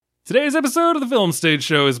Today's episode of the Film Stage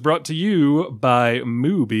Show is brought to you by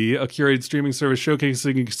Mubi, a curated streaming service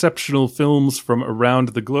showcasing exceptional films from around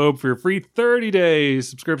the globe. For your free 30-day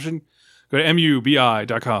subscription, go to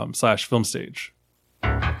mubi.com/filmstage.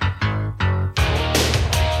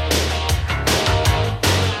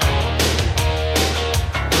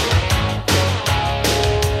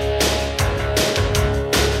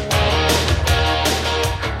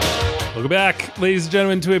 Welcome back, ladies and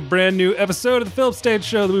gentlemen, to a brand new episode of the Film Stage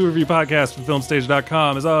Show, the movie review podcast from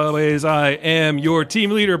filmstage.com. As always, I am your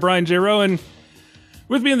team leader, Brian J. Rowan.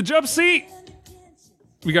 With me in the jump seat,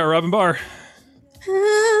 we got Robin Barr.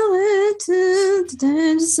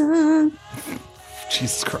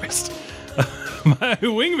 Jesus Christ. My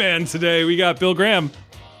wingman today, we got Bill Graham.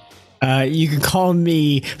 You can call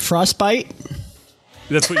me Frostbite.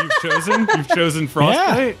 That's what you've chosen? You've chosen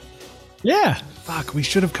Frostbite? Yeah. Fuck, we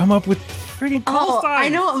should have come up with freaking call signs. I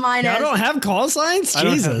know what mine is. I don't have call signs?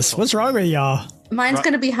 Jesus, what's wrong with y'all? Mine's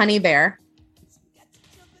going to be Honey Bear.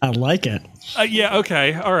 I like it. Yeah,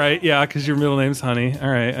 okay. All right. Yeah, because your middle name's Honey. All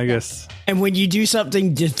right, I guess. And when you do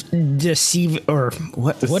something deceive or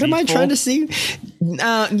what am I trying to see?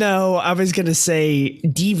 No, I was going to say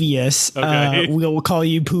devious. Okay. We'll call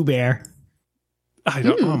you Pooh Bear. I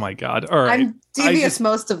don't. Oh my God! All right, I'm devious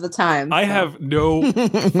most of the time. I have no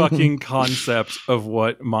fucking concept of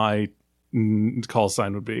what my call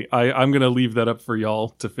sign would be. I'm gonna leave that up for y'all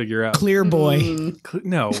to figure out. Clear boy.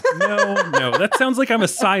 No. That sounds like I'm a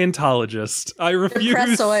Scientologist. I refuse.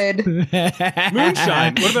 Depressoid.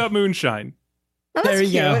 Moonshine. What about Moonshine? Oh, There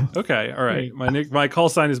you go. Okay. All right. My call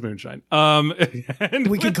sign is Moonshine. And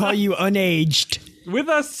We could call you unaged. with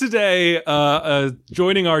us today,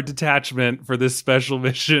 joining our detachment for this special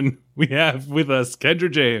mission, we have with us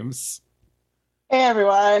Kendra James. Hey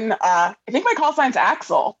everyone, I think my call sign's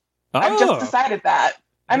Axel. I've just decided that.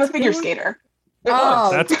 I'm a figure skater.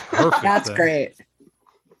 That's perfect. That's then. great.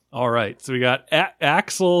 All right, so we got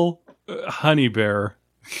Axel, Honey Bear,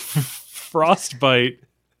 Frostbite,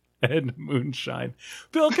 and Moonshine.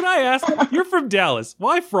 Bill, can I ask, you're from Dallas.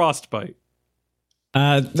 Why Frostbite?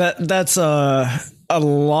 That's a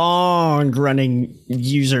long running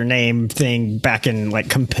username thing back in like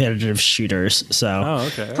competitive shooters. So Oh,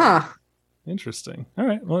 okay. Huh. Interesting. All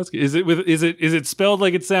right. Well, that's good. Is it spelled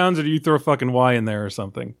like it sounds, or do you throw a fucking Y in there or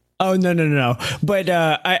something? Oh, no. But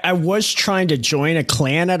I was trying to join a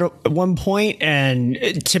clan at one point, and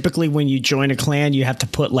typically when you join a clan, you have to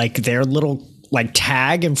put like their little like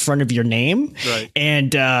tag in front of your name. Right.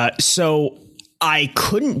 And so I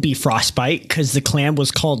couldn't be Frostbite because the clan was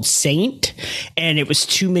called Saint, and it was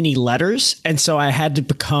too many letters. And so I had to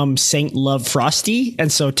become Saint Love Frosty.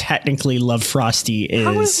 And so technically Love Frosty is...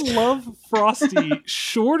 How is Love Frosty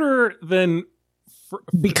shorter than...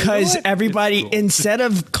 Because everybody, instead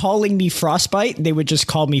of calling me Frostbite, they would just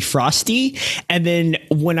call me Frosty. And then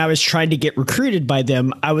when I was trying to get recruited by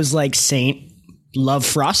them, I was like, Saint Love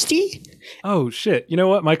Frosty? Oh, shit. You know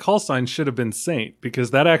what? My call sign should have been Saint,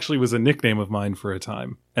 because that actually was a nickname of mine for a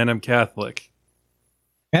time. And I'm Catholic.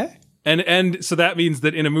 Yeah. And so that means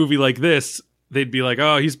that in a movie like this, they'd be like,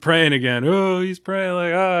 oh, he's praying again. Oh, he's praying.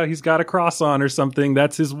 Like, he's got a cross on or something.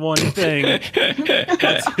 That's his one thing.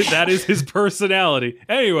 That is his personality.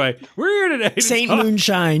 Anyway, we're here today. Saint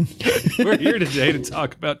Moonshine. We're here today to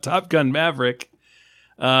talk about Top Gun Maverick,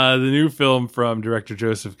 the new film from director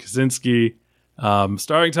Joseph Kosinski,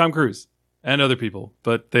 starring Tom Cruise and other people,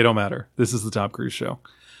 but they don't matter. This is the Tom Cruise show.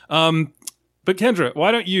 But Kendra, why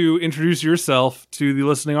don't you introduce yourself to the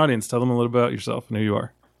listening audience? Tell them a little about yourself and who you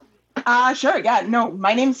are. Sure. Yeah. No,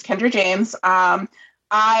 my name's Kendra James. I'm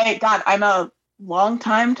a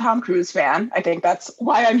longtime Tom Cruise fan. I think that's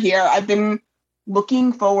why I'm here. I've been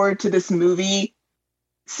looking forward to this movie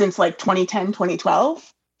since like 2010,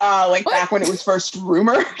 2012. Back when it was first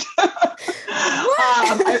rumored.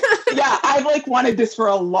 I've like wanted this for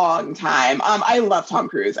a long time. I love Tom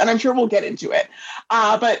Cruise, and I'm sure we'll get into it.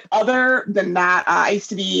 But other than that, I used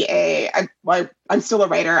to be I'm still a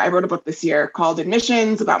writer. I wrote a book this year called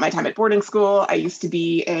Admissions about my time at boarding school. I used to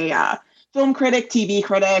be a film critic, TV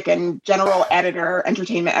critic, and general editor,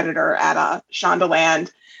 entertainment editor at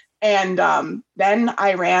Shondaland. And then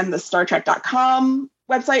I ran the StarTrek.com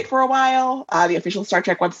website for a while, the official Star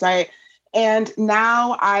Trek website. And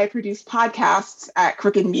now I produce podcasts at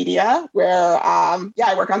Crooked Media, where,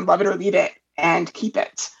 I work on Love It or Leave It and Keep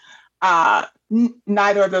It.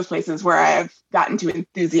 Neither of those places where I have gotten to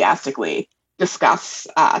enthusiastically discuss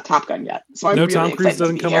Top Gun yet. So I'm really Tom Cruise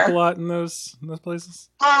doesn't come here. up a lot in those places?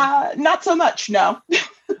 Not so much, no.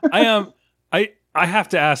 I have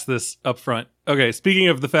to ask this up front. Okay, speaking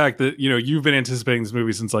of the fact that, you've been anticipating this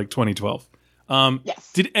movie since like 2012.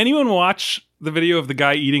 Yes. Did anyone watch the video of the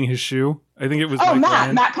guy eating his shoe? I think it was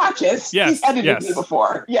Matt Patches. Yes, He's edited me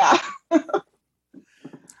before. Yeah.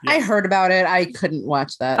 I heard about it. I couldn't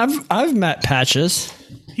watch that. I've met Patches.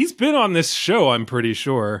 He's been on this show, I'm pretty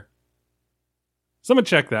sure. Someone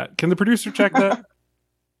check that. Can the producer check that?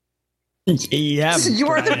 Yeah.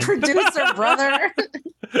 You're the producer, brother.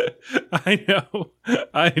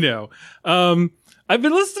 I know. I've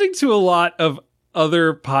been listening to a lot of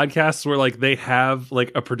other podcasts where like they have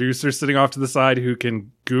like a producer sitting off to the side who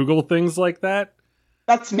can Google things like that.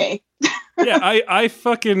 That's me. Yeah, I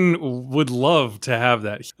fucking would love to have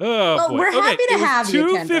that. Oh, well, boy. we're happy to have you,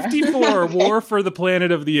 Kendra. 254, War for the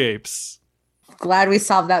Planet of the Apes. Glad we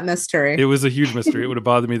solved that mystery. It was a huge mystery. It would have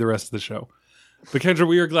bothered me the rest of the show. But Kendra,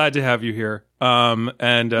 we are glad to have you here.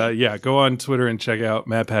 Yeah, go on Twitter and check out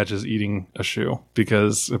Matt Patches eating a shoe,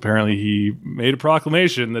 because apparently he made a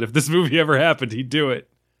proclamation that if this movie ever happened, he'd do it.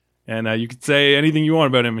 And you could say anything you want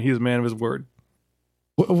about him. He's a man of his word.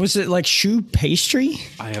 Was it like shoe pastry?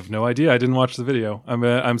 I have no idea. I didn't watch the video.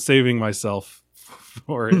 I'm saving myself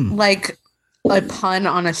for it. Like a pun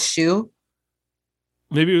on a shoe?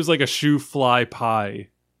 Maybe it was like a shoe fly pie.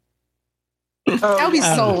 That would be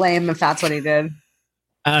so lame if that's what he did.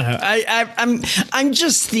 I don't know. I'm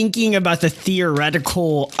just thinking about the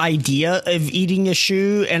theoretical idea of eating a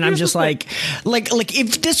shoe, and I'm just like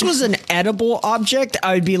if this was an edible object,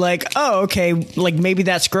 I would be like, oh, okay, like maybe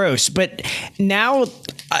that's gross. But now,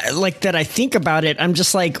 like that I think about it, I'm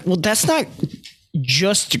just like, well, that's not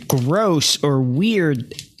just gross or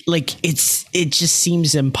weird. Like it just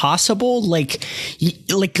seems impossible. Like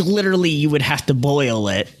literally, you would have to boil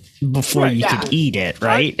it before you could eat it,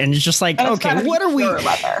 right? And it's just like, okay, what are we?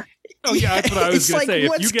 Oh yeah, that's what I was going to say.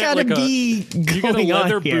 If you get like you get a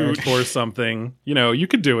leather boot or something, you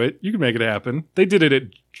could do it. You could make it happen. They did it at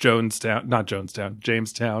Jamestown,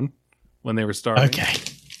 when they were starting.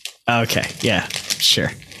 Okay, yeah,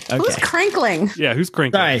 sure. Okay. Who's crinkling? Yeah, who's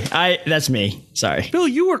crinkling? Sorry, that's me. Sorry. Bill,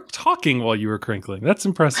 you were talking while you were crinkling. That's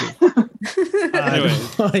impressive. Anyway,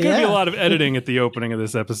 there's going to be a lot of editing at the opening of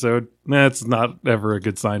this episode. That's not ever a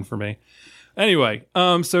good sign for me. Anyway,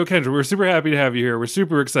 so Kendra, we're super happy to have you here. We're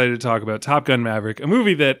super excited to talk about Top Gun Maverick, a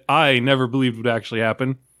movie that I never believed would actually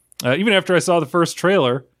happen, even after I saw the first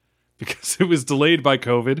trailer, because it was delayed by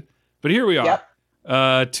COVID. But here we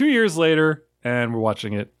are, 2 years later, and we're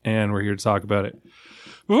watching it, and we're here to talk about it.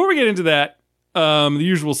 Before we get into that, the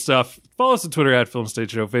usual stuff, follow us on Twitter at Film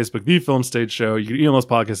Stage Show, Facebook, The Film Stage Show. You can email us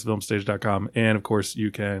podcast at filmstage.com. And of course,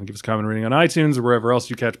 you can give us a comment rating on iTunes or wherever else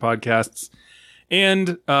you catch podcasts.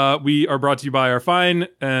 And we are brought to you by our fine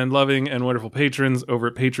and loving and wonderful patrons over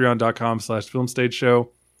at patreon.com/filmstageshow.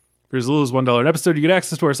 For as little as $1 an episode, you get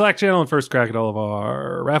access to our Slack channel and first crack at all of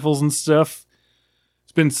our raffles and stuff.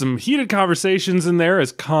 There's been some heated conversations in there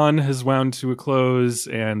as Con has wound to a close,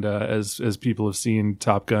 and as people have seen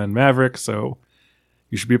Top Gun Maverick, so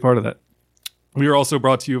you should be a part of that. We are also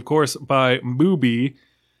brought to you, of course, by Mubi.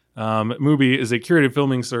 Mubi is a curated a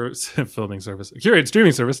curated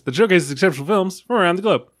streaming service that showcases exceptional films from around the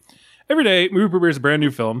globe. Every day, Mubi premieres a brand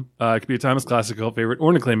new film. It could be a timeless classic, cult favorite, or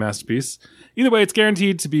an acclaimed masterpiece. Either way, it's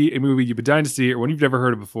guaranteed to be a movie you've been dying to see or one you've never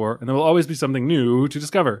heard of before, and there will always be something new to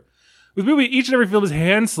discover. With Mubi, each and every film is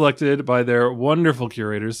hand-selected by their wonderful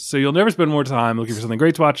curators, so you'll never spend more time looking for something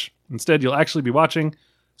great to watch. Instead, you'll actually be watching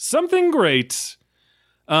something great.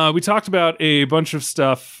 We talked about a bunch of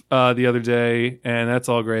stuff the other day, and that's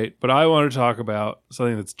all great, but I want to talk about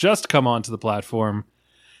something that's just come onto the platform.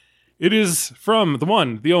 It is from the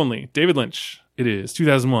one, the only, David Lynch. It is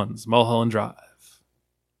 2001's Mulholland Drive.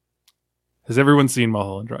 Has everyone seen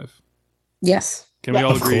Mulholland Drive? Yes. Can we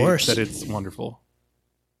all agree that it's wonderful?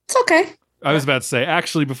 It's okay. I was about to say,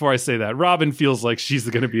 actually, before I say that, Robin feels like she's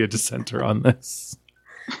going to be a dissenter on this.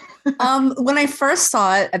 When I first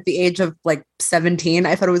saw it at the age of 17,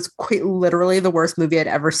 I thought it was quite literally the worst movie I'd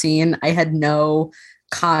ever seen. I had no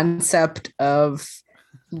concept of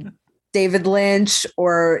David Lynch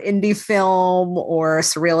or indie film or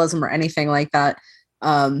surrealism or anything like that.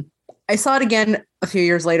 I saw it again a few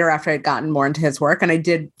years later after I'd gotten more into his work, and I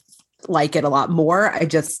did like it a lot more. I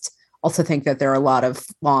just also think that there are a lot of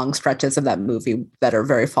long stretches of that movie that are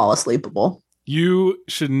very fall asleepable. You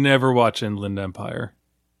should never watch Inland Empire.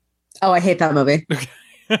 Oh, I hate that movie.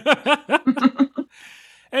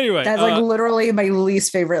 Anyway. That's literally my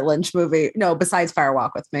least favorite Lynch movie. No, besides Fire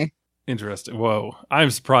Walk with Me. Interesting. Whoa. I'm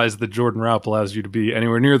surprised that Jordan Raup allows you to be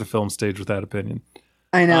anywhere near the film stage with that opinion.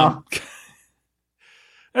 I know.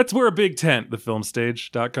 That's We're a Big Tent,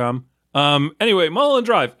 thefilmstage.com. Anyway, Mulholland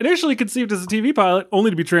Drive, initially conceived as a TV pilot, only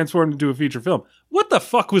to be transformed into a feature film. What the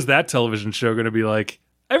fuck was that television show going to be like?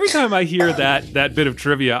 every time I hear that bit of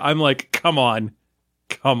trivia, I'm like, come on.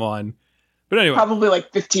 But anyway, probably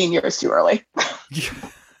like 15 years too early.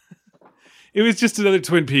 It was just another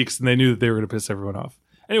Twin Peaks, and they knew that they were going to piss everyone off.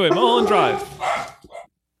 Anyway, Mulholland Drive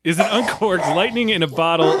is an uncorked lightning in a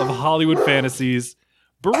bottle of Hollywood fantasies,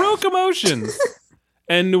 Baroque emotions,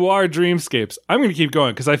 and noir dreamscapes. I'm going to keep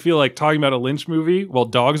going because I feel like talking about a Lynch movie while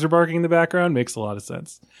dogs are barking in the background makes a lot of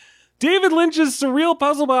sense. David Lynch's surreal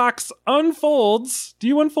puzzle box unfolds. Do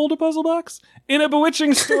you unfold a puzzle box? In a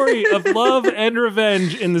bewitching story of love and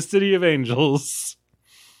revenge in the City of Angels.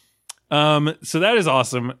 So that is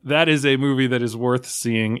awesome. That is a movie that is worth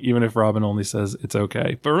seeing, even if Robin only says it's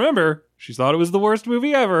okay. But remember, she thought it was the worst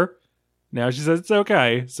movie ever. Now she says it's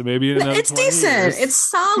okay. So maybe in another 20 decent. years, It's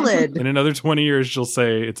solid. in another 20 years, she'll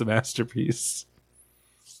say it's a masterpiece.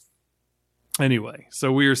 Anyway,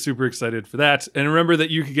 so we are super excited for that. And remember that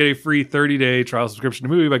you can get a free 30-day trial subscription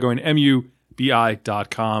to Mubi by going to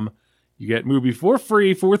mubi.com. You get Mubi for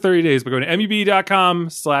free for 30 days by going to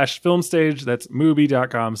mubi.com/filmstage. That's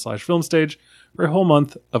mubi.com/filmstage for a whole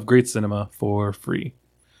month of great cinema for free.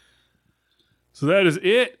 So that is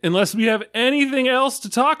it. Unless we have anything else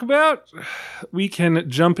to talk about, we can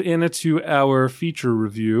jump into our feature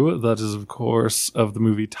review. That is, of course, of the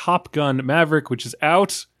movie Top Gun Maverick, which is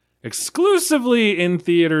out exclusively in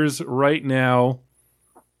theaters right now.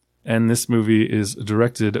 And this movie is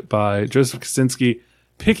directed by Joseph Kosinski,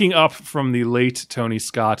 picking up from the late Tony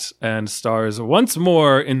Scott, and stars once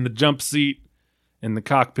more in the jump seat, in the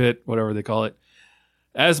cockpit, whatever they call it,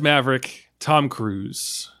 as Maverick, Tom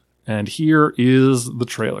Cruise. And here is the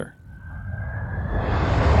trailer.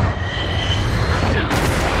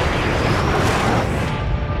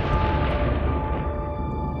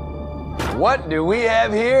 What do we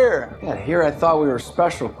have here? Yeah, here I thought we were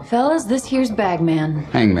special. Fellas, this here's Bagman.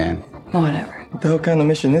 Hangman. Whatever. What the hell kind of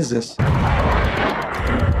mission is this?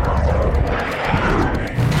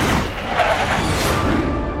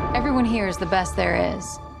 Everyone here is the best there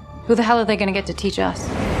is. Who the hell are they going to get to teach us?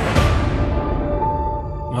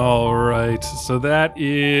 All right, so that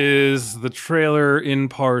is the trailer in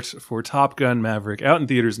part for Top Gun Maverick, out in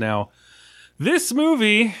theaters now. This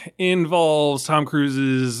movie involves Tom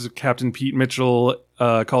Cruise's Captain Pete Mitchell,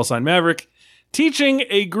 call sign Maverick, teaching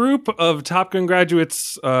a group of Top Gun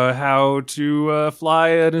graduates how to fly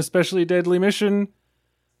an especially deadly mission,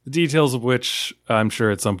 the details of which I'm sure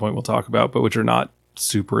at some point we'll talk about, but which are not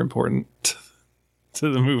super important to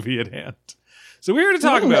the movie at hand. So we're here to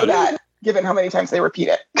talk about that, given how many times they repeat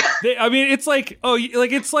it. It's like,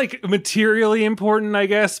 it's like materially important, I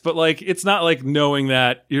guess, but like, it's not like knowing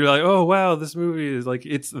that you're like, oh, wow, this movie is like,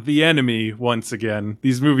 it's the enemy once again.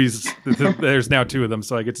 These movies, there's now two of them,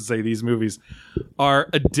 so I get to say these movies are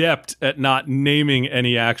adept at not naming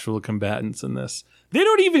any actual combatants in this. They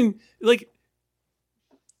don't even, like,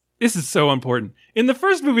 this is so important. In the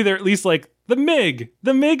first movie, they're at least like, the MiG.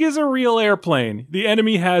 The MiG is a real airplane. The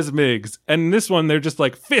enemy has MiGs. And in this one, they're just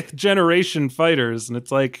like 5th generation fighters. And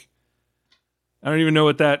it's like, I don't even know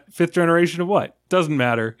what that 5th generation of what. Doesn't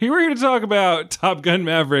matter. Here we're going to talk about Top Gun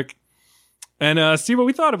Maverick and see what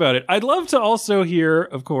we thought about it. I'd love to also hear,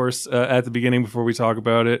 of course, at the beginning before we talk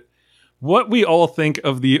about it, what we all think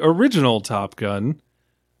of the original Top Gun.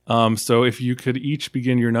 So if you could each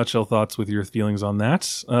begin your nutshell thoughts with your feelings on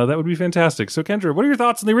that, that would be fantastic. So Kendra, what are your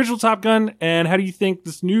thoughts on the original Top Gun, and how do you think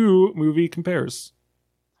this new movie compares?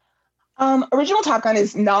 Original Top Gun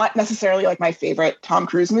is not necessarily like my favorite Tom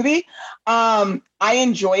Cruise movie. I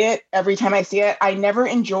enjoy it every time I see it. I never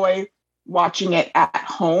enjoy watching it at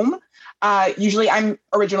home. Usually I'm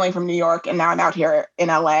originally from New York and now I'm out here in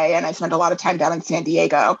LA and I spend a lot of time down in San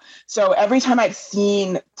Diego. So every time I've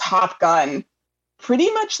seen Top Gun,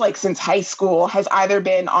 pretty much like since high school, has either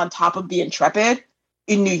been on top of the Intrepid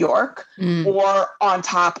in New York or on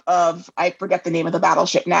top of, I forget the name of the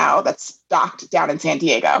battleship now, that's docked down in San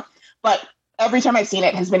Diego. But every time I've seen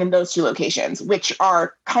it has been in those two locations, which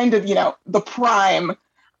are kind of, the prime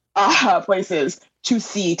places to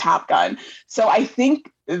see Top Gun. So I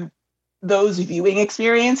think those viewing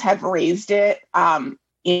experience have raised it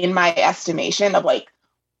in my estimation of like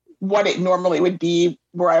what it normally would be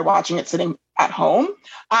were I watching it sitting at home.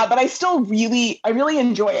 But I still really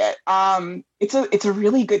enjoy it. It's a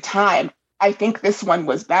really good time. I think this one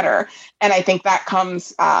was better. And I think that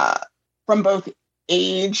comes from both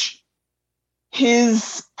age,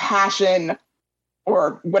 his passion,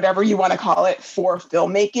 or whatever you want to call it, for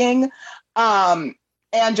filmmaking, and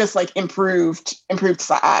just like improved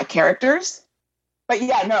characters. But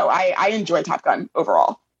yeah, no, I enjoy Top Gun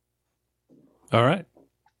overall. All right.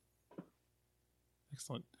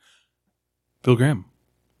 Excellent. Bill Graham,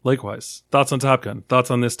 likewise. Thoughts on Top Gun?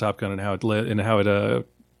 Thoughts on this Top Gun and how it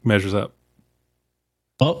measures up.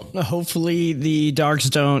 Well, hopefully the dogs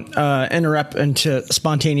don't interrupt into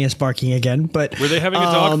spontaneous barking again. But were they having a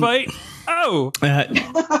dog fight? Oh, I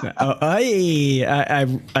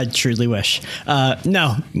truly wish.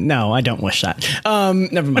 No, I don't wish that.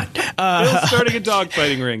 Never mind. Bill's starting a dog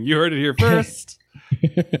fighting ring. You heard it here first.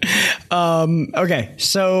 Okay,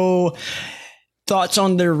 so thoughts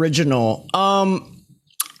on the original.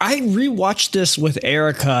 I rewatched this with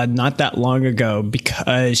Erica not that long ago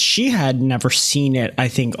because she had never seen it, I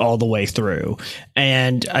think, all the way through.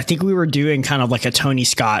 And I think we were doing kind of like a Tony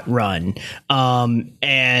Scott run.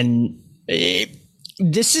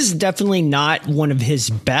 This is definitely not one of his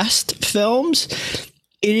best films.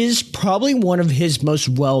 It is probably one of his most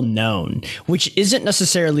well-known, which isn't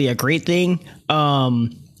necessarily a great thing.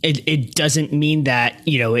 It doesn't mean that,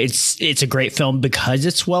 it's a great film because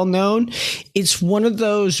it's well known. It's one of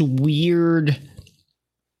those weird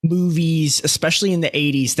movies, especially in the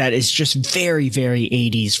 80s, that is just very, very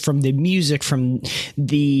 80s, from the music, from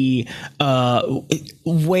the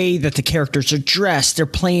way that the characters are dressed. They're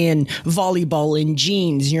playing volleyball in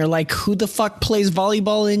jeans, and you're like, who the fuck plays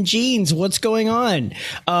volleyball in jeans? What's going on?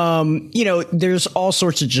 There's all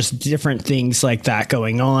sorts of just different things like that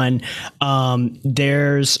going on.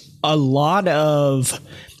 There's a lot of,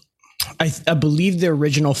 I believe the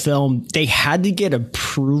original film, they had to get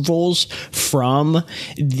approvals from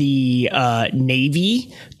the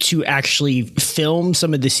Navy to actually film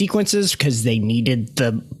some of the sequences because they needed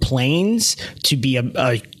the planes to be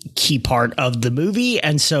a key part of the movie.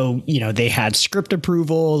 And so, they had script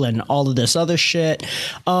approval and all of this other shit.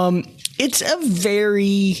 It's a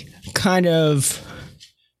very kind of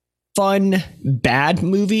fun, bad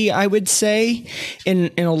movie, I would say, in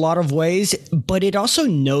a lot of ways, but it also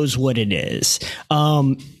knows what it is.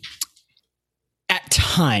 At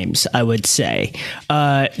times, I would say.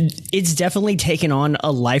 It's definitely taken on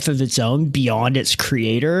a life of its own beyond its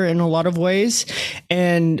creator in a lot of ways.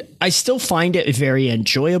 And I still find it very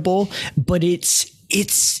enjoyable, but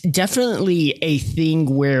it's definitely a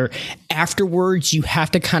thing where afterwards you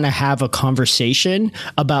have to kind of have a conversation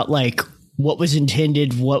about like what was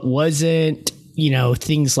intended, what wasn't,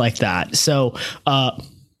 things like that. So a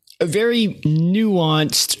very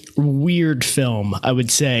nuanced, weird film, I would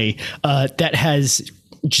say, that has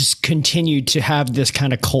just continued to have this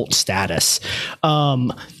kind of cult status.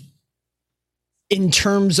 In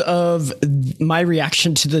terms of my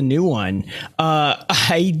reaction to the new one,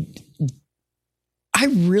 I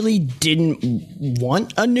really didn't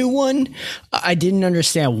want a new one. I didn't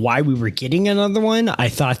understand why we were getting another one. I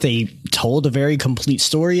thought they told a very complete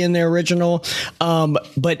story in their original.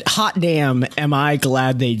 But hot damn, am I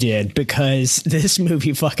glad they did, because this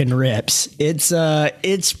movie fucking rips.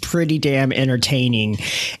 It's pretty damn entertaining.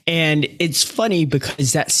 And it's funny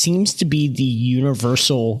because that seems to be the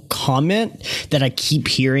universal comment that I keep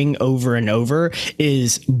hearing over and over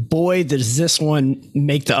is, boy, does this one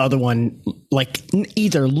make the other one like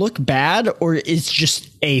either look bad or it's just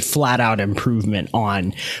a flat out improvement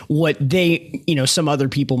on what they, some other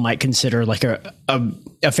people might consider like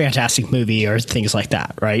a fantastic movie or things like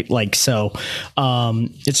that. Right. Like, so,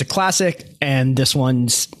 it's a classic and this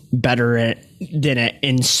one's better than it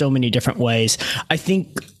in so many different ways. I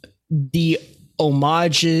think the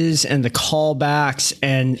homages and the callbacks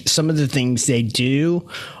and some of the things they do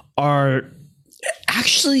are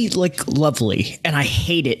actually like lovely, and I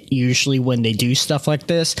hate it usually when they do stuff like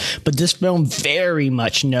this, but this film very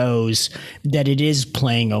much knows that it is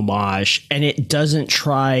playing homage, and it doesn't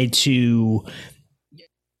try to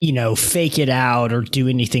fake it out or do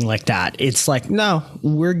anything like that. It's like, no,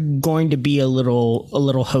 we're going to be a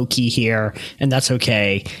little hokey here, and that's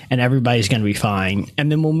okay, and everybody's going to be fine,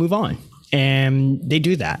 and then we'll move on. And they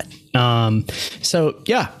do that. So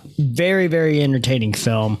yeah, very, very entertaining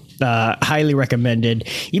film. Highly recommended.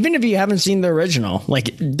 Even if you haven't seen the original, like,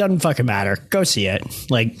 it doesn't fucking matter. Go see it.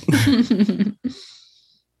 Like,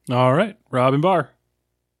 all right, Robin Barr.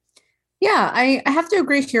 Yeah, I have to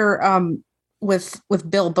agree here with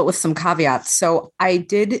Bill, but with some caveats. So I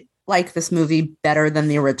did like this movie better than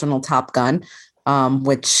the original Top Gun,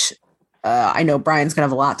 which I know Brian's gonna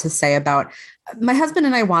have a lot to say about. My husband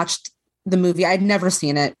and I watched the movie. I'd never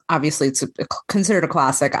seen it. Obviously, it's considered a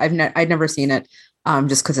classic. I'd never seen it,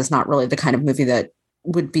 just because it's not really the kind of movie that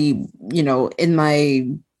would be, in my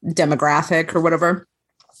demographic or whatever,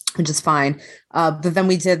 which is fine. But then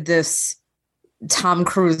we did this Tom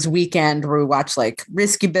Cruise weekend where we watched like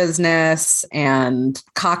Risky Business and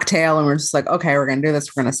Cocktail, and we're just like, okay, we're gonna do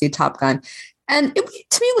this. We're gonna see Top Gun, and to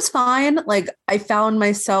me it was fine. Like, I found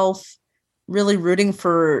myself really rooting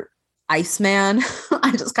for Iceman.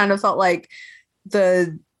 I just kind of felt like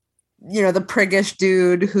the the priggish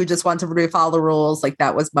dude who just wants everybody to follow the rules. Like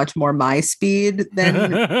that was much more my speed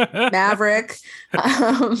than Maverick.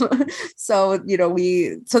 So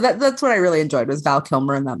that's what I really enjoyed was Val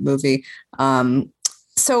Kilmer in that movie.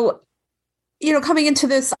 So coming into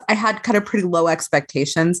this, I had kind of pretty low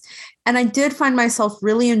expectations, and I did find myself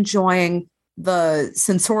really enjoying the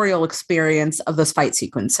sensorial experience of those fight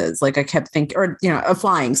sequences. Like I kept thinking, or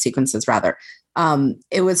flying sequences rather.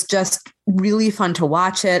 It was just really fun to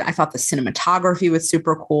watch it. I thought the cinematography was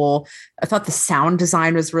super cool. I thought the sound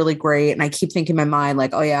design was really great. And I keep thinking in my mind,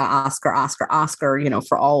 like, oh yeah, Oscar,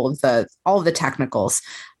 for all of the technicals.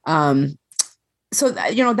 So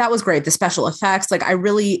that was great. The special effects, like I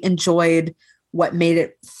really enjoyed what made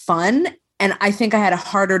it fun. And I think I had a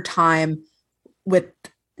harder time with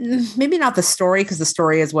maybe not the story, because the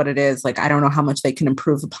story is what it is. Like, I don't know how much they can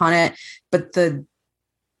improve upon it, but the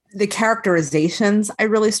characterizations I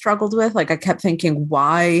really struggled with. Like I kept thinking,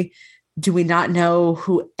 why do we not know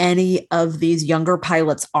who any of these younger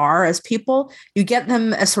pilots are as people? You get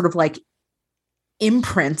them as sort of like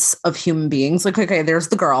imprints of human beings. Like, okay, there's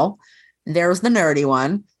the girl, there's the nerdy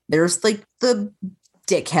one, there's like the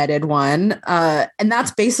dickheaded one. And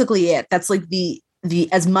that's basically it. That's like the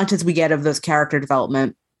as much as we get of those character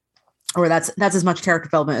development, or that's as much character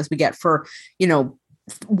development as we get for,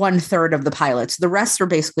 1/3 of the pilots. The rest are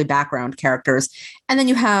basically background characters. And then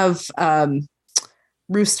you have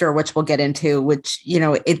Rooster, which we'll get into, which,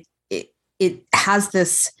 it has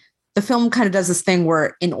this, the film kind of does this thing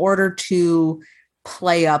where in order to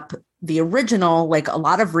play up the original, like a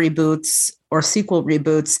lot of reboots or sequel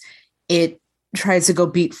reboots, it tries to go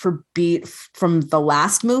beat for beat from the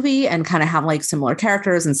last movie and kind of have like similar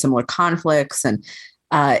characters and similar conflicts. And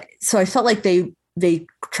so I felt like they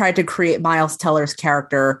tried to create Miles Teller's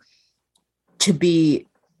character to be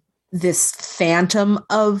this phantom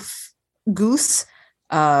of Goose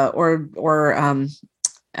or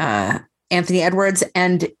Anthony Edwards,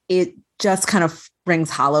 and it just kind of rings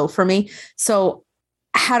hollow for me. So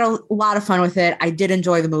I had a lot of fun with it. I did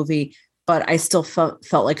enjoy the movie, but I still felt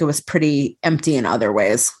like it was pretty empty in other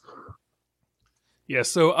ways. Yeah,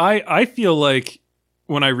 so I feel like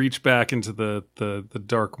when I reach back into the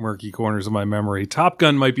dark, murky corners of my memory, Top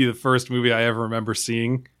Gun might be the first movie I ever remember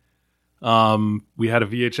seeing. We had a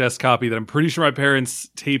VHS copy that I'm pretty sure my parents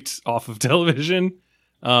taped off of television,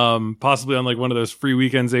 possibly on like one of those free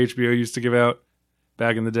weekends HBO used to give out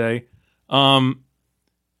back in the day.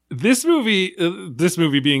 This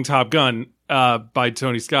movie being Top Gun by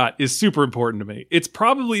Tony Scott is super important to me. It's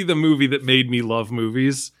probably the movie that made me love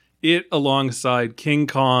movies. It, alongside King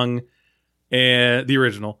Kong and the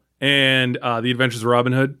original and The Adventures of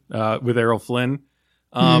Robin Hood with Errol Flynn.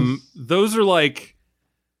 Those are like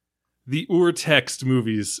the urtext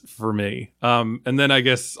movies for me. And then I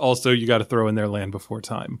guess also you got to throw in there Land Before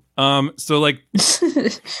Time. So like,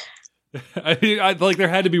 I like there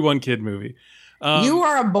had to be one kid movie. You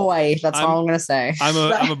are a boy. That's all I'm going to say.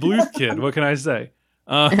 I'm a blues kid. What can I say?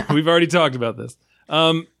 We've already talked about this.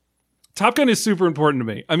 Top Gun is super important to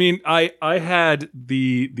me. I mean, I had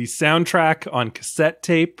the soundtrack on cassette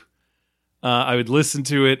tape. I would listen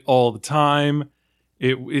to it all the time.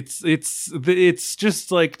 It's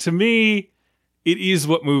just like, to me, it is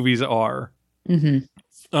what movies are. Mm-hmm.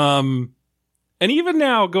 And even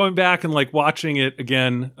now, going back and like watching it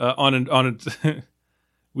again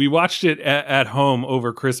we watched it at home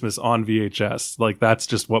over Christmas on VHS. Like, that's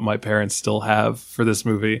just what my parents still have for this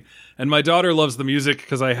movie. And my daughter loves the music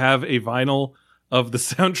because I have a vinyl of the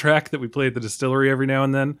soundtrack that we play at the distillery every now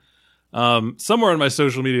and then. Somewhere on my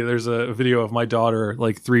social media, there's a video of my daughter,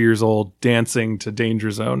 like 3 years old, dancing to Danger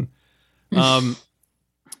Zone. And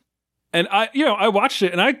I watched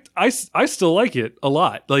it, and I still like it a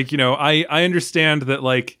lot. Like, I understand that,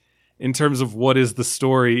 like, in terms of what is the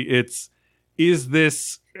story, is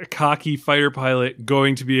this cocky fighter pilot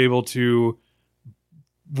going to be able to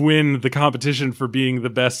win the competition for being the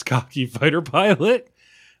best cocky fighter pilot?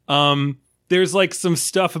 There's like some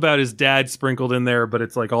stuff about his dad sprinkled in there, but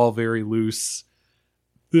it's like all very loose.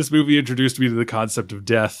 This movie introduced me to the concept of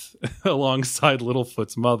death alongside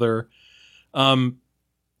Littlefoot's mother.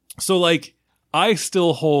 So like, I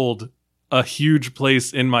still hold a huge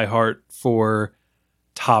place in my heart for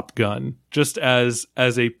Top Gun, just as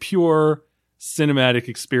a pure cinematic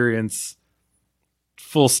experience,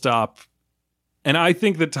 full stop. And I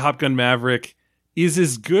think that Top Gun Maverick is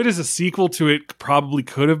as good as a sequel to it probably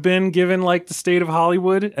could have been, given like the state of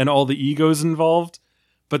Hollywood and all the egos involved.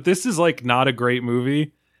 But this is like not a great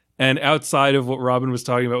movie. And outside of what Robin was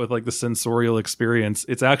talking about with like the sensorial experience,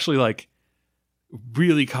 it's actually like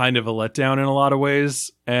really kind of a letdown in a lot of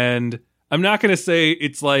ways. And I'm not going to say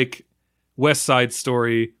it's like West Side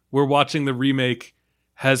Story where watching the remake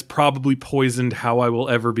has probably poisoned how I will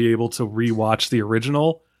ever be able to rewatch the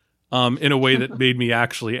original in a way that made me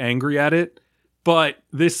actually angry at it. But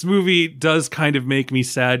this movie does kind of make me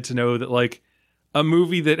sad to know that, like, a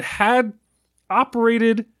movie that had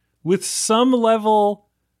operated with some level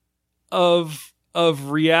of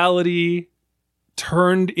reality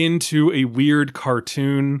turned into a weird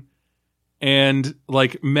cartoon, and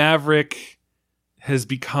like Maverick has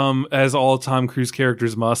become, as all Tom Cruise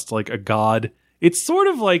characters must, like a god. It's sort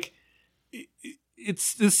of like,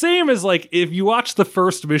 it's the same as like if you watch the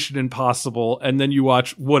first Mission Impossible and then you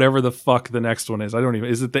watch whatever the fuck the next one is. I don't even,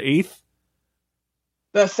 is it the 8th?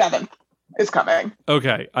 The 7th is coming.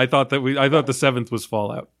 Okay. I thought the 7th was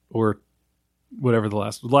Fallout, or whatever the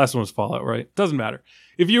last one was Fallout, right? Doesn't matter.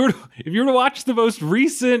 If you were to watch the most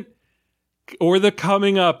recent or the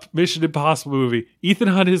coming up Mission Impossible movie, Ethan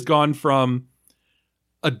Hunt has gone from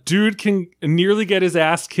a dude can nearly get his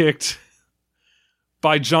ass kicked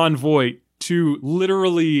by Jon Voight to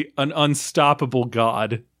literally an unstoppable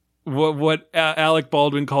god. What Alec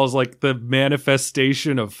Baldwin calls like the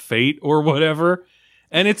manifestation of fate or whatever.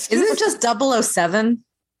 And it's Isn't it just 007?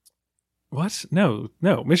 What? No.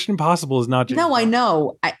 Mission Impossible is not. No, I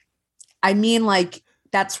know. I mean, like,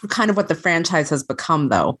 that's kind of what the franchise has become,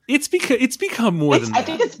 though. It's become more than that. I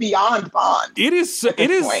think it's beyond Bond. It is.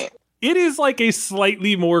 It is like a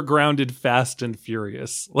slightly more grounded Fast and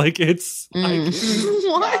Furious. Like it's like,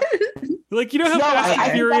 What? Like, you know how Fast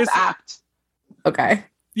and Furious. Okay.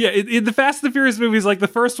 Yeah, in the Fast and the Furious movies, like the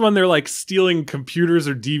first one, they're like stealing computers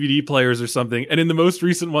or DVD players or something, and in the most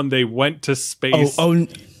recent one, they went to space. Oh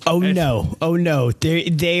no!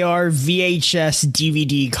 They are VHS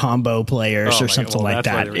DVD combo players or something like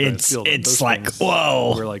that. It's like,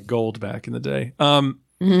 whoa! Were like gold back in the day.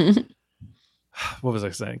 What was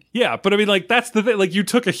I saying? Yeah, but I mean, like, that's the thing. Like, you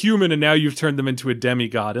took a human and now you've turned them into a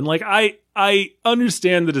demigod, and like, I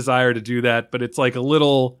understand the desire to do that, but it's like a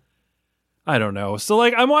little. I don't know. So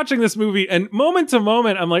like I'm watching this movie and moment to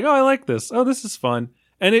moment, I'm like, oh, I like this. Oh, this is fun.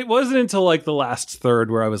 And it wasn't until like the last third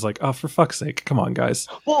where I was like, oh, for fuck's sake, come on, guys.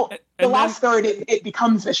 Well, the last third, it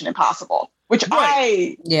becomes Mission Impossible, which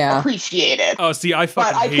I appreciated. Oh, see, I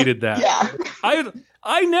fucking hated that. Yeah.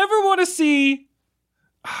 I never want to see.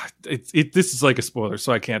 This is like a spoiler,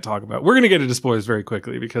 so I can't talk about it. We're going to get into spoilers very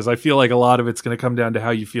quickly because I feel like a lot of it's going to come down to how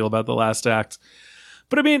you feel about the last act.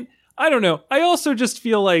 But I mean, I don't know. I also just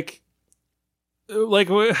feel like,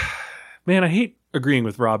 man, I hate agreeing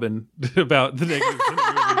with Robin about the negatives in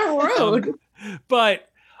the movie. But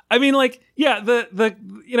I mean, like, yeah, the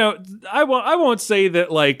you know, I won't say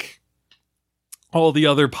that like all the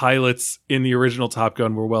other pilots in the original Top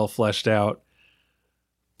Gun were well fleshed out.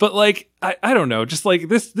 But like, I don't know, just like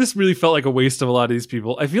this really felt like a waste of a lot of these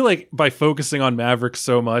people. I feel like by focusing on Maverick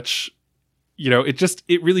so much, you know,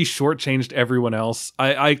 it really shortchanged everyone else.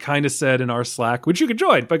 I kind of said in our Slack, which you can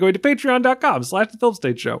join by going to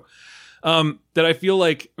patreon.com/thefilmstateshow, that I feel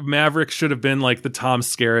like Maverick should have been like the Tom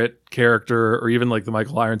Skerritt character, or even like the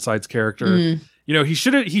Michael Ironsides character. You know, he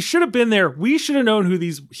should have been there. We should have known who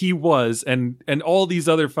he was, and all these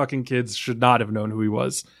other fucking kids should not have known who he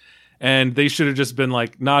was. And they should have just been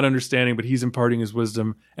like not understanding, but he's imparting his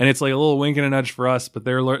wisdom. And it's like a little wink and a nudge for us, but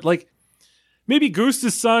they're like, maybe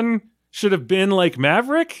Goose's son should have been like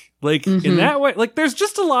Maverick, like in that way. Like there's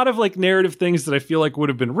just a lot of like narrative things that I feel like would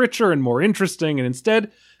have been richer and more interesting. And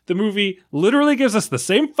instead the movie literally gives us the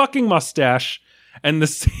same fucking mustache and the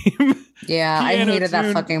same. Yeah. I hated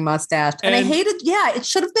that fucking mustache. And I hated, it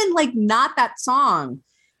should have been like not that song.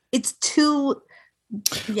 It's too,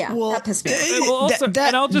 that pissed me off.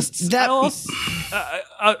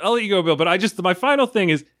 I'll let you go, Bill, but my final thing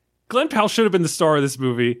is Glenn Powell should have been the star of this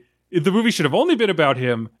movie. The movie should have only been about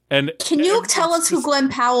him. And can you tell us who Glenn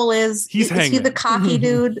Powell is? Is he the cocky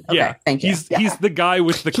dude? Okay, yeah, thank you. He's the guy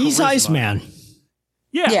with the He's charisma. Iceman.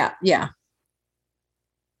 Yeah.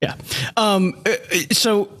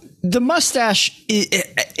 So the mustache,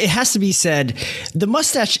 it has to be said, the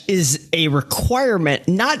mustache is a requirement,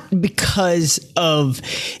 not because of,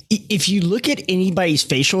 if you look at anybody's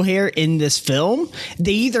facial hair in this film,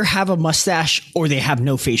 they either have a mustache or they have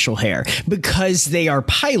no facial hair, because they are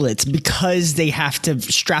pilots, because they have to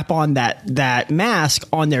strap on that mask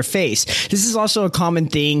on their face. This is also a common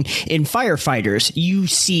thing in firefighters. You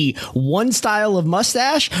see one style of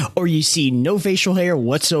mustache or you see no facial hair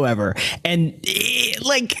whatsoever. And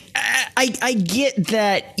I get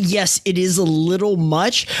that, yes, it is a little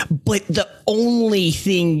much, but the only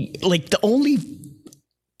thing, like the only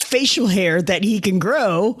facial hair that he can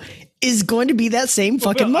grow is going to be that same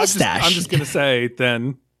fucking mustache. I'm just going to say,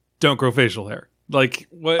 then, don't grow facial hair. Like,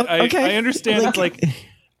 what? I understand,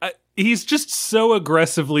 he's just so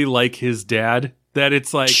aggressively like his dad that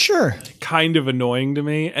it's like Sure. kind of annoying to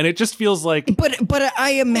me, and it just feels like. But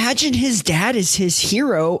I imagine his dad is his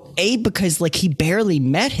hero, because like he barely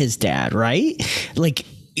met his dad, right? Like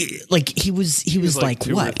he was like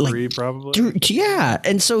 2 what, or 3 like probably. Yeah,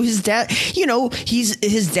 and so his dad,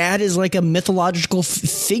 his dad is like a mythological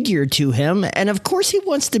figure to him, and of course he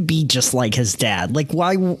wants to be just like his dad. Like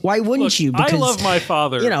why wouldn't Look, you? I love my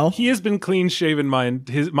father. He has been clean shaven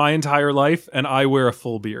my entire life, and I wear a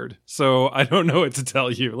full beard, so I don't know what to tell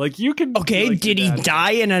you. Like you can. Okay, like did he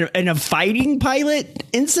die in a fighting pilot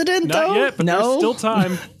incident? Not though? yet, but no, there's still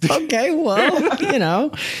time. Okay,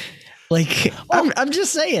 well, Like, I'm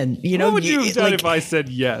just saying, what would you have done if I said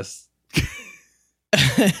yes?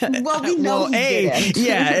 Well, we know he didn't.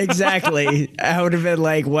 Yeah, exactly. I would have been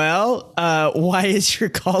like, well, why is your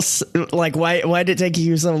call, why did it take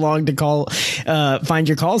you so long to find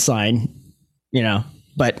your call sign?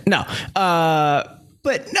 But no.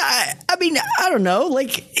 But I mean, I don't know. Like,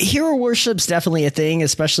 hero worship's definitely a thing,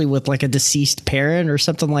 especially with like a deceased parent or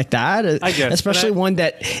something like that. I guess, especially one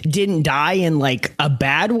that didn't die in like a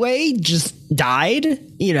bad way, just died,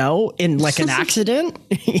 in like an accident.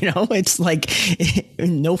 It's like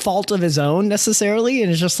no fault of his own necessarily,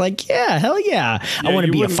 and it's just like, yeah, hell yeah, I want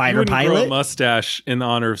to be a fighter pilot. Grow a mustache in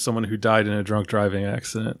honor of someone who died in a drunk driving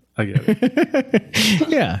accident. I get it.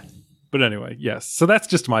 Yeah. But anyway, yes. So that's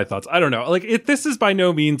just my thoughts. I don't know. Like, this is by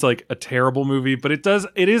no means like a terrible movie, but it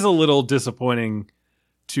is a little disappointing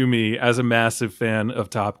to me as a massive fan of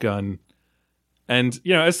Top Gun. And,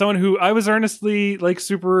 as someone who I was earnestly like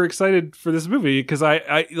super excited for this movie, because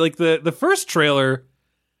I like the first trailer,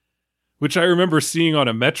 which I remember seeing on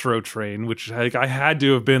a metro train, which like I had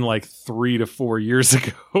to have been like 3 to 4 years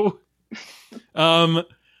ago. I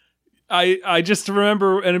just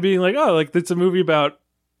remember and being like, oh, like it's a movie about.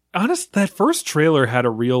 That first trailer had a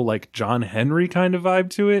real like John Henry kind of vibe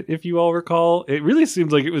to it, if you all recall. It really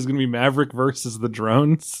seemed like it was going to be Maverick versus the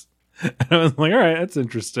drones. And I was like, all right, that's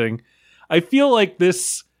interesting. I feel like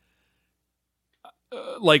this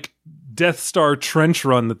like Death Star trench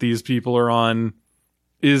run that these people are on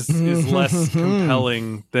is less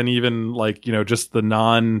compelling than even like, just the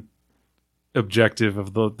non-objective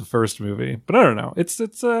of the first movie. But I don't know. It's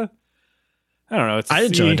I don't know. It's I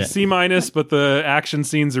enjoyed it. C-, but the action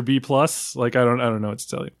scenes are B+. Like I don't know what to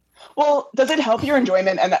tell you. Well, does it help your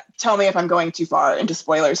enjoyment? And tell me if I'm going too far into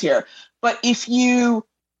spoilers here. But if you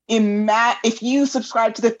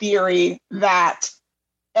subscribe to the theory that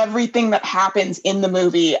everything that happens in the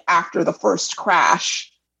movie after the first crash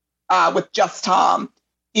with just Tom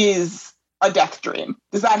is a death dream,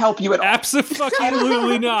 does that help you at all?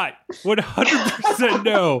 Absolutely not. 100%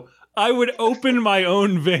 no. I would open my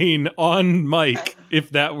own vein on mic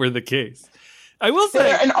if that were the case. I will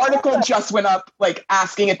say an article just went up like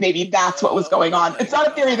asking if maybe that's what was going on. It's not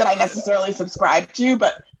a theory that I necessarily subscribe to,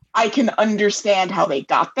 but I can understand how they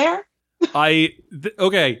got there. I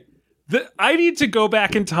need to go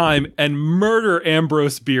back in time and murder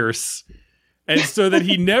Ambrose Bierce, and so that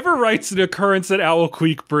he never writes an occurrence at Owl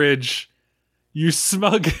Creek Bridge. You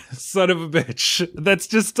smug son of a bitch. That's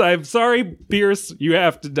just, I'm sorry, Bierce, you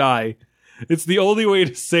have to die. It's the only way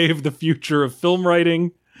to save the future of film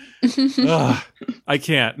writing. I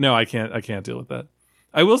can't deal with that.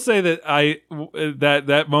 I will say that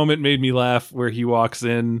that moment made me laugh where he walks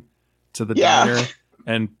in to the diner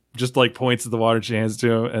and just like points at the water, she hands it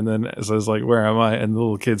to him, and then says like, "Where am I?" And the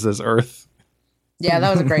little kid says, "Earth." Yeah,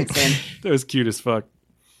 that was a great scene. That was cute as fuck.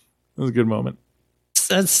 That was a good moment.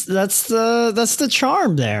 That's the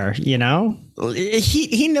charm there, he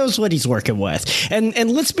knows what he's working with.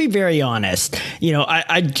 And let's be very honest,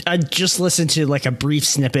 I just listened to like a brief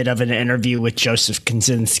snippet of an interview with Joseph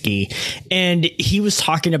Kosinski, and he was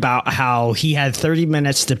talking about how he had 30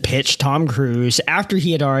 minutes to pitch Tom Cruise after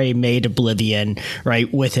he had already made Oblivion,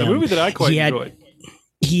 right, with him. A movie that I quite enjoyed.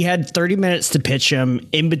 He had 30 minutes to pitch him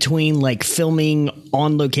in between like filming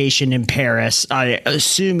on location in Paris. I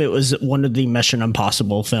assume it was one of the Mission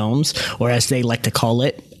Impossible films, or as they like to call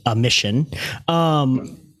it, a mission.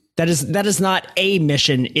 That is not a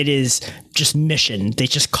mission. It is just mission. They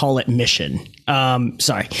just call it mission.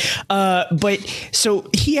 Sorry. But so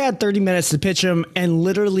he had 30 minutes to pitch him, and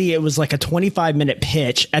literally it was like a 25-minute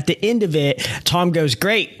pitch. At the end of it, Tom goes,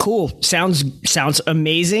 "Great, cool, sounds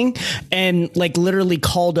amazing," and like literally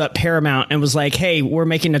called up Paramount and was like, "Hey, we're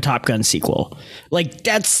making a Top Gun sequel." Like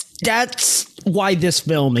that's why this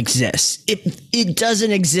film exists. It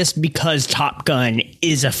doesn't exist because Top Gun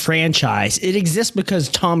is a franchise. It exists because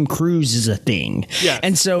Tom Cruise is a thing. Yeah,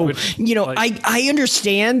 and so I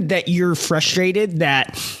understand that you're frustrated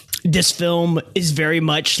that this film is very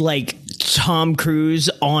much like Tom Cruise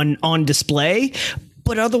on display.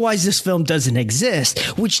 But otherwise, this film doesn't exist,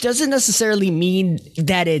 which doesn't necessarily mean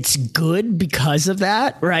that it's good because of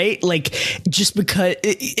that, right? Like, just because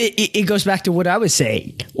it goes back to what I was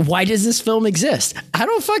saying. Why does this film exist? I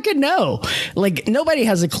don't fucking know. Like, nobody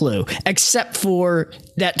has a clue except for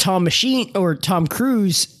that Tom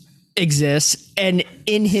Cruise exists, and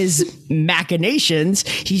in his machinations,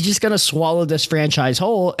 he's just going to swallow this franchise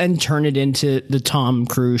whole and turn it into the Tom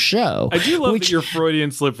Cruise show. I do love that your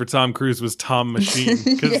Freudian slip for Tom Cruise was Tom Machine.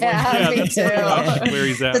 Me too. Where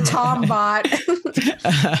he's at. The Tom bot.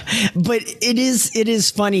 But it is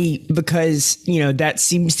funny because, you know, that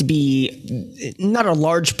seems to be not a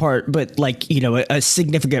large part, but like, you know, a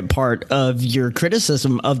significant part of your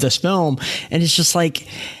criticism of this film. And it's just like,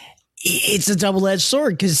 it's a double-edged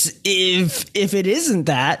sword, because if it isn't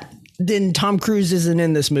that, then Tom Cruise isn't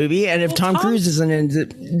in this movie, and if Tom Cruise isn't in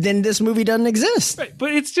it, then this movie doesn't exist. Right,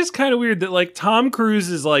 but it's just kind of weird that like Tom Cruise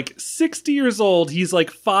is like 60 years old. He's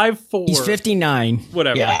like 5'4". He's 59.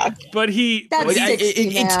 Whatever. Yeah. But he. That's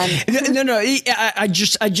 60, man. No. I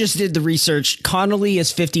just did the research. Connolly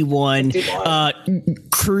is 51.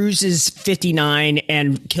 Cruise is 59,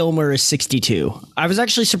 and Kilmer is 62. I was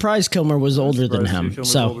actually surprised Kilmer was older than him.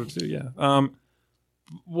 Kilmer's older too, yeah.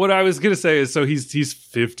 What I was gonna say is, so he's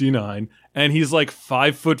 59 and he's like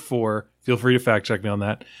 5'4". Feel free to fact check me on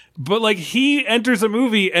that. But like, he enters a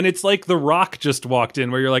movie and it's like The Rock just walked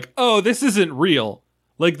in, where you're like, oh, this isn't real.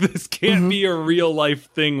 Like, this can't be a real life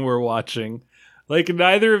thing we're watching. Like,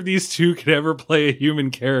 neither of these two could ever play a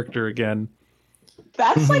human character again.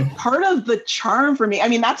 That's like part of the charm for me. I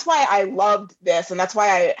mean, that's why I loved this, and that's why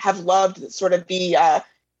I have loved sort of the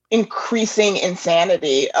increasing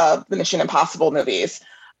insanity of the Mission Impossible movies.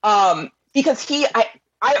 Because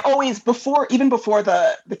I always, before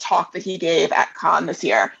the talk that he gave at Cannes this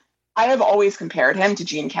year, I have always compared him to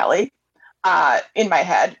Gene Kelly in my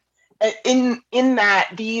head. In that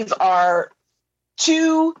these are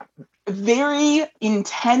two very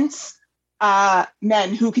intense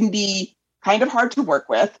men who can be kind of hard to work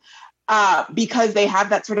with because they have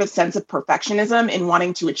that sort of sense of perfectionism in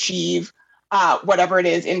wanting to achieve whatever it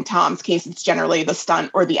is. In Tom's case, it's generally the stunt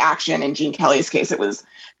or the action. In Gene Kelly's case, it was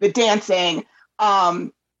the dancing.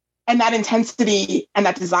 And that intensity and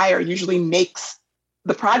that desire usually makes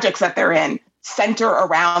the projects that they're in center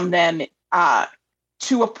around them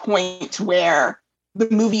to a point where the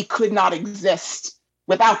movie could not exist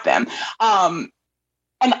without them. And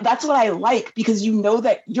that's what I like, because you know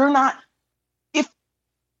that you're not,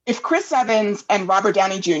 if Chris Evans and Robert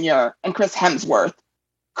Downey Jr. and Chris Hemsworth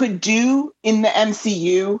could do in the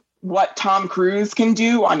MCU what Tom Cruise can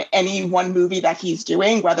do on any one movie that he's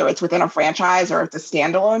doing, whether it's within a franchise or it's a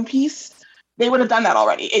standalone piece, they would have done that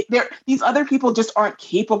already. These other people just aren't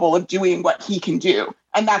capable of doing what he can do.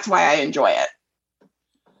 And that's why I enjoy it.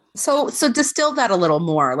 So distill that a little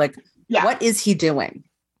more. Like, what is he doing?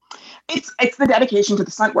 It's the dedication to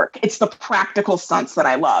the stunt work. It's the practical stunts that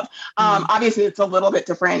I love. Obviously, it's a little bit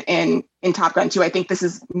different in Top Gun 2. I think this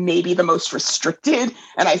is maybe the most restricted.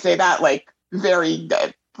 And I say that like very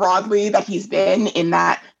broadly, that he's been, in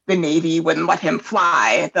that the Navy wouldn't let him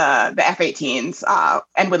fly the F-18s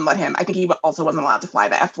and wouldn't let him. I think he also wasn't allowed to fly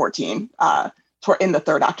the F-14 in the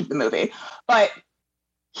third act of the movie. But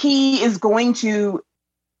he is going to,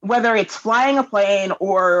 whether it's flying a plane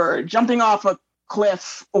or jumping off a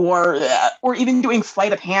cliff or even doing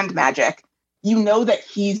sleight of hand magic, you know that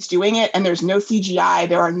he's doing it, and there's no CGI,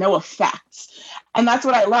 there are no effects. And that's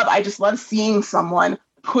what I love. I just love seeing someone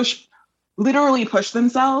literally push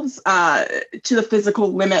themselves to the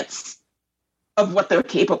physical limits of what they're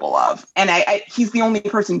capable of. And he's the only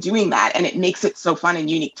person doing that, and it makes it so fun and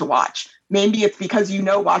unique to watch. Maybe it's because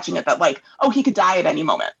watching it that like, oh, he could die at any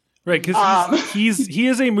moment. Right, because he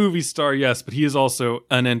is a movie star, yes, but he is also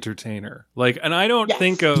an entertainer. Like, and I don't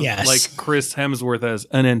think of like Chris Hemsworth as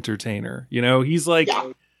an entertainer. You know, he's like,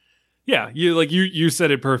 you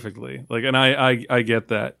said it perfectly. Like, and I get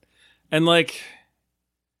that, and like,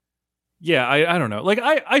 I don't know. Like,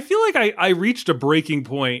 I feel like I reached a breaking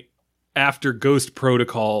point after Ghost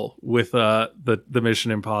Protocol with the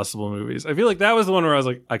Mission Impossible movies. I feel like that was the one where I was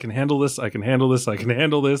like, I can handle this, I can handle this, I can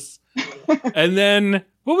handle this. And then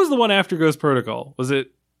what was the one after Ghost Protocol? Was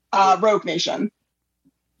it Rogue Nation?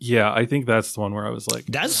 Yeah, I think that's the one where I was like,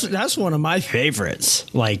 that's one of my favorites.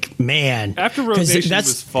 Like, man, after Rogue Nation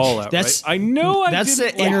was Fallout, right? I know that's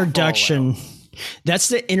the introduction. Fallout. That's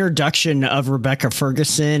the introduction of Rebecca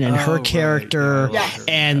Ferguson and her character,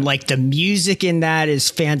 and like the music in that is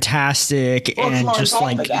fantastic, and just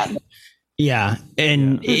like, and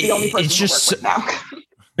it's just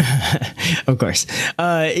Of course.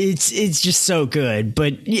 It's just so good.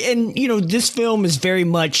 But, and, you know, this film is very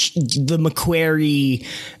much the McQuarrie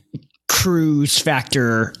Cruise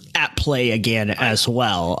factor at play again as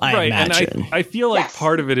well, I imagine. And I feel like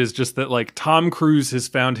part of it is just that, like, Tom Cruise has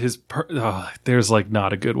found his there's like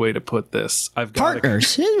not a good way to put this. I've got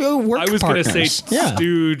partners. I was going to say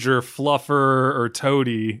stooge or fluffer or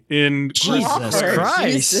toady in Jesus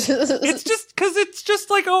Christ. It's just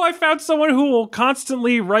like, oh, I found someone who will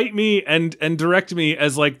constantly write me and direct me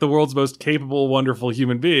as like the world's most capable, wonderful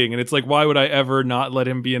human being. And it's like, why would I ever not let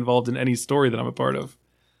him be involved in any story that I'm a part of?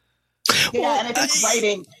 Yeah, and I think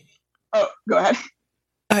writing. Oh, go ahead.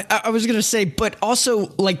 I was going to say, but also,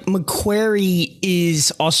 like, McQuarrie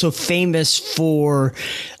is also famous for,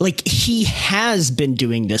 like, he has been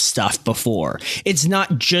doing this stuff before. It's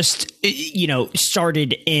not just, you know,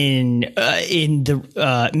 started in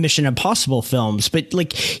the Mission Impossible films, but,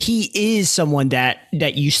 like, he is someone that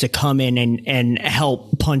used to come in and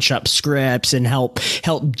help punch up scripts and help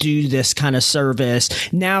do this kind of service.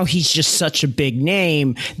 Now he's just such a big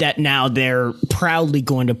name that now they're proudly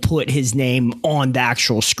going to put his name on the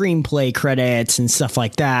actual screenplay credits and stuff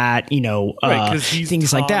like that, you know,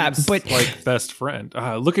 things like that. But like best friend,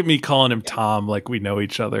 look at me calling him Tom like we know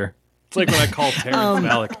each other. It's like when I call Terrence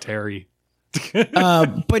Malick Terry.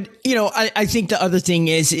 But you know, I think the other thing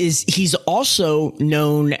is he's also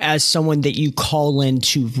known as someone that you call in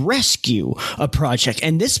to rescue a project,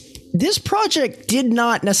 and this project did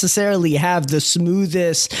not necessarily have the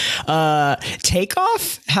smoothest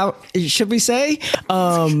takeoff. How should we say?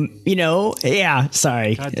 You know, yeah.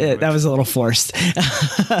 Sorry, that was a little forced.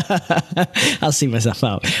 I'll see myself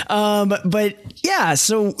out. But yeah,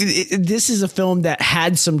 so this is a film that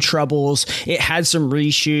had some troubles. It had some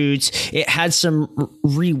reshoots. It had some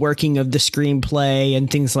reworking of the screenplay and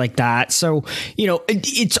things like that. So, you know,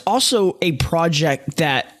 it's also a project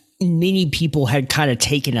that many people had kind of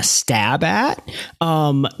taken a stab at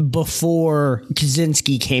before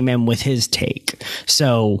Kaczynski came in with his take.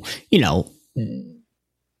 So, you know,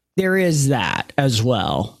 there is that as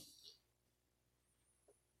well.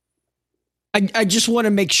 I just want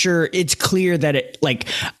to make sure it's clear that it, like,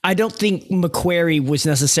 I don't think McQuarrie was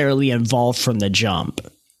necessarily involved from the jump.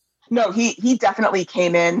 No, he definitely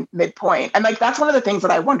came in midpoint. And like, that's one of the things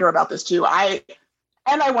that I wonder about this too. I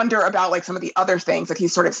wonder about like some of the other things that he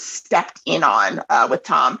sort of stepped in on with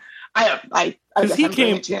Tom. I guess he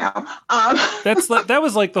came, you know. That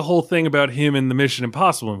was like the whole thing about him in the Mission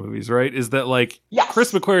Impossible movies, right? Is that like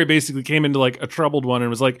Chris McQuarrie basically came into like a troubled one and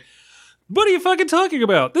was like, what are you fucking talking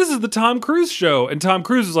about? This is the Tom Cruise show. And Tom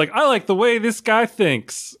Cruise is like, I like the way this guy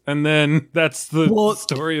thinks. And then that's the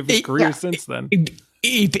story of his career since then.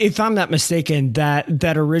 If I'm not mistaken,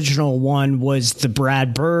 that original one was the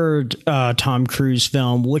Brad Bird Tom Cruise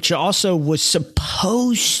film, which also was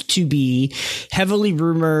supposed to be heavily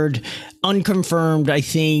rumored, unconfirmed, I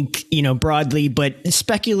think, you know, broadly, but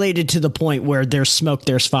speculated to the point where there's smoke,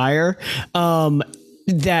 there's fire.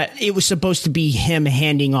 That it was supposed to be him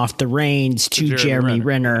handing off the reins to Jeremy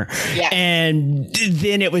Renner. Yeah. And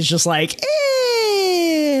then it was just like,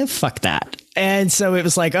 fuck that. And so it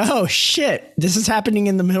was like, oh shit, this is happening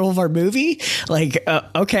in the middle of our movie. Like,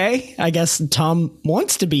 okay, I guess Tom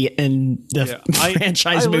wants to be in the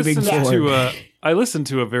franchise moving forward. I listened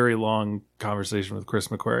to a very long conversation with Chris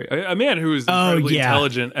McQuarrie, a man who is incredibly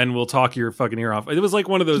intelligent and will talk your fucking ear off. It was like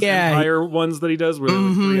one of those Empire ones that he does where they're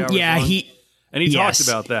like 3 hours long. He talked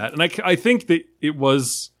about that. And I think that it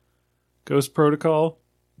was Ghost Protocol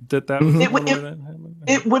that was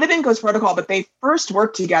it would have been Ghost Protocol, but they first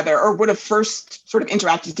worked together, or would have first sort of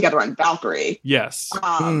interacted together on Valkyrie. Yes.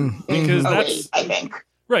 Because that's, I think.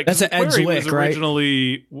 Right. That's an Ed Zwick, was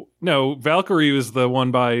originally, right? No, Valkyrie was the one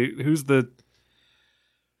by, who's the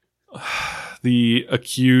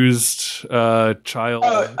accused child?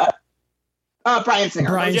 Bryan Singer.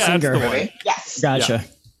 Bryan Singer. That's the one. Yes. Gotcha.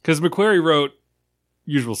 Because McQuarrie wrote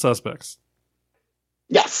Usual Suspects.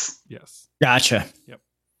 Yes. Yep. Gotcha.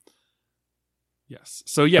 Yes.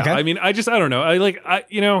 So yeah, okay. I mean, I don't know.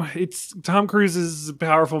 You know, it's Tom Cruise is a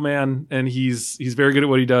powerful man, and he's very good at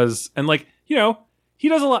what he does, and like, you know, he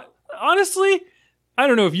does a lot. Honestly, I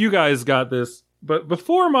don't know if you guys got this, but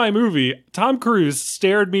before my movie, Tom Cruise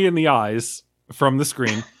stared me in the eyes from the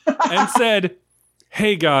screen and said,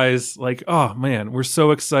 "Hey guys, like, oh man, we're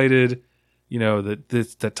so excited. You know,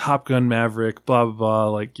 that Top Gun Maverick, blah, blah, blah,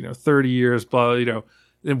 like, you know, 30 years, blah, you know,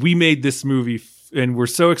 and we made this movie and we're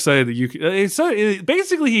so excited that you can."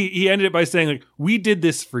 Basically, he ended it by saying, like, we did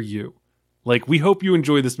this for you. Like, we hope you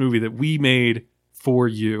enjoy this movie that we made for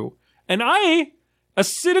you. And I, a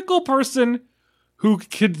cynical person who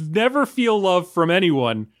could never feel love from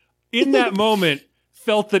anyone, in that moment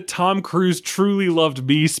felt that Tom Cruise truly loved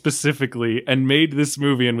me specifically and made this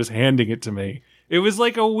movie and was handing it to me. It was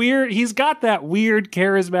like he's got that weird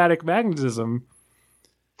charismatic magnetism.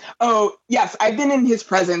 Oh, yes. I've been in his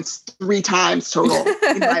presence 3 times total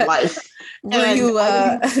in my life. Were you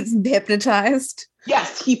hypnotized?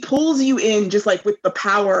 Yes, he pulls you in just like with the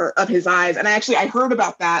power of his eyes. And I heard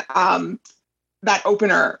about that that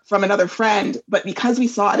opener from another friend, but because we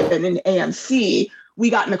saw it in an AMC, we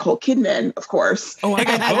got Nicole Kidman, of course. Oh, I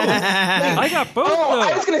got both. I got both. Oh,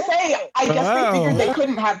 I was going to say, I guess they figured they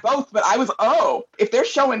couldn't have both, but I was, if they're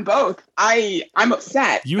showing both, I'm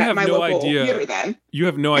upset. You have no idea. You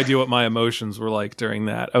have no idea what my emotions were like during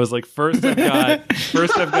that. I was like, first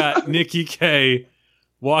I've got Nikki K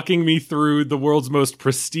walking me through the world's most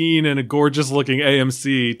pristine and a gorgeous looking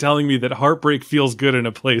AMC, telling me that heartbreak feels good in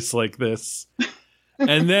a place like this.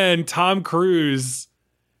 And then Tom Cruise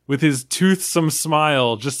with his toothsome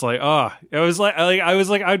smile, just like, I was like,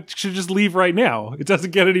 I should just leave right now. It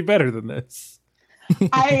doesn't get any better than this. He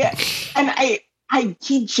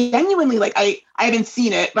genuinely, like, I haven't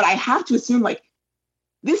seen it, but I have to assume, like,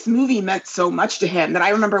 this movie meant so much to him that I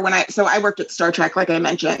remember when I worked at Star Trek, like I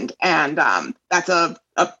mentioned, and that's a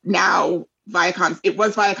now Viacom. It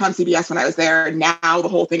was Viacom CBS when I was there. Now the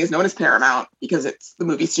whole thing is known as Paramount because it's the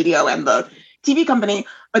movie studio and the TV company.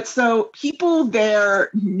 But so people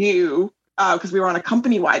there knew, because we were on a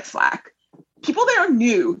company-wide Slack, people there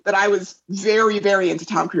knew that I was very, very into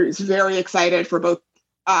Tom Cruise, very excited for both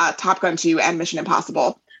Top Gun 2 and Mission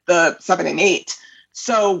Impossible, the 7 and 8.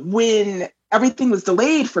 So when everything was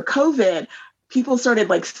delayed for COVID, people started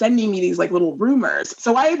like sending me these like little rumors.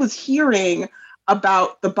 So I was hearing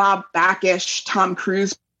about the Bob Backish, Tom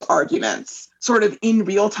Cruise arguments sort of in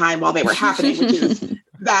real time while they were happening, which is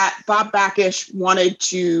that Bob Backish wanted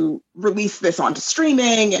to release this onto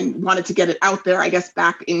streaming and wanted to get it out there, I guess,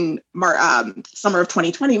 back in summer of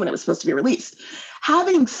 2020 when it was supposed to be released.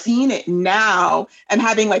 Having seen it now and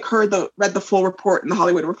having like read the full report in the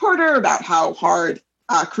Hollywood Reporter about how hard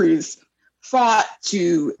Cruise fought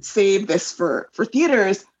to save this for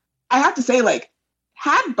theaters, I have to say, like,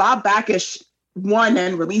 had Bob Backish won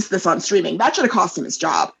and released this on streaming, that should have cost him his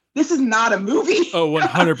job. This is not a movie. Oh,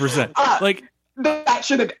 100%. Like, that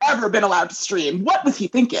should have ever been allowed to stream. What was he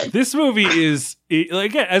thinking? This movie is,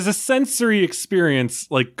 like, as a sensory experience,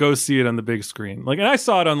 like, go see it on the big screen. Like, and I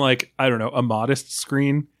saw it on, like, I don't know, a modest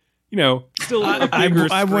screen. You know, still a bigger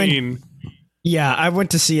screne. Yeah, I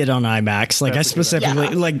went to see it on IMAX. Like, I specifically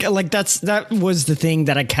that was the thing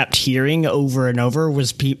that I kept hearing over and over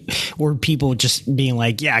was were people just being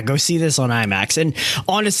like, "Yeah, go see this on IMAX." And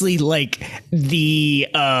honestly, like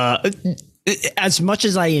as much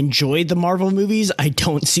as I enjoy the Marvel movies, I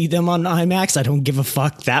don't see them on IMAX. I don't give a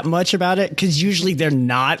fuck that much about it because usually they're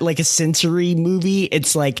not like a sensory movie.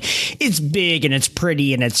 It's like, it's big and it's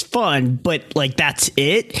pretty and it's fun, but like, that's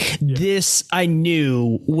it. Yeah. This I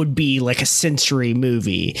knew would be like a sensory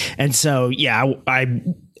movie. And so, yeah, I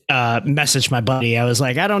messaged my buddy. I was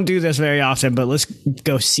like, I don't do this very often, but let's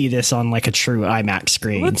go see this on like a true IMAX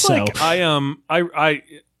screen.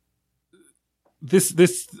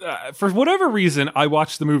 For whatever reason, I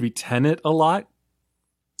watched the movie Tenet a lot.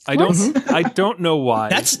 I don't know why.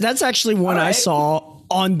 That's actually one I saw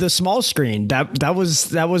on the small screen. That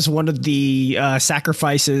was one of the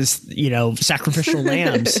sacrifices, sacrificial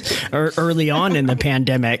lambs early on in the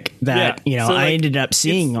pandemic that, so I ended up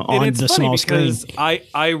seeing on the small screen.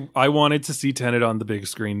 I wanted to see Tenet on the big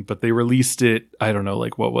screen, but they released it. I don't know,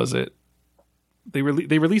 like, what was it? They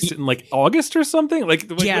released it in like August or something. Like,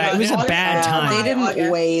 it was a bad time. They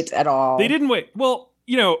didn't wait at all. They didn't wait. Well,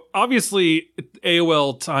 obviously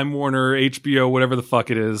AOL, Time Warner, HBO, whatever the fuck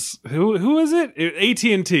it is. Who is it?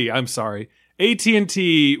 AT&T. I'm sorry,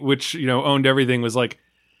 AT&T, which owned everything, was like,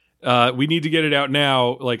 we need to get it out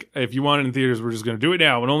now. Like, if you want it in theaters, we're just going to do it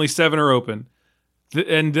now, and only 7 are open.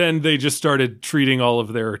 And then they just started treating all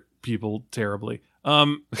of their people terribly.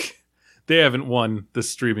 They haven't won the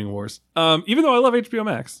streaming wars, even though I love HBO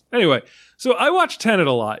Max. Anyway, so I watch Tenet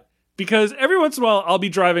a lot because every once in a while I'll be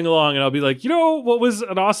driving along and I'll be like, what was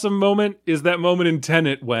an awesome moment is that moment in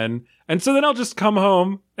Tenet when. And so then I'll just come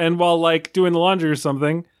home and while like doing the laundry or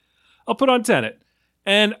something, I'll put on Tenet.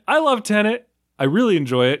 And I love Tenet. I really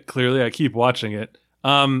enjoy it. Clearly, I keep watching it.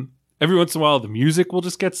 Every once in a while, the music will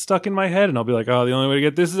just get stuck in my head and I'll be like, oh, the only way to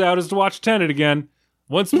get this out is to watch Tenet again.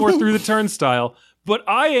 Once more through the turnstile. But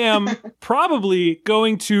I am probably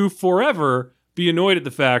going to forever be annoyed at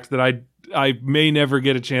the fact that I may never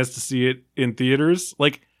get a chance to see it in theaters.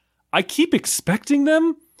 Like, I keep expecting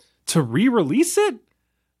them to re-release it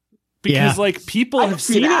because like people have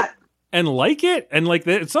seen it and like it. And like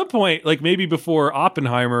at some point, like maybe before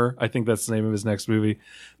Oppenheimer, I think that's the name of his next movie,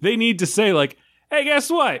 they need to say like, hey, guess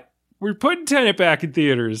what? We're putting Tenet back in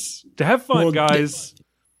theaters to have fun, guys.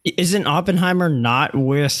 Isn't Oppenheimer not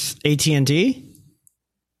with AT&T?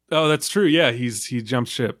 Oh, that's true. Yeah, he jumped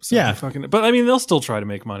ship. So Yeah. But I mean, they'll still try to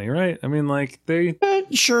make money, right? I mean, like they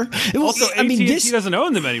Sure. also AT&T doesn't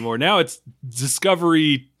own them anymore. Now it's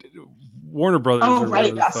Discovery, Warner Brothers. Oh, or right.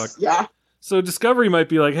 whatever the Yes. fuck. Yeah. So Discovery might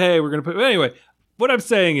be like, hey, we're gonna put. Anyway, what I'm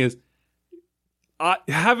saying is,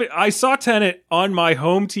 I saw Tenet on my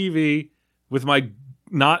home TV with my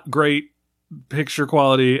not great picture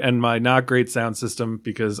quality and my not great sound system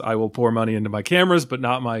because I will pour money into my cameras, but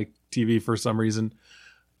not my TV for some reason.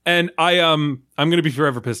 And I'm going to be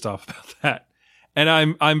forever pissed off about that. And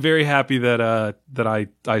I'm very happy that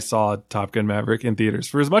I saw Top Gun Maverick in theaters.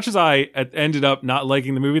 For as much as I ended up not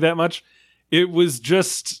liking the movie that much, it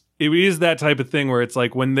is that type of thing where it's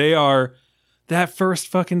like when they are that first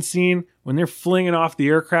fucking scene when they're flinging off the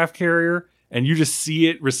aircraft carrier and you just see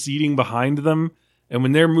it receding behind them, and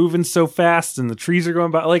when they're moving so fast and the trees are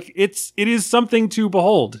going by, like it is something to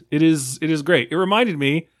behold. It is great. It reminded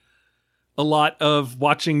me a lot of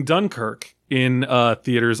watching Dunkirk in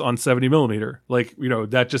theaters on 70 millimeter, like, you know,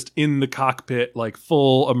 that just in the cockpit, like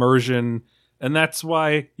full immersion. And that's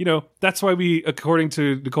why we, according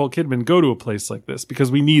to Nicole Kidman, go to a place like this because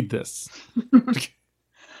we need this.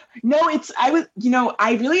 No,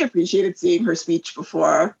 I really appreciated seeing her speech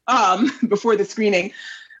before the screening,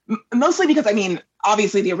 mostly because, I mean,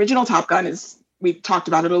 obviously the original Top Gun we've talked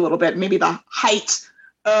about it a little bit, maybe the height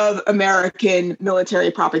of American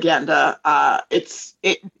military propaganda.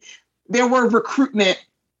 There were recruitment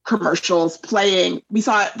commercials playing. We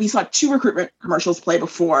saw 2 recruitment commercials play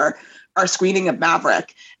before our screening of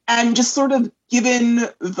Maverick, and just sort of given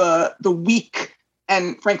the week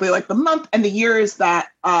and frankly like the month and the years that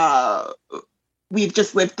we've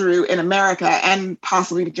just lived through in America, and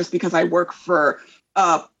possibly just because I work for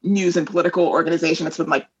a news and political organization that's been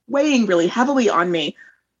like weighing really heavily on me,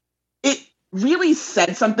 it really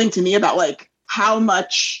said something to me about like how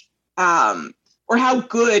much or how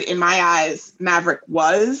good in my eyes Maverick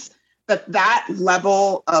was, that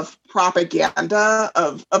level of propaganda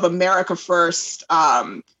of America first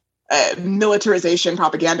militarization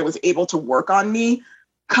propaganda was able to work on me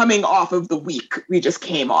coming off of the week we just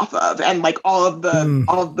came off of, and like all of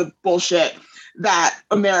the bullshit that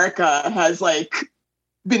America has like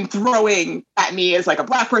been throwing at me as like a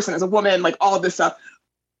Black person, as a woman, like all of this stuff.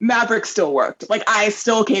 Maverick still worked. Like I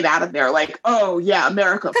still came out of there like, oh yeah,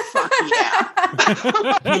 America, fuck yeah.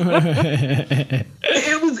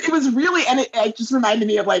 It was really, and it just reminded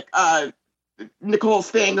me of like Nicole's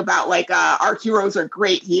thing about like our heroes are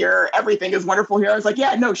great here, everything is wonderful here. I was like,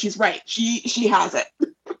 yeah, no, she's right. She has it.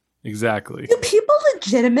 Exactly. Do people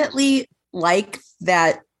legitimately like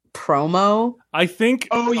that promo? I think,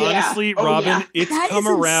 honestly, Robin, it's that come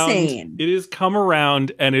is around. Insane. It has come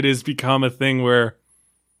around, and it has become a thing where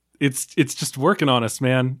it's just working on us,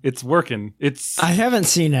 man. It's working. I haven't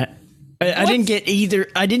seen it. I didn't get either.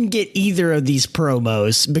 I didn't get either of these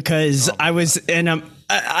promos because I was, and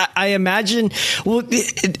I imagine. Well,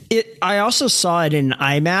 I also saw it in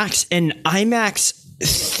IMAX, and IMAX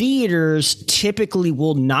theaters typically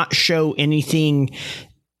will not show anything,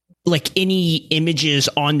 like any images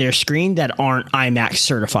on their screen that aren't IMAX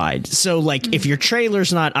certified. So like if your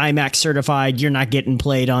trailer's not IMAX certified, you're not getting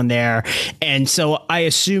played on there. And so I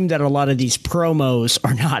assume that a lot of these promos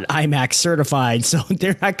are not IMAX certified. So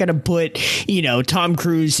they're not going to put, Tom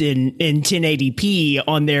Cruise in 1080p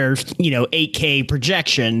on their, 8K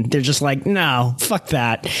projection. They're just like, no, fuck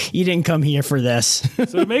that. You didn't come here for this. So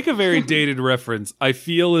to make a very dated reference, I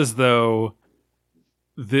feel as though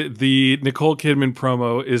the Nicole Kidman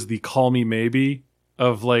promo is the Call Me Maybe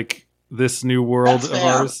of like this new world of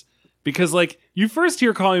ours, because like you first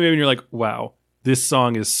hear Call Me Maybe and you're like, wow, this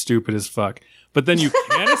song is stupid as fuck, but then you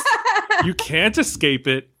can't escape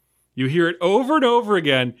it. You hear it over and over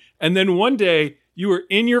again, and then one day you are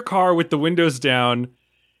in your car with the windows down,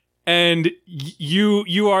 and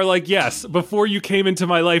you are like, yes, before you came into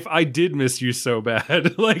my life, I did miss you so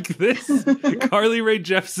bad. Like this, Carly Rae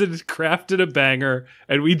Jepsen crafted a banger,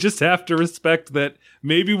 and we just have to respect that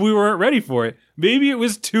maybe we weren't ready for it. Maybe it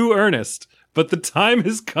was too earnest, but the time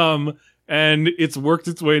has come, and it's worked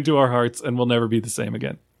its way into our hearts, and we'll never be the same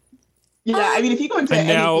again. Yeah, I mean, if you go into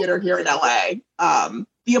any theater here in LA,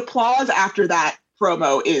 the applause after that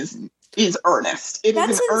promo is earnest.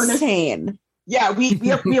 That's insane. Yeah,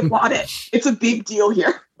 we applaud it. It's a big deal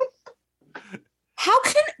here.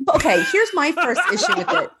 Here's my first issue with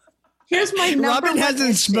it. here's my number Robin one hasn't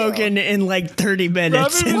issue. spoken in like 30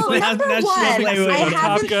 minutes. Robin- Well, number one, I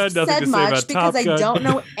haven't Gun, nothing to said say much about because Top I Gun. don't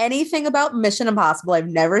know anything about Mission Impossible. I've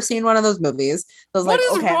never seen one of those movies. So I was What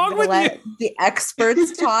like, is okay, wrong I'm gonna with let you? the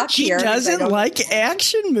experts talk She here. 'cause I doesn't don't- like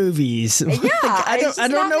action movies. Yeah, I it's just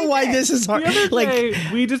don't not know my why thing. this is hard. The other Like, day,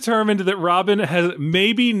 we determined that Robin has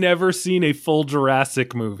maybe never seen a full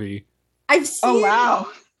Jurassic movie. I've seen Oh wow.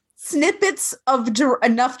 snippets of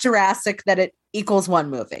enough Jurassic that it equals one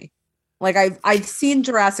movie. Like I've seen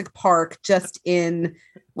Jurassic Park just in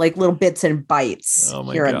like little bits and bites Oh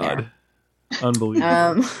my here god. and there.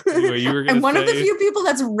 Unbelievable. Anyway, you were gonna I'm one of the say- few people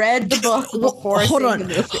that's read the book before hold seeing on.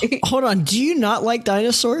 the movie. Hold on. Do you not like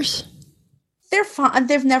dinosaurs? They're fun.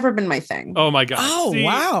 They've never been my thing. Oh my god. Oh, See,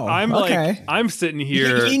 wow. I'm Okay. like I'm sitting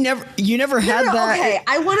here. You never had that. Okay,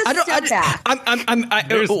 I want to step back.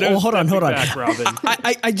 There's no well, hold on. stepping back, Robin.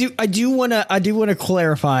 I do want to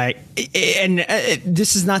clarify, and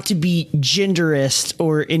this is not to be genderist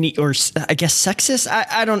or I guess sexist.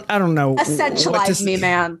 I don't know. Essentialize me,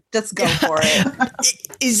 man. Just go for it.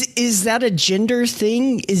 Is that a gender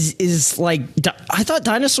thing? Is like I thought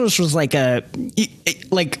dinosaurs was like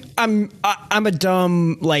I'm a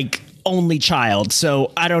dumb like only child,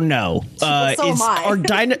 so I don't know. So am I.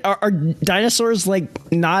 Are dinosaurs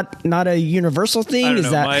like not a universal thing? I don't Is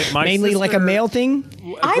know. that My mainly like a sister- male thing?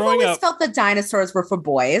 I've Growing always up, felt that dinosaurs were for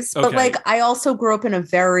boys, but Okay. like I also grew up in a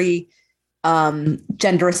very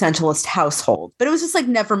gender essentialist household. But it was just like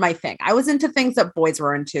never my thing. I was into things that boys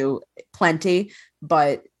were into plenty,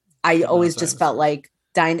 but I always just felt like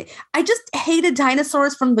I just hated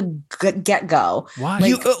dinosaurs from the get-go.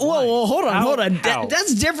 why? Whoa, hold on, How?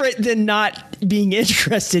 That's different than not being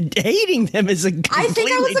interested. Hating them is a completely I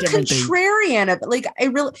think I was a different thing. contrarian, but like I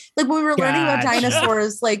really like when we were learning about Gotcha.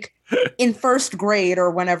 dinosaurs, like in first grade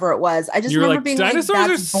or whenever it was. I just You're remember like, being dinosaurs like, are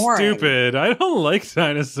 "That's boring." stupid. I don't like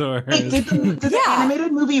dinosaurs. Wait, did the Yeah.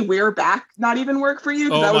 animated movie We're Back not even work for you?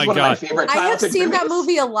 Because Oh that was my one God. of my favorite I have childhood seen that movies.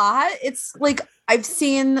 movie a lot. It's like I've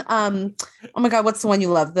seen oh my god, what's the one you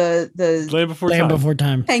love? The Land Before Land Time. Before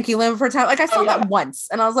Time. Thank you, Land Before Time. Like I saw that once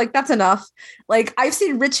and I was like, that's enough. Like I've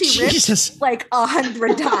seen Richie Rich Jesus. like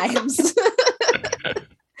 100 times.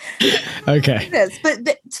 Okay. It is.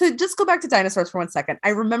 But to just go back to dinosaurs for 1 second, I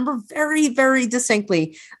remember very, very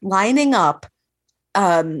distinctly lining up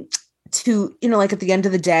to, like at the end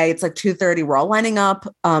of the day, it's like 2:30. We're all lining up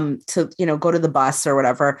to, go to the bus or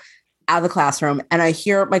whatever out of the classroom. And I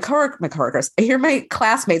hear my coworkers, I hear my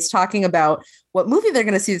classmates talking about what movie they're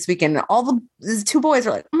going to see this weekend. And all these two boys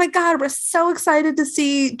are like, oh my God, we're so excited to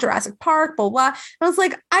see Jurassic Park, blah, blah. And I was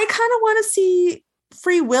like, I kind of want to see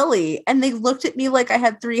Free Willy. And they looked at me like I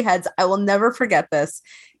had three heads. I will never forget this.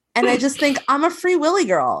 And I just think I'm a Free Willy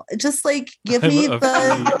girl. Just like give me I'm a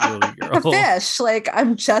the Free Willy girl. fish. Like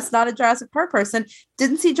I'm just not a Jurassic Park person.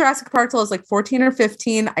 Didn't see Jurassic Park till I was like 14 or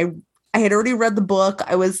 15. I had already read the book.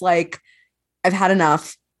 I was like, I've had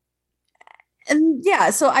enough. And yeah,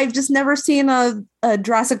 so I've just never seen a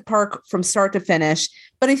Jurassic Park from start to finish.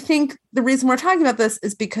 But I think the reason we're talking about this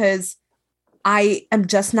is because I am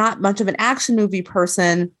just not much of an action movie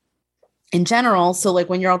person in general. So like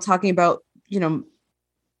when you're all talking about,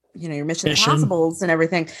 your Mission Impossibles and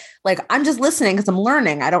everything, like I'm just listening because I'm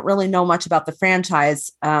learning. I don't really know much about the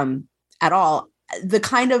franchise at all. The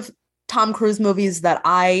kind of Tom Cruise movies that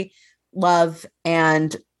I love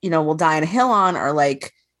and, will die on a hill on are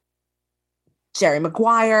like Jerry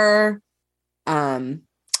Maguire, Born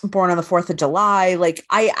on the 4th of July. Like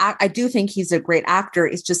I do think he's a great actor.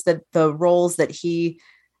 It's just that the roles that he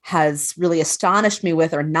has really astonished me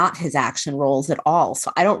with are not his action roles at all.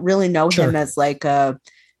 So I don't really know him as like a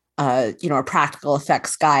practical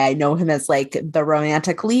effects guy. I know him as like the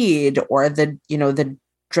romantic lead or the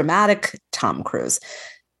dramatic Tom Cruise.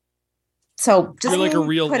 So just You're like a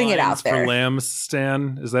real putting it out Lions there. for Lambs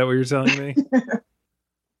stan. Is that what you're telling me?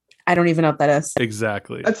 I don't even know what that is.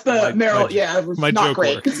 Exactly. That's the Meryl. Yeah, My not joke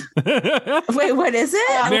great. worked. Wait, what is it?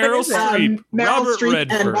 Meryl What is it? Streep, Meryl Robert Streep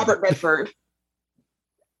Redford. and Robert Redford.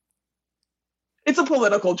 It's a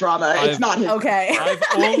political drama. It's not his. Okay. I've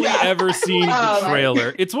only Yeah. ever seen the Oh,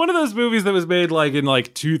 trailer. It's one of those movies that was made like in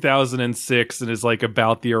like 2006 and is like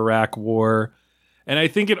about the Iraq War. And I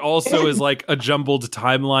think it also is like a jumbled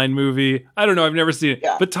timeline movie. I don't know. I've never seen it.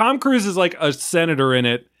 Yeah. But Tom Cruise is like a senator in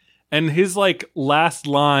it. And his like last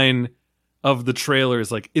line of the trailer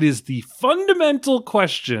is like, it is the fundamental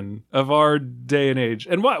question of our day and age.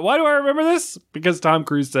 And why do I remember this? Because Tom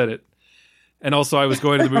Cruise said it. And also I was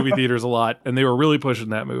going to the movie theaters a lot and they were really pushing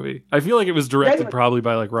that movie. I feel like it was directed probably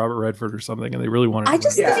by like Robert Redford or something and they really wanted to I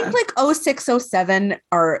just make it. think like 06, 07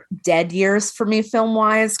 are dead years for me film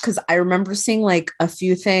wise because I remember seeing like a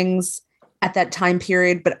few things at that time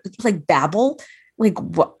period, but like Babel, like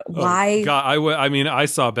why? God, I mean, I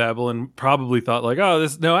saw Babel and probably thought like, oh,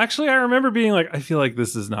 this. No, actually, I remember being like, I feel like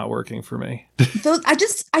this is not working for me.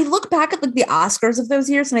 I look back at like the Oscars of those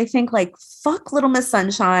years and I think like, fuck Little Miss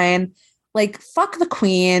Sunshine, like fuck The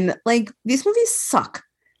Queen, like these movies suck.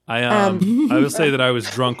 I will say that I was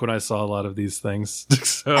drunk when I saw a lot of these things.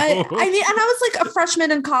 So. I mean, and I was like a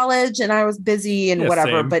freshman in college and I was busy and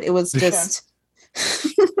whatever, same. but it was just.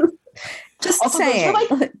 Just also, saying.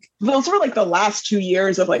 Those were like the last 2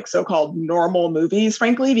 years of like so-called normal movies,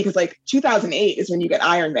 frankly, because like 2008 is when you get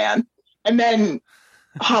Iron Man, and then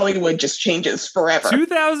Hollywood just changes forever.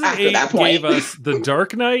 2008 gave us The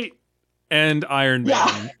Dark Knight and Iron Man,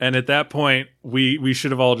 Yeah. and at that point, we should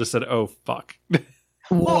have all just said, "Oh fuck."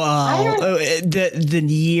 Well, the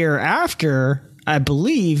year after, I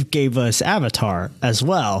believe, gave us Avatar as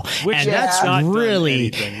well, Which and that's not done really.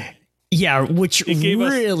 anything. Yeah, which It gave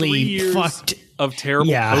us 3 really years fucked of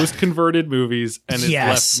terrible post-converted movies, and it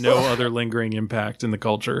left no other lingering impact in the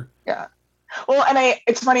culture. Yeah. Well, and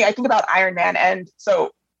it's funny, I think about Iron Man, and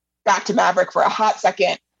so back to Maverick for a hot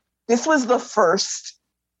second. This was the first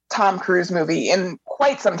Tom Cruise movie in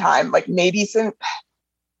quite some time, like maybe since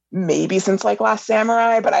like Last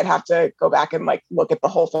Samurai, but I'd have to go back and like look at the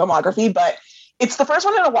whole filmography. But it's the first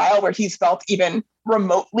one in a while where he's felt even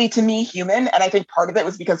remotely, to me, human. And I think part of it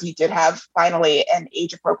was because he did have finally an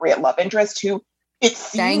age-appropriate love interest who it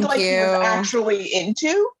seemed like he was actually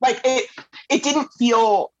into. Like it didn't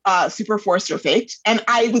feel super forced or faked. And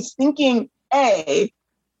I was thinking,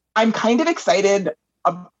 I'm kind of excited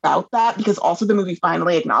about that because also the movie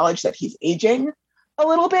finally acknowledged that he's aging a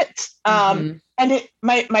little bit. And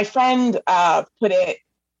my friend put it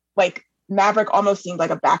like Maverick almost seemed like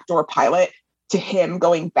a backdoor pilot to him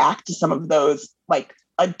going back to some of those like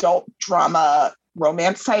adult drama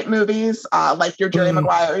romance type movies, like your Jerry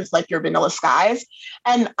Maguires, like your Vanilla Skies.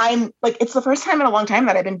 And I'm like, it's the first time in a long time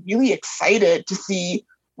that I've been really excited to see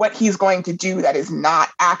what he's going to do that is not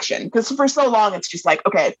action. Because for so long, it's just like,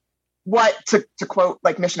 okay, what to quote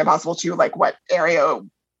like Mission Impossible 2, like what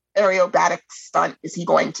aerobatic stunt is he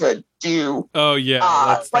going to do? Oh yeah,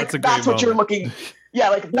 that's a great that's what you're looking. Yeah,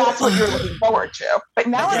 like that's what you're looking forward to. But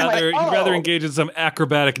now you'd rather engage in some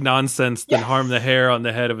acrobatic nonsense than harm the hair on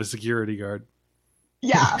the head of a security guard.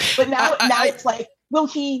 Yeah, but now it's like, will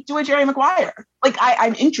he do a Jerry Maguire? Like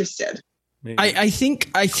I'm interested. I think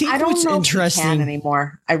I don't what's know interesting if he can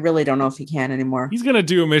anymore. I really don't know if he can anymore. He's gonna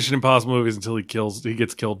do Mission Impossible movies until he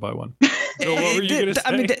gets killed by one. So what were you gonna say?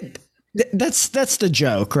 I mean, that's the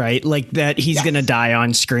joke, right? Like that he's gonna die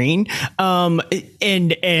on screen, and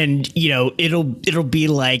you know it'll be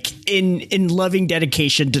like in loving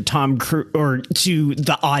dedication to Tom Cruise or to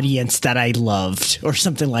the audience that I loved or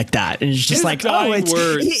something like that, and it's just like, oh,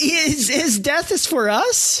 his death is for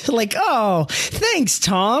us. Like, oh, thanks,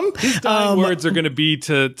 Tom. His dying words are gonna be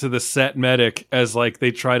to the set medic as like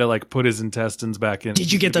they try to like put his intestines back in.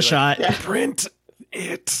 Did you get the shot? Like, print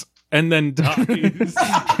it. And then dies.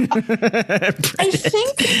 I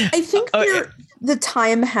think the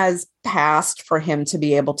time has passed for him to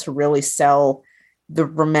be able to really sell the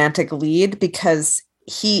romantic lead because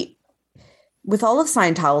he, with all of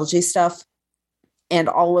Scientology stuff and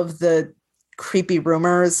all of the creepy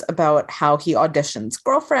rumors about how he auditions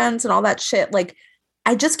girlfriends and all that shit, like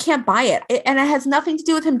I just can't buy it. And it has nothing to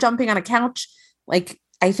do with him jumping on a couch. Like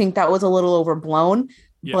I think that was a little overblown,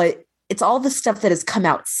 but it's all the stuff that has come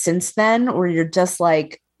out since then where you're just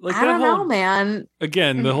like I don't know, man.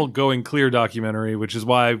 Again, the whole Going Clear documentary, which is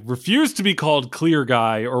why I refuse to be called Clear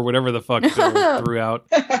Guy or whatever the fuck Bill threw out.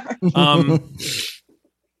 I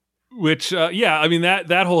mean,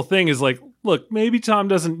 that whole thing is like, look, maybe Tom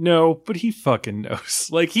doesn't know, but he fucking knows.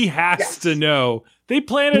 Like, he has to know. They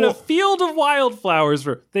planted a field of wildflowers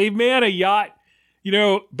they man a yacht. You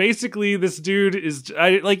know, basically this dude is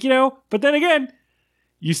but then again,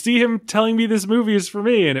 you see him telling me this movie is for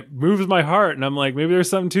me and it moves my heart. And I'm like, maybe there's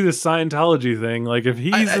something to this Scientology thing. Like if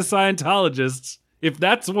he's a Scientologist, if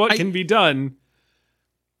that's what can be done.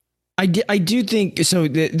 I do think so.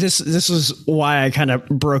 This is why I kind of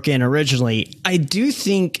broke in originally. I do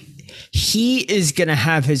think he is going to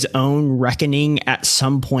have his own reckoning at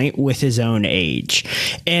some point with his own age.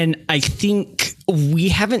 And I think we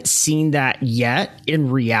haven't seen that yet in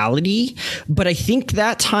reality, but I think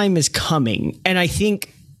that time is coming. And I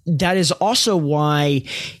think that is also why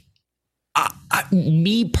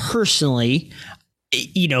me personally,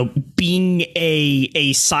 you know, being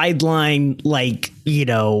a sideline, like, you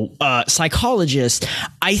know, psychologist,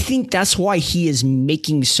 I think that's why he is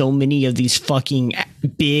making so many of these fucking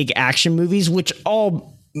big action movies, which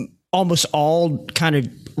almost all kind of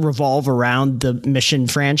revolve around the Mission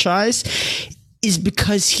franchise is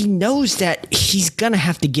because he knows that he's going to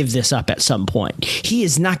have to give this up at some point. He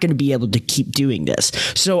is not going to be able to keep doing this.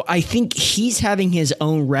 So I think he's having his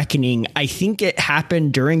own reckoning. I think it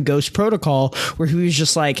happened during Ghost Protocol where he was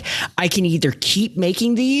just like, I can either keep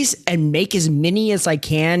making these and make as many as I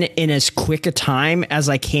can in as quick a time as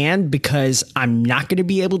I can because I'm not going to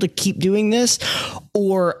be able to keep doing this,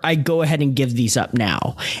 or I go ahead and give these up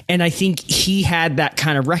now. And I think he had that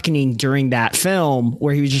kind of reckoning during that film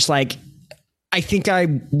where he was just like, I think I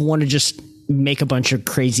want to just make a bunch of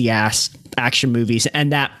crazy ass action movies,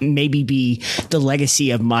 and that maybe be the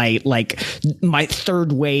legacy of my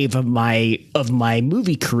third wave of my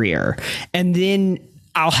movie career. And then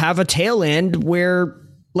I'll have a tail end where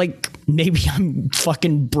like maybe I'm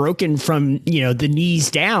fucking broken from, the knees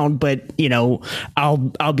down, but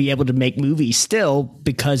I'll be able to make movies still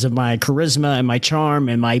because of my charisma and my charm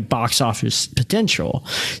and my box office potential.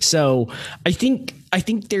 So I think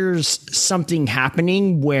there's something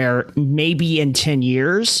happening where maybe in 10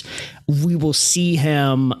 years we will see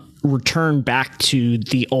him return back to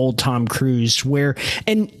the old Tom Cruise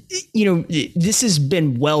and this has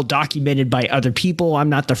been well documented by other people. I'm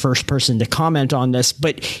not the first person to comment on this,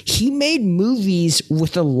 but he made movies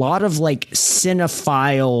with a lot of like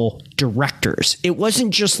cinephile directors. It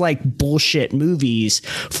wasn't just like bullshit movies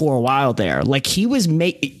for a while there. Like he was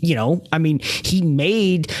he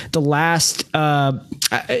made the last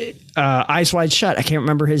Eyes Wide Shut. I can't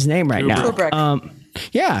remember his name right now.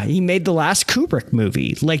 Yeah, he made the last Kubrick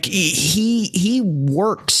movie. Like he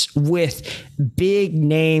works with big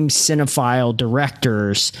name cinephile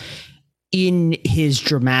directors in his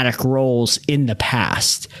dramatic roles in the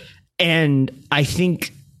past. And I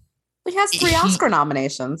think he has 3 Oscar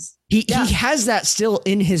nominations. He has that still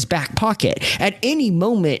in his back pocket. At any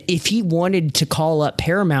moment, if he wanted to call up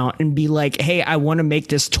Paramount and be like, hey, I want to make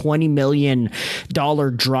this $20 million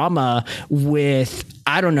drama with,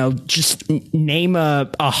 I don't know, just name a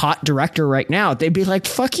hot director right now, they'd be like,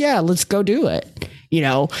 fuck yeah, let's go do it.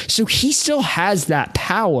 So he still has that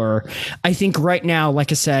power. I think right now,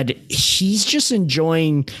 like I said, he's just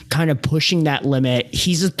enjoying kind of pushing that limit.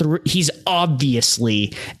 He's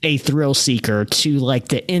obviously a thrill seeker to like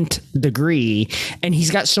the nth degree, and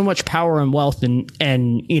he's got so much power and wealth and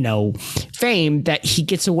fame that he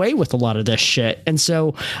gets away with a lot of this shit. And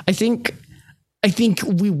so I think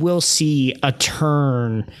we will see a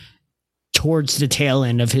turn towards the tail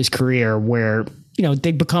end of his career where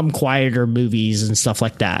they become quieter movies and stuff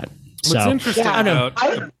like that. What's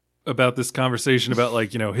interesting about this conversation about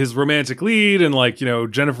like, his romantic lead and like,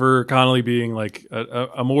 Jennifer Connelly being like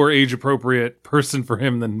a more age appropriate person for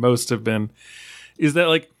him than most have been is that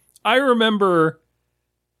like, I remember,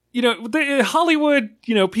 Hollywood,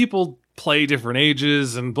 people play different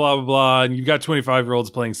ages and blah, blah, blah. And you've got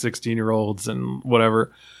 25-year-olds playing 16-year-olds and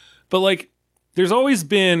whatever. But like, there's always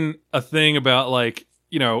been a thing about like,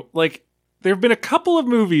 there have been a couple of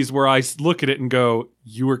movies where I look at it and go,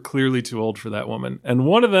 you were clearly too old for that woman. And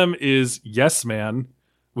one of them is Yes Man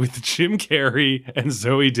with Jim Carrey and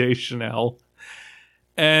Zooey Deschanel.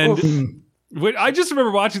 And I just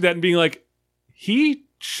remember watching that and being like, he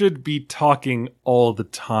should be talking all the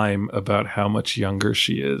time about how much younger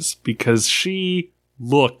she is because she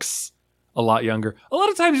looks a lot younger. A lot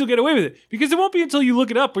of times you'll get away with it because it won't be until you look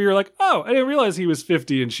it up where you're like, oh, I didn't realize he was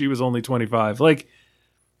 50 and she was only 25. Like,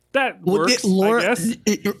 that works, I guess.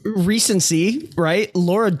 Recency, right?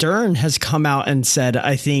 Laura Dern has come out and said,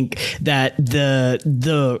 I think that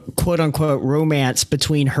the quote unquote romance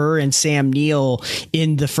between her and Sam Neill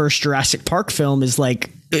in the first Jurassic Park film is like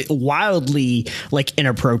wildly like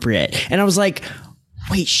inappropriate. And I was like,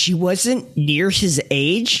 wait, she wasn't near his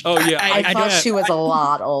age? Oh, yeah. I thought she was a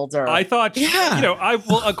lot older. I thought,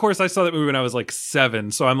 of course, I saw that movie when I was like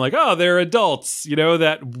 7. So I'm like, oh, they're adults.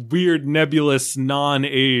 That weird nebulous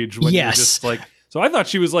non-age. When you're just like, so I thought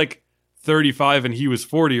she was like 35 and he was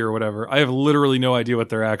 40 or whatever. I have literally no idea what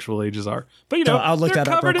their actual ages are. But, I'll look they're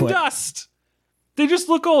that up real covered in quick. dust. They just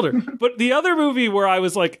look older. But the other movie where I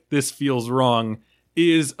was like, this feels wrong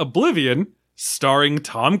is Oblivion, starring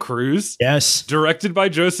Tom Cruise. Yes. Directed by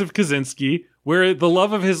Joseph Kosinski, where the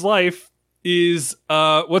love of his life is,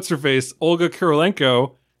 what's her face? Olga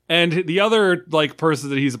Kurylenko. And the other, like, person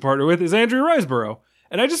that he's a partner with is Andrea Riseborough.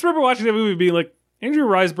 And I just remember watching that movie being like, Andrea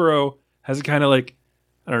Riseborough has a kind of like,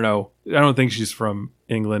 I don't know. I don't think she's from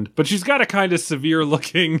England, but she's got a kind of severe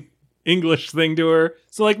looking English thing to her.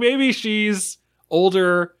 So, like, maybe she's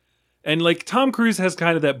older. And, like, Tom Cruise has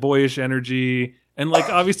kind of that boyish energy. And, like,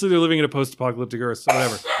 obviously they're living in a post-apocalyptic Earth, so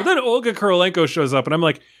whatever. But then Olga Kurylenko shows up, and I'm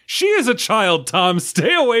like, she is a child, Tom.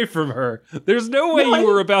 Stay away from her. There's no way you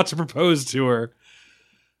were about to propose to her.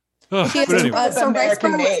 She is, but anyway. so Rice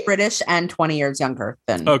American Byrne was Made. British and 20 years younger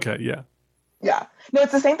than. Okay, yeah. Yeah. No,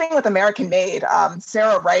 it's the same thing with American Made.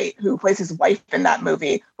 Sarah Wright, who plays his wife in that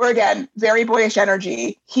movie, where again, very boyish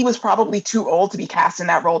energy. He was probably too old to be cast in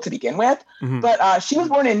that role to begin with. But she was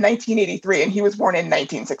born in 1983 and he was born in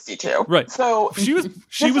 1962. Right. So she was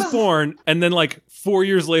born, and then like 4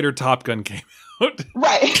 years later, Top Gun came out.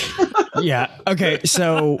 Right. Yeah. Okay.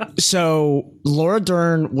 So Laura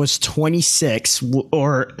Dern was 26,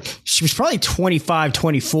 or she was probably 25,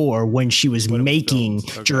 24 when she was making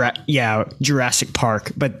Jurassic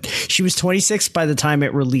Park. But she was 26 by the time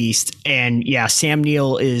it released, and yeah, Sam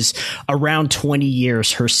Neill is around 20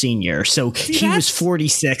 years her senior. So he was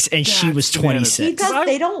 46 and she was 26.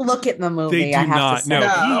 They don't look it in the movie. They do I have not. to say.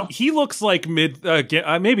 No, he looks like mid.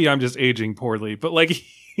 Maybe I'm just aging poorly, but like.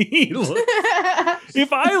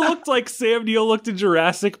 If I looked like Sam Neill looked in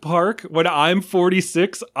Jurassic Park when I'm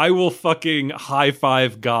 46, I will fucking high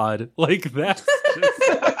five God. Like that's just...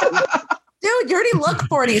 Dude, you already look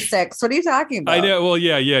 46. What are you talking about? I know. Well,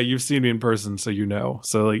 yeah. You've seen me in person, so you know.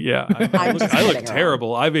 So like, yeah, I look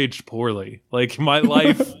terrible. I've aged poorly. Like my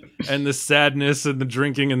life and the sadness and the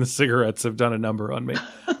drinking and the cigarettes have done a number on me.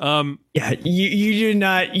 Yeah, you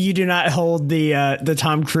do not hold the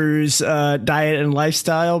Tom Cruise diet and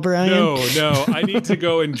lifestyle, Brian. No. I need to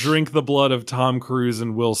go and drink the blood of Tom Cruise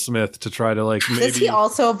and Will Smith to try to like. Maybe... Does he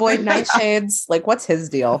also avoid nightshades? Like, what's his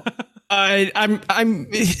deal?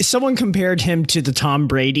 I'm someone compared him to the Tom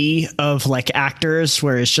Brady of like actors,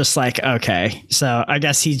 where it's just like, okay, so I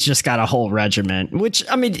guess he's just got a whole regimen, which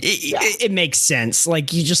I mean, it makes sense.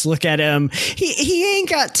 Like you just look at him, he ain't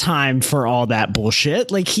got time for all that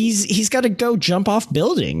bullshit. Like he's got to go jump off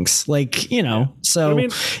buildings, like, you know. So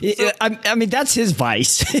I mean that's his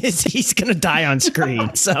vice. He's gonna die on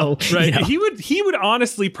screen. So right, you know. he would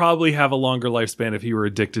honestly probably have a longer lifespan if he were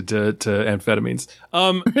addicted to amphetamines.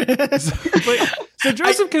 So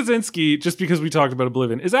Joseph Kosinski, just because we talked about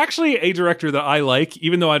Oblivion, is actually a director that I like,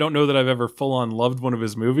 even though I don't know that I've ever full on loved one of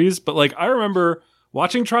his movies. But like, I remember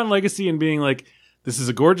watching Tron Legacy and being like, "This is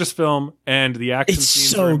a gorgeous film," and the action scenes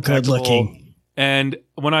so are good looking. And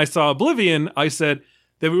when I saw Oblivion, I said,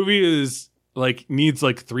 "The movie is like needs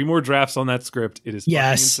like 3 more drafts on that script. It is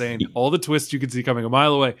fucking insane. All the twists you could see coming a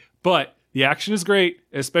mile away, but the action is great,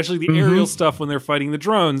 especially the aerial stuff when they're fighting the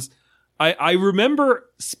drones." I remember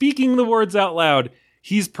speaking the words out loud.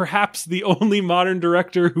 He's perhaps the only modern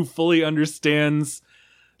director who fully understands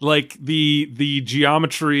like the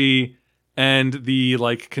geometry and the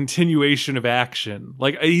like continuation of action.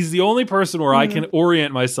 Like he's the only person where I can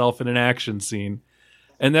orient myself in an action scene.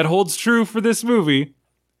 And that holds true for this movie.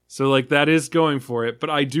 So like that is going for it.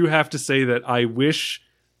 But I do have to say that I wish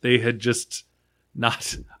they had just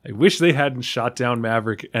not, I wish they hadn't shot down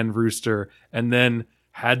Maverick and Rooster and then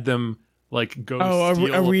had them like go. Oh,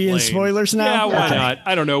 are we in spoilers now? Yeah, why not?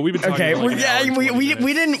 I don't know. We've been talking. We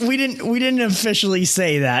didn't officially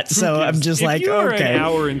say that, so I'm just like, okay. An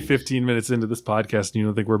hour and 15 minutes into this podcast, and you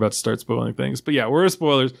don't think we're about to start spoiling things, but yeah, we're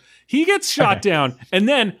spoilers. He gets shot down, and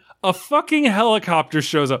then a fucking helicopter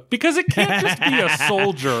shows up because it can't just be a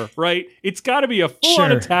soldier, right? It's got to be a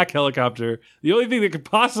full-on attack helicopter. The only thing that could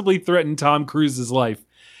possibly threaten Tom Cruise's life,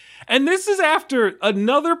 and this is after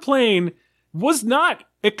another plane was not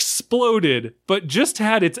exploded, but just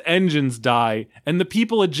had its engines die and the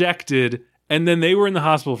people ejected, and then they were in the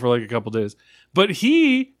hospital for like a couple days. But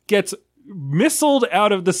he gets missiled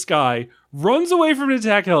out of the sky, runs away from an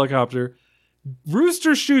attack helicopter.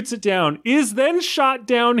 Rooster shoots it down, is then shot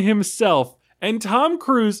down himself, and Tom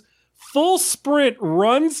Cruise, full sprint,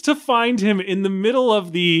 runs to find him in the middle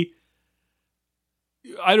of the...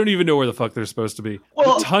 I don't even know where the fuck they're supposed to be.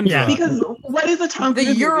 Well, the tundra. Yeah. Because what is a Tom Cruise?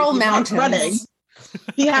 The Ural movie? Mountains. Running.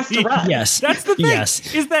 He has to run. Yes. That's the thing.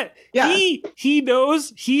 Yes. Is that he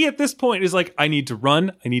knows, he at this point is like, I need to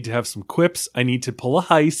run. I need to have some quips. I need to pull a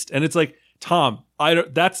heist. And it's like, Tom,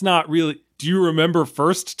 that's not really, do you remember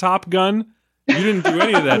first Top Gun? You didn't do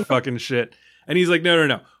any of that fucking shit. And he's like,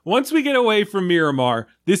 no. Once we get away from Miramar,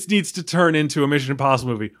 this needs to turn into a Mission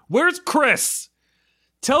Impossible movie. Where's Chris?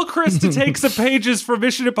 Tell Chris to take some pages from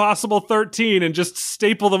Mission Impossible 13 and just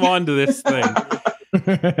staple them onto this thing.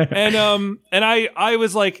 And I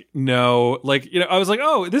was like, no, like, you know, I was like,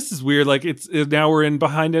 oh, this is weird. Like it's now we're in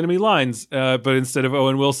Behind Enemy Lines, but instead of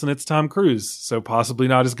Owen Wilson, it's Tom Cruise. So possibly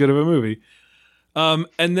not as good of a movie.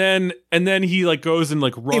 And then he like goes and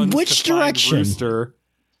like runs in which to find direction? Rooster.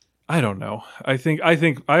 I don't know. I think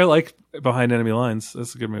I like Behind Enemy Lines.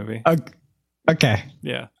 That's a good movie. Okay.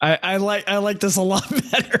 Yeah. I like this a lot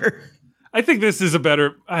better. I think this is a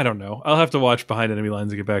better, I don't know. I'll have to watch Behind Enemy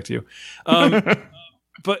Lines and get back to you.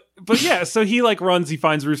 but yeah, so he like runs, he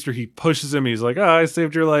finds Rooster, he pushes him, he's like, oh, I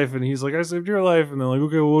saved your life, and he's like, I saved your life, and they're like,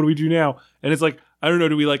 okay, well, what do we do now? And it's like, I don't know,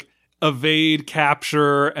 do we like evade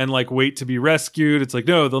capture and like wait to be rescued? It's like,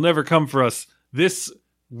 no, they'll never come for us. This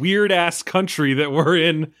weird ass country that we're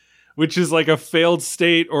in, which is like a failed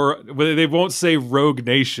state, or they won't say rogue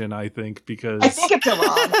nation, I think, because I think it's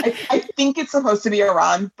Iran. I think it's supposed to be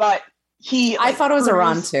Iran, but I thought it was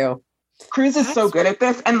Iran too. Cruise is so good at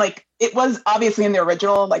this, and like it was obviously in the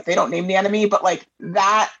original, like they don't name the enemy, but like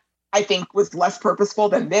that I think was less purposeful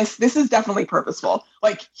than this. This is definitely purposeful.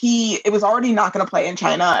 Like it was already not going to play in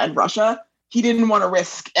China and Russia. He didn't want to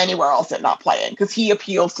risk anywhere else it not playing because he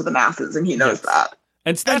appeals to the masses and he knows that.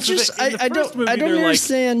 And I don't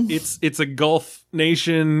understand. Like, it's a Gulf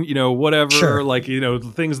nation, whatever, sure. Like,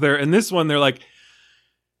 the things there. And this one, they're like,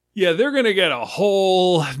 yeah, they're going to get a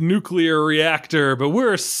whole nuclear reactor, but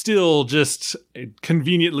we're still just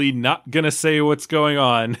conveniently not going to say what's going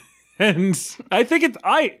on. And I think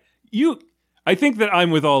I think that I'm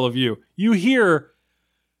with all of you. You hear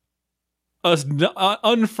an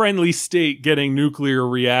unfriendly state getting nuclear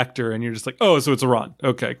reactor, and you're just like, oh, so it's Iran.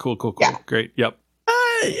 Okay, cool, yeah. Great, yep.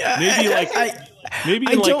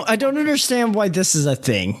 I don't understand why this is a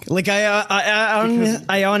thing. Like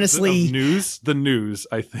I honestly the news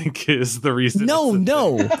I think is the reason.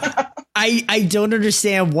 No. I don't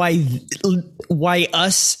understand why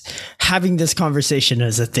us having this conversation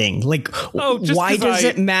is a thing. Like why does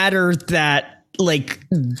it matter that like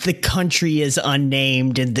the country is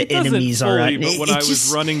unnamed and the enemies are but when I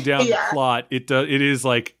was running down the plot, it is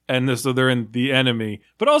like, and so they're in the enemy,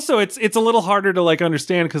 but also it's a little harder to like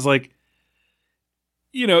understand because like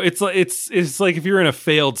it's like if you're in a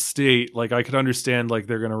failed state, like I could understand like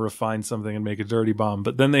they're gonna refine something and make a dirty bomb,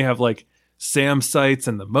 but then they have like SAM sites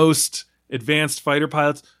and the most advanced fighter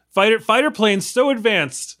pilots, fighter planes so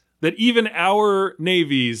advanced that even our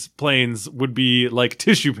Navy's planes would be like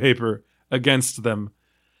tissue paper against them.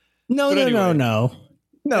 No.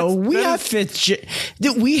 We have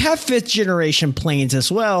fifth generation planes as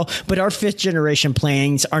well, but our fifth generation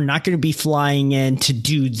planes are not going to be flying in to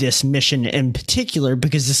do this mission in particular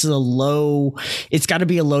because this is it's got to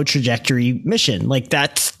be a low trajectory mission. Like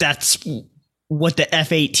that's what the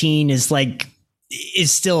F-18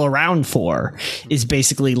 is still around for, is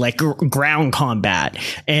basically like ground combat.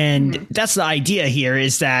 And that's the idea here,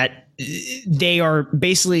 is that they are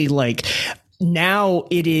basically like, now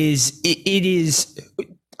it is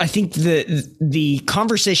I think the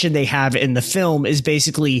conversation they have in the film is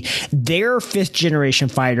basically their fifth generation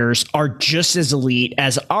fighters are just as elite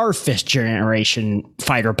as our fifth generation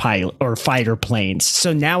fighter pilot or fighter planes.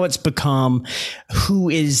 So now it's become who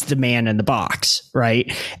is the man in the box,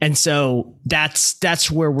 right? And so that's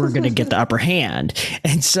where we're going to get the upper hand.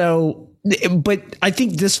 And so, but I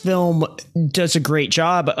think this film does a great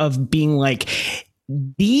job of being like,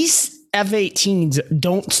 these F-18s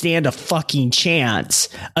don't stand a fucking chance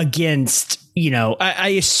against,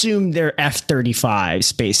 I assume they're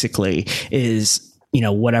F-35s basically is,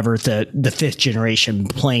 whatever the fifth generation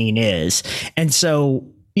plane is. And so,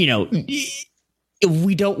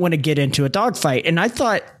 we don't want to get into a dogfight. And I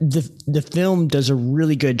thought the film does a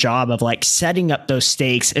really good job of like setting up those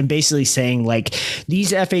stakes and basically saying like,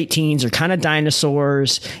 these F-18s are kind of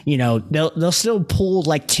dinosaurs, they'll still pull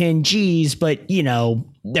like 10 Gs, but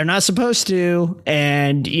they're not supposed to.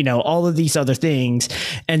 And, all of these other things.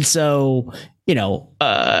 And so,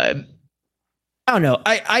 I don't know.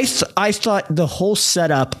 I thought the whole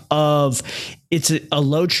setup of it's a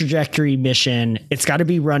low trajectory mission. It's got to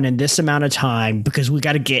be run in this amount of time because we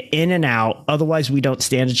got to get in and out. Otherwise, we don't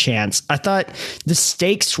stand a chance. I thought the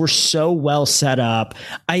stakes were so well set up.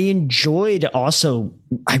 I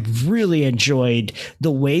really enjoyed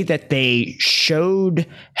the way that they showed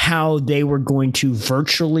how they were going to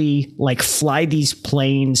virtually like fly these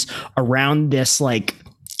planes around this like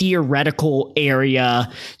theoretical area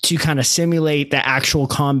to kind of simulate the actual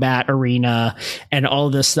combat arena and all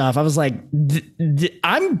this stuff. I was like,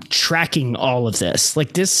 I'm tracking all of this.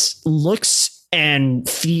 Like, this looks and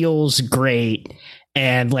feels great.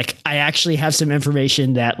 And like, I actually have some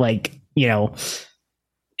information that like,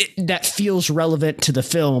 that feels relevant to the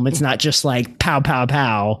film. It's not just like pow, pow,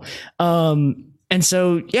 pow. And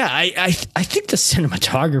so, yeah, I think the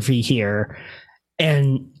cinematography here,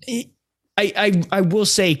 and I will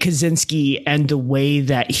say Kaczynski and the way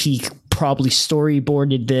that he probably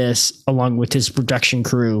storyboarded this along with his production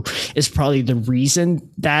crew is probably the reason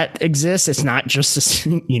that exists. It's not just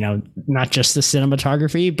not just the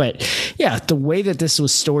cinematography, but yeah, the way that this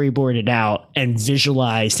was storyboarded out and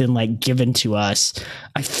visualized and like given to us,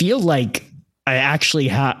 I feel like I actually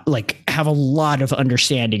have have a lot of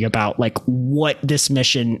understanding about like what this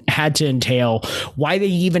mission had to entail, why they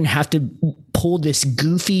even have to pull this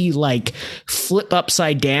goofy like flip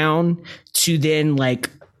upside down to then like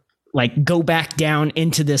go back down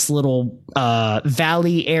into this little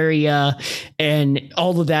valley area, and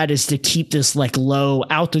all of that is to keep this like low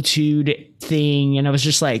altitude thing. And I was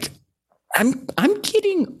just like, I'm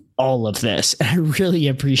getting all of this. And I really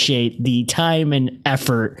appreciate the time and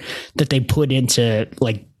effort that they put into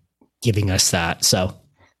like giving us that. So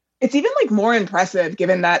it's even like more impressive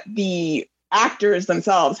given that the actors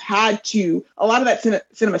themselves had to, a lot of that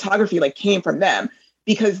cinematography like came from them,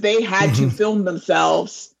 because they had to film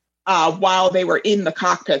themselves while they were in the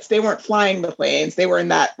cockpits. They weren't flying the planes. They were in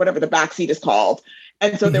that, whatever the backseat is called.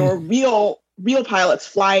 And so there were real pilots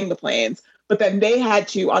flying the planes. But then they had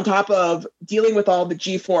to, on top of dealing with all the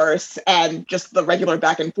G-force and just the regular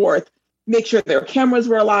back and forth, make sure their cameras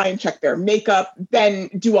were aligned, check their makeup, then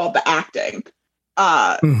do all the acting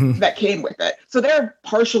that came with it. So they're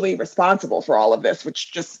partially responsible for all of this,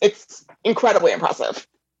 which just, it's incredibly impressive.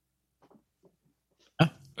 Are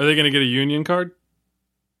they going to get a union card?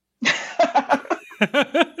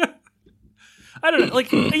 I don't know.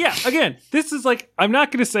 Like, yeah, again, this is like, I'm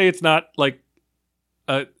not going to say it's not like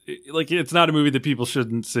it's not a movie that people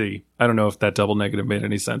shouldn't see. I don't know if that double negative made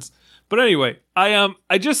any sense. But anyway, I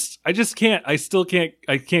can't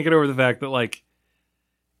get over the fact that like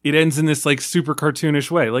it ends in this like super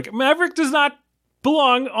cartoonish way. Like Maverick does not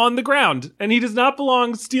belong on the ground, and he does not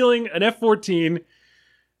belong stealing an F-14,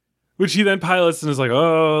 which he then pilots and is like,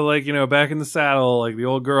 oh, like, you know, back in the saddle, like the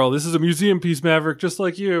old girl. This is a museum piece, Maverick, just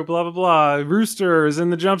like you, blah, blah, blah. Rooster is in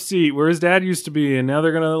the jump seat where his dad used to be, and now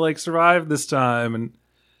they're going to, like, survive this time. And,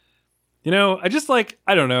 you know, I just, like,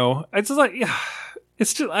 I don't know. It's just like, yeah,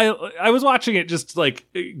 it's just, I was watching it just, like,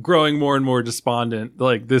 growing more and more despondent.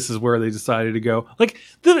 Like, this is where they decided to go. Like,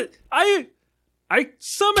 I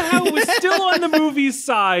somehow was still on the movie's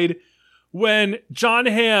side when John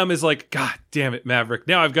Hamm is like, God damn it, Maverick,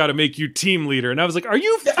 now I've got to make you team leader. And I was like, are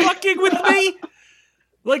you fucking with me?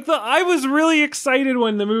 Like, I was really excited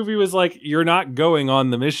when the movie was like, you're not going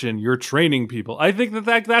on the mission, you're training people. I think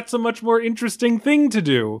that's a much more interesting thing to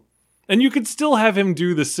do. And you could still have him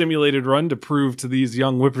do the simulated run to prove to these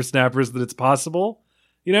young whippersnappers that it's possible.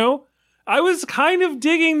 You know? I was kind of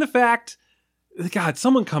digging the fact, God,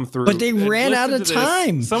 someone come through. But they ran out of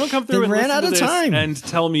time. Someone come through and ran out of time and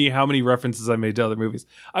tell me how many references I made to other movies.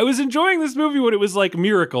 I was enjoying this movie when it was like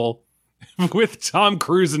Miracle with Tom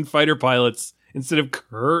Cruise and fighter pilots instead of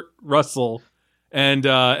Kurt Russell and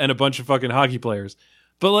a bunch of fucking hockey players.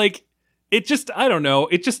 But like, it just, I don't know.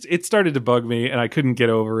 It started to bug me and I couldn't get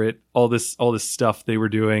over it. All this stuff they were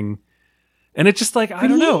doing. And it just like, I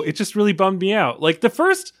don't know. It just really bummed me out. Like the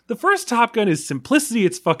first Top Gun is simplicity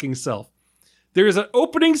its fucking self. There is an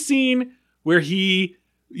opening scene where he,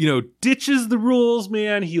 you know, ditches the rules,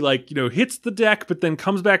 man. He like, you know, hits the deck, but then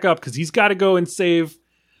comes back up because he's got to go and save.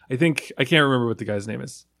 I can't remember what the guy's name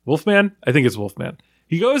is. Wolfman? I think it's Wolfman.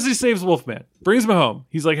 He goes, he saves Wolfman, brings him home.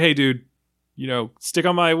 He's like, hey, dude, you know, stick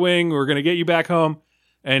on my wing. We're going to get you back home.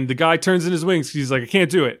 And the guy turns in his wings. He's like, I can't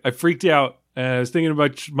do it. I freaked out. And I was thinking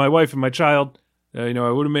about my wife and my child. You know,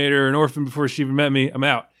 I would have made her an orphan before she even met me. I'm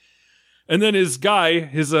out. And then his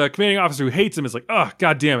commanding officer who hates him is like, oh,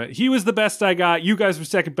 God damn it. He was the best I got. You guys were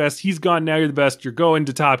second best. He's gone. Now you're the best. You're going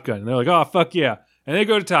to Top Gun. And they're like, oh, fuck yeah. And they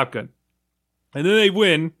go to Top Gun. And then they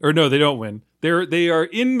win. Or no, they don't win. They are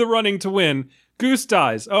in the running to win. Goose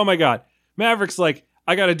dies. Oh, my God. Maverick's like,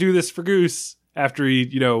 I got to do this for Goose after he,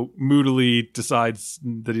 you know, moodily decides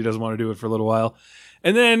that he doesn't want to do it for a little while.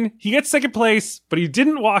 And then he gets second place, but he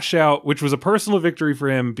didn't wash out, which was a personal victory for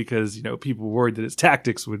him because, you know, people were worried that his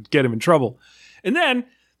tactics would get him in trouble. And then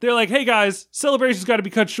they're like, hey guys, celebration's got to be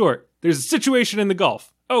cut short. There's a situation in the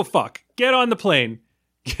Gulf. Oh, fuck. Get on the plane.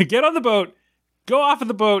 Get on the boat. Go off of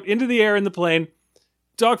the boat, into the air in the plane.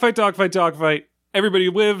 Dogfight, dogfight, dogfight. Everybody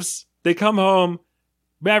lives. They come home.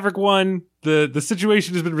 Maverick won. The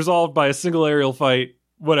situation has been resolved by a single aerial fight.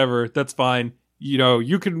 Whatever. That's fine. You know,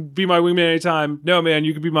 you can be my wingman anytime. No, man,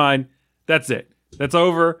 you can be mine. That's it. That's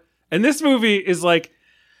over. And this movie is like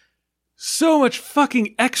so much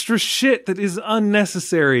fucking extra shit that is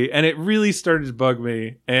unnecessary. And it really started to bug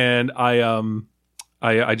me. And I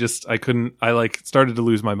couldn't, started to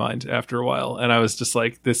lose my mind after a while. And I was just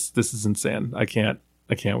like, this is insane. I can't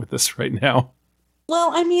with this right now. Well,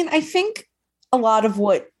 I mean, I think a lot of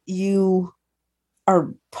what you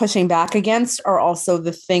are pushing back against are also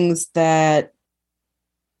the things that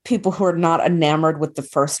people who are not enamored with the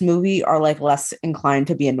first movie are like less inclined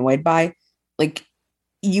to be annoyed by. Like,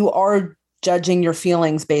 you are judging your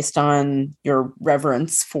feelings based on your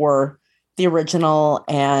reverence for the original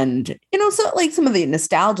and, so like some of the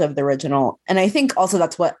nostalgia of the original. And I think also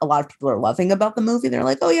that's what a lot of people are loving about the movie. They're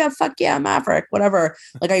like, oh yeah, fuck yeah, Maverick, whatever.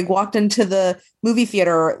 Like I walked into the movie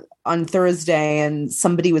theater on Thursday and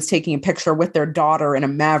somebody was taking a picture with their daughter in a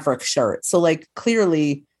Maverick shirt. So like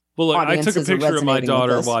clearly, well, look, I took a picture of my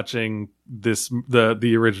daughter watching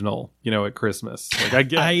the original, at Christmas. Like I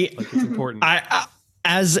get it. Like it's important.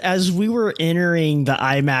 As we were entering the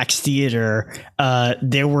IMAX theater,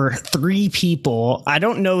 there were 3 people. I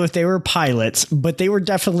don't know if they were pilots, but they were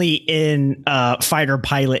definitely in fighter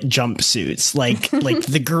pilot jumpsuits, like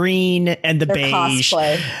the green and the beige,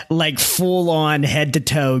 cosplay. Like full on head to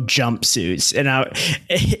toe jumpsuits. And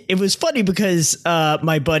it was funny because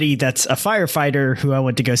my buddy, that's a firefighter who I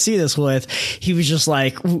went to go see this with, he was just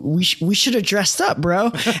like, we should have dressed up, bro.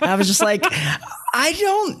 And I was just like, I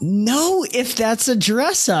don't know if that's a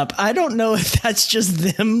dress up. I don't know if that's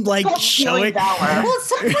just them like showing. Well, at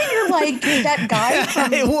some point you're like that guy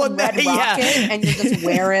from Red Rocket, and you're just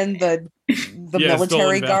wearing the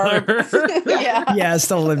military garb. Yeah,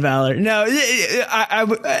 stolen valor. No,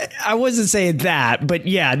 I wasn't saying that, but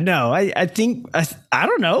yeah, no, I think I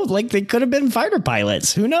don't know. Like they could have been fighter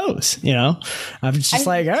pilots. Who knows? I'm just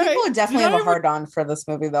like, all right. People definitely have a hard on for this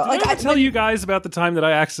movie, though. Like I tell you guys about the time that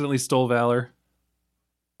I accidentally stole valor.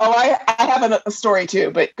 Oh, I have a story too,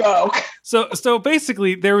 but go. So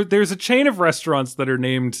basically, there's a chain of restaurants that are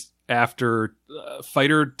named after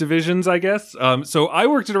fighter divisions, I guess. So I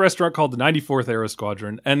worked at a restaurant called the 94th Aero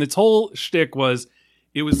Squadron, and its whole shtick was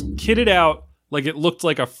it was kitted out like it looked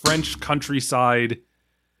like a French countryside,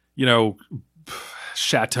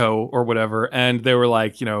 chateau or whatever. And there were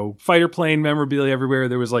like, fighter plane memorabilia everywhere.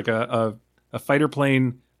 There was like a fighter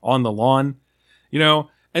plane on the lawn,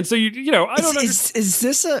 And so I don't know. Is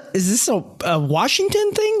this a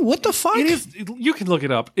Washington thing? What the fuck? It is. You can look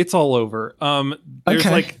it up. It's all over. There's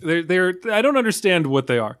like they're I don't understand what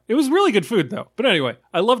they are. It was really good food though. But anyway,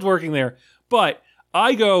 I loved working there. But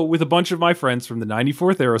I go with a bunch of my friends from the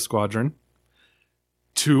 94th Aero Squadron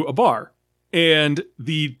to a bar, and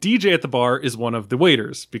the DJ at the bar is one of the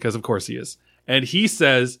waiters because of course he is, and he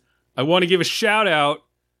says, "I want to give a shout out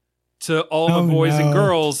to all the boys and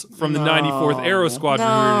girls from the 94th Aero Squadron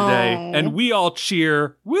here today." And we all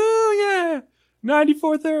cheer, woo, yeah,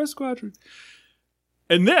 94th Aero Squadron.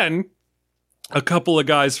 And then a couple of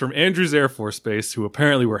guys from Andrews Air Force Base who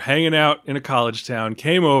apparently were hanging out in a college town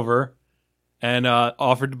came over and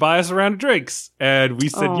offered to buy us a round of drinks. And we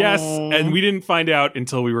said yes. And we didn't find out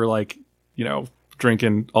until we were like,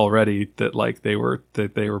 drinking already that like they were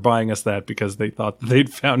buying us that because they thought that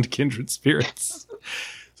they'd found kindred spirits.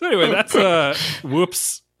 So anyway, that's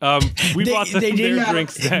whoops. We bought their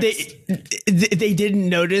drinks next. They didn't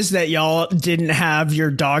notice that y'all didn't have your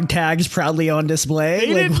dog tags proudly on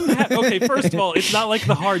display. Okay, first of all, it's not like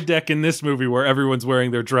the hard deck in this movie where everyone's wearing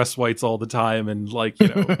their dress whites all the time and like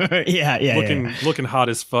looking hot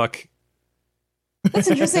as fuck. That's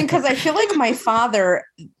interesting because I feel like my father.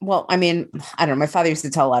 Well, I mean, I don't know. My father used to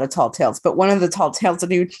tell a lot of tall tales, but one of the tall tales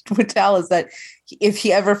that he would tell is that if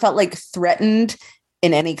he ever felt like threatened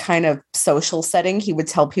in any kind of social setting, he would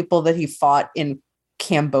tell people that he fought in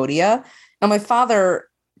Cambodia. Now, my father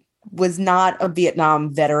was not a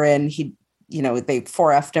Vietnam veteran. They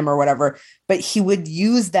 4F'd him or whatever, but he would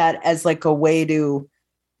use that as like a way to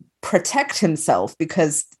protect himself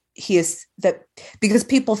because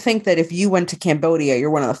people think that if you went to Cambodia, you're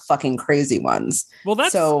one of the fucking crazy ones. Well,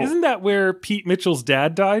 isn't that where Pete Mitchell's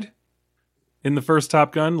dad died? In the first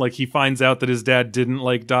Top Gun, like he finds out that his dad didn't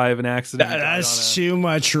like die of an accident. That's too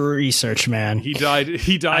much research, man. He died.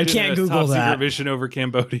 I can't Google that. Top secret mission over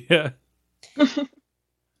Cambodia. I'll Google it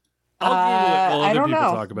while other people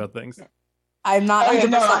talk about things. I'm not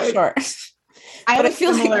 100% sure. I have a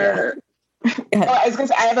similar. I was going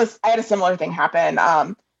to say I had a similar thing happen.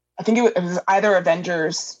 I think it was either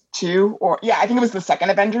Avengers 2 or I think it was the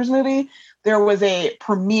second Avengers movie. There was a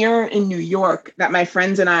premiere in New York that my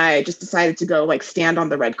friends and I just decided to go like stand on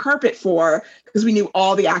the red carpet for because we knew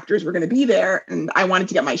all the actors were going to be there. And I wanted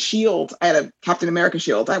to get my shield. I had a Captain America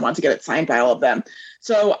shield. I wanted to get it signed by all of them.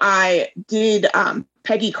 So I did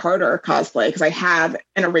Peggy Carter cosplay because I have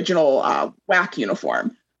an original WAC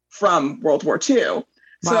uniform from World War II.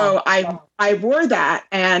 Wow. So I wore that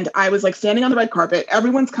and I was like standing on the red carpet.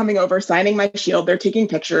 Everyone's coming over, signing my shield. They're taking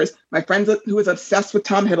pictures. My friend who was obsessed with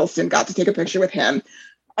Tom Hiddleston got to take a picture with him.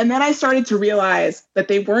 And then I started to realize that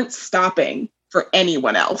they weren't stopping for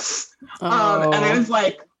anyone else. And I was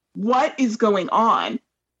like, what is going on?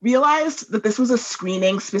 Realized that this was a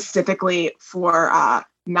screening specifically for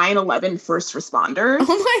 9/11 first responders. Oh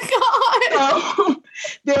my God. So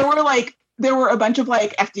there were like there were a bunch of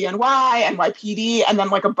like FDNY, NYPD, and then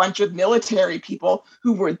like a bunch of military people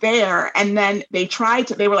who were there. And then they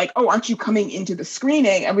were like, oh, aren't you coming into the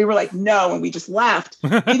screening? And we were like, no. And we just left.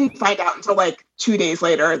 Didn't find out until like 2 days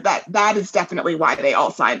later that is definitely why they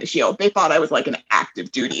all signed the shield. They thought I was like an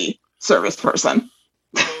active duty service person.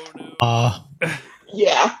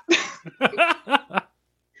 Yeah.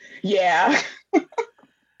 Yeah.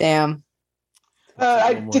 Damn.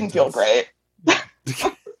 I didn't feel great.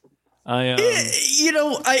 I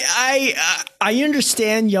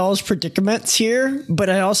understand y'all's predicaments here, but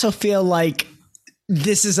I also feel like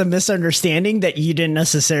this is a misunderstanding that you didn't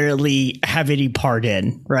necessarily have any part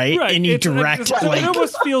in, right? Any direct, it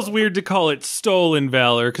almost feels weird to call it stolen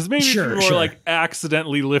valor, because maybe you more like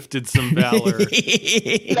accidentally lifted some valor,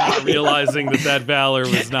 realizing that valor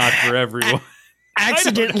was not for everyone.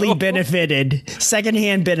 Accidentally benefited,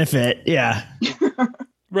 secondhand benefit, yeah.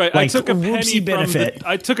 Right, like, I took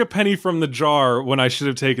a penny from the jar when I should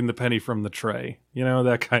have taken the penny from the tray. You know,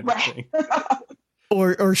 that kind of thing.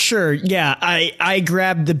 Or sure, yeah, I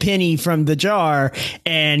grabbed the penny from the jar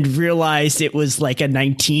and realized it was like a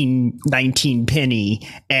 19 penny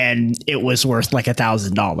and it was worth like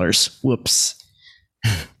 $1,000. Whoops.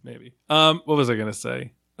 Maybe. What was I gonna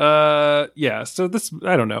say? Yeah. So this,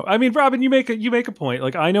 I don't know. I mean, Robin, you make a point.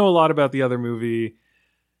 Like, I know a lot about the other movie,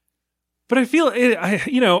 but I feel it.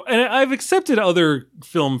 And I've accepted other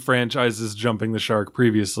film franchises jumping the shark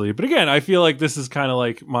previously, but again, I feel like this is kind of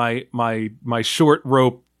like my short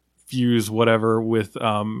rope fuse, whatever, with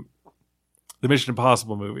the Mission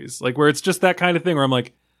Impossible movies, like where it's just that kind of thing where I'm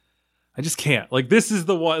like, I just can't. Like, this is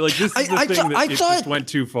the one. Like, this is the thing that just went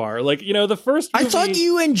too far. Like, the first movie, I thought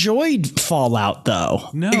you enjoyed Fallout, though.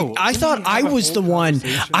 No, I thought I was the one.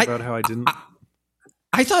 About how I didn't.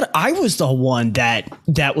 I thought I was the one that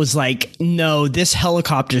was like, no, this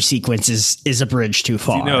helicopter sequence is a bridge too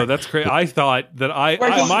far. No, that's crazy. I thought that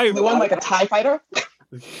the one like a TIE fighter.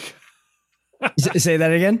 Say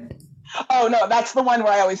that again. Oh no, that's the one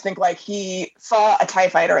where I always think like he saw a TIE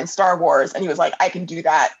fighter in Star Wars and he was like, I can do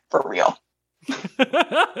that for real.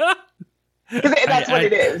 Because that's what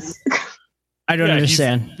it is. I don't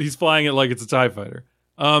understand. He's flying it like it's a TIE fighter.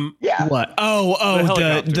 Yeah. What?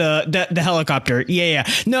 The helicopter. Yeah.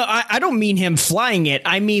 No, I don't mean him flying it.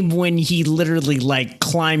 I mean when he literally like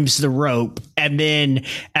climbs the rope and then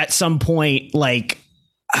at some point like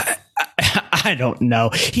I don't know.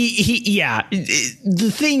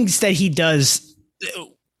 The things that he does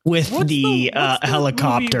with the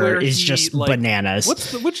helicopter is just bananas.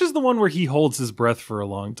 Which is the one where he holds his breath for a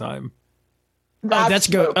long time? That's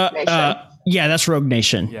go. Yeah, that's Rogue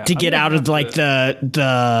Nation. Yeah, to get out of like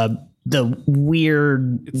the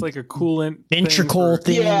weird. It's like a coolant ventricle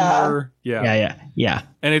thing. Yeah.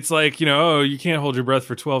 And it's like, you can't hold your breath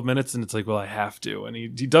for 12 minutes, and it's like, well, I have to, and he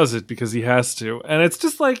does it because he has to, and it's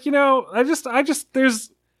just like, I'll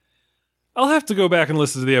have to go back and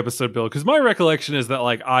listen to the episode, Bill, because my recollection is that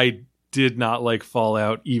like I did not like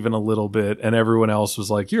Fallout even a little bit, and everyone else was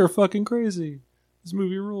like, you're fucking crazy. This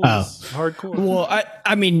movie rules. Hardcore. Well,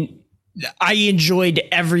 I mean, I enjoyed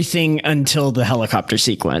everything until the helicopter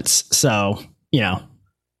sequence. So, yeah.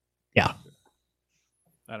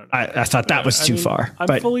 I don't know. I thought that was too far.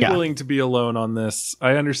 I'm fully willing to be alone on this.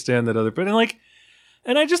 I understand that I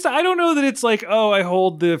don't know that it's like, oh, I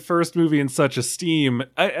hold the first movie in such esteem.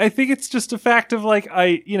 I think it's just a fact of like,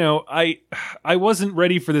 I wasn't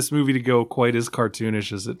ready for this movie to go quite as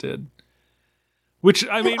cartoonish as it did. Which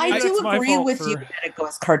I mean, I do agree with you that it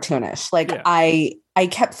goes cartoonish. Like I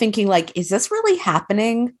kept thinking, like, is this really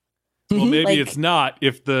happening? Well, maybe it's not.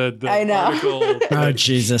 If the I know. article, oh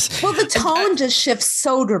Jesus! Well, the tone just shifts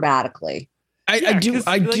so dramatically. I do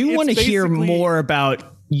want to hear more about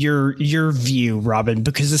your view, Robin,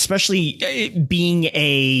 because especially being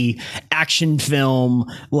a action film,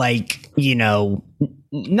 like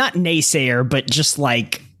not naysayer, but just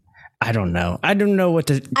like. I don't know what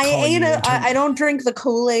to call I don't drink the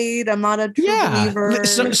Kool-Aid. I'm not a true believer.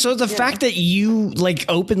 So the fact that you like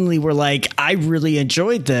openly were like, I really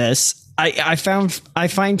enjoyed this. I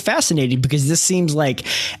find fascinating because this seems like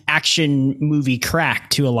action movie crack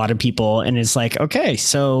to a lot of people. And it's like, okay,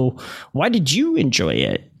 so why did you enjoy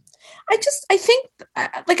it? I think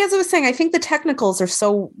like, as I was saying, I think the technicals are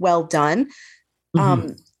so well done.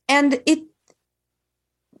 And it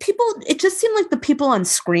just seemed like the people on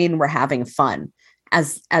screen were having fun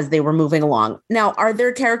as they were moving along. Now, are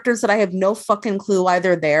there characters that I have no fucking clue why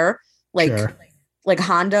they're there? Like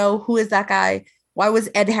Hondo, who is that guy? Why was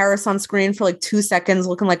Ed Harris on screen for like 2 seconds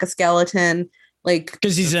looking like a skeleton? Like,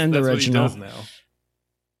 because he's in the original. What he does now.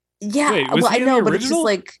 Yeah, I know, but it's just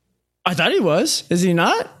like, I thought he was. Is he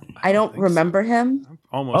not? I don't remember him.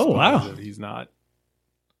 almost positive he's not.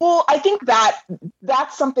 Well, I think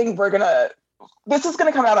that's something this is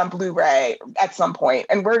going to come out on Blu-ray at some point,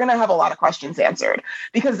 and we're going to have a lot of questions answered,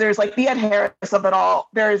 because there's like the Ed Harris of it all.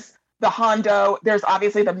 There's the Hondo. There's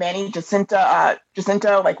obviously the Manny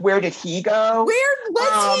Jacinto. Like, where did he go? Where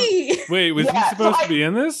was he? Wait, was he supposed to be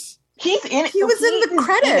in this? He's in it. He was in the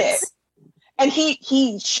credits. And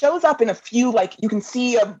he shows up in a few, like, you can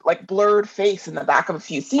see a like blurred face in the back of a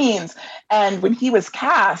few scenes. And when he was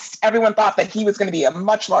cast, everyone thought that he was going to be a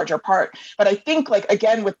much larger part. But I think, like,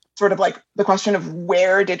 again, with sort of like the question of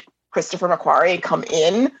where did Christopher McQuarrie come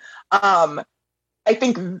in, I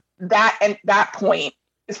think that point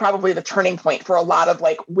is probably the turning point for a lot of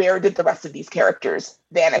like, where did the rest of these characters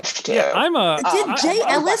vanish to? Yeah, did Jay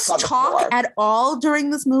Ellis talk at all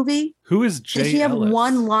during this movie? Who is Jay Ellis? Did he have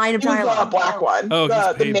one line of dialogue? The black one. Oh,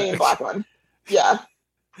 the main black one. Yeah.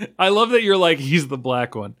 I love that you're like, he's the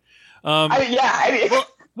black one. Well, when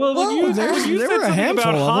you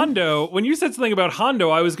said something about Hondo,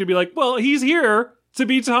 I was gonna be like, well, he's here to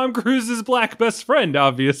be Tom Cruise's black best friend,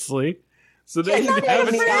 obviously. So they can have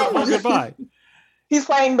a terrible goodbye. He's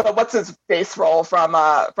playing the what's his face role from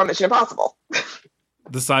Mission Impossible.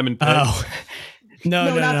 The Simon Pegg. Oh.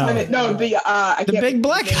 No. Simon, no, the big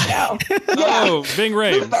black guy. Oh, Ving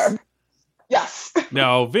Rhames. Luther. Yes.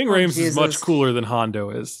 No, Ving Rhames is much cooler than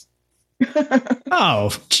Hondo is. Oh,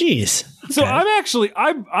 jeez. So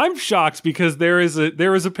I'm shocked because there was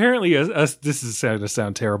apparently this is going to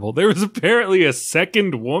sound terrible. There was apparently a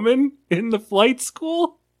second woman in the flight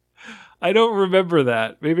school. I don't remember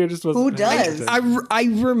that. Maybe I just wasn't. Who does? I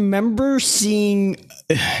remember seeing.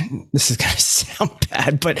 This is gonna sound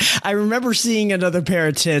bad, but I remember seeing another pair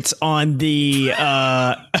of tits on the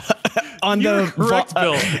You're correct,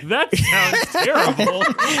 Bill. That sounds terrible.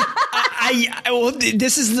 Well,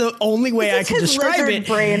 this is the only way I can describe it.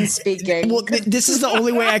 Brain speaking. Well, this is the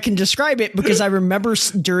only way I can describe it, because I remember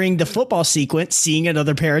during the football sequence seeing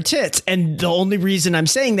another pair of tits, and the only reason I'm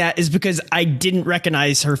saying that is because I didn't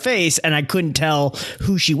recognize her face and I couldn't tell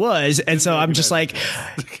who she was, and so I'm just like,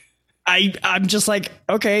 I'm just like,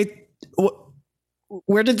 okay.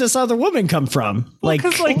 Where did this other woman come from? Well, in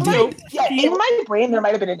my brain there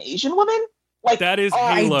might have been an Asian woman. Like, that is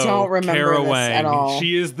Halo. I don't remember Kara this Wang. at all.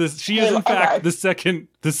 She is in fact the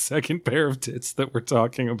second pair of tits that we're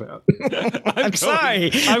talking about. I'm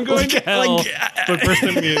sorry. I'm going to hell, but first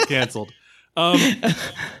I'm going to get canceled.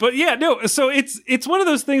 But yeah, no. So it's one of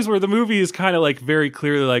those things where the movie is kind of like very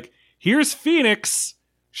clearly like, here's Phoenix.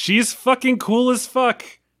 She's fucking cool as fuck.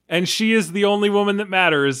 And she is the only woman that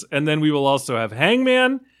matters. And then we will also have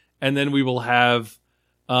Hangman. And then we will have,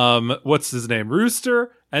 what's his name?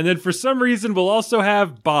 Rooster. And then for some reason, we'll also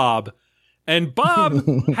have Bob. And Bob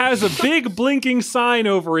has a big blinking sign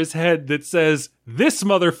over his head that says, this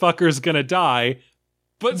motherfucker's gonna die.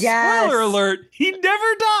 But spoiler alert, he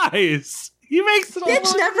never dies. He makes it all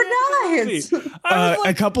Bitch never dies.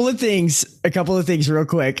 A couple of things real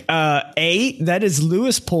quick. That is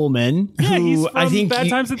Lewis Pullman, yeah, who he's from I think Bad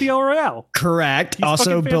Times at the El Royale. Correct. He's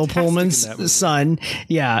also Bill Pullman's son.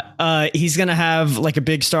 Yeah. He's going to have like a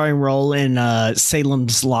big starring role in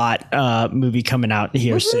Salem's Lot movie coming out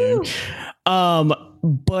here soon.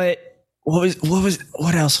 But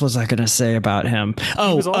what else was I going to say about him?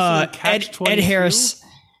 Ed Harris.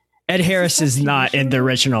 Ed Harris is not in the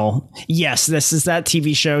original. Yes, this is that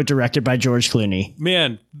TV show directed by George Clooney.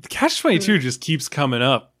 Man, Catch-22 just keeps coming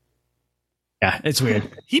up. Yeah, it's weird.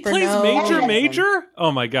 He plays Major?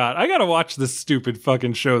 Oh my God. I got to watch this stupid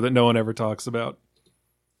fucking show that no one ever talks about.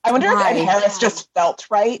 I wonder if Ed Harris just felt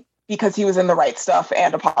right because he was in The Right Stuff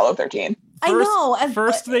and Apollo 13. I know.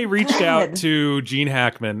 First they reached out to Gene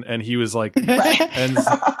Hackman and he was like, and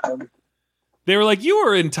they were like, you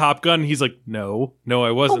were in Top Gun. He's like, no,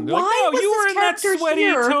 I wasn't. They're like, no, you were in that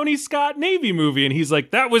sweaty Tony Scott Navy movie. And he's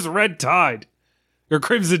like, that was Red Tide or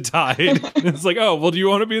Crimson Tide. And it's like, oh, well, do you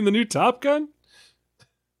want to be in the new Top Gun?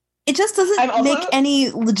 It just doesn't make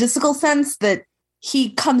any logistical sense that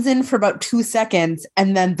he comes in for about 2 seconds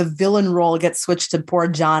and then the villain role gets switched to poor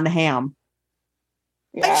John Hamm.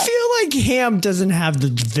 Yeah. I feel like Hamm doesn't have the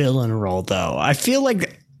villain role, though. I feel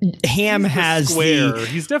like Hamm has square. the...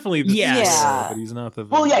 He's definitely the square, but he's not the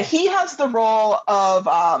villain. Well, yeah, he has the role of,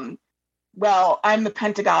 I'm the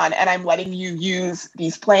Pentagon and I'm letting you use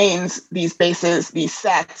these planes, these bases, these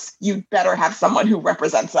sets. You better have someone who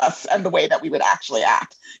represents us and the way that we would actually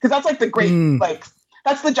act. Because that's like the great,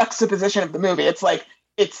 that's the juxtaposition of the movie. It's like,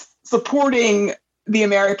 it's supporting the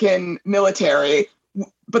American military,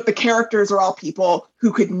 but the characters are all people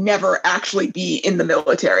who could never actually be in the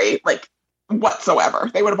military, like, whatsoever.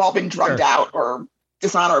 They would have all been drugged out or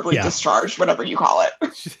dishonorably discharged, whatever you call it.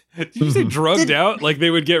 Did you say drugged out? Like they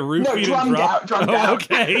would get roofied and dropped? Drummed out.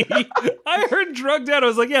 Okay. I heard drugged out. I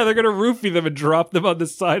was like, yeah, they're going to roofie them and drop them on the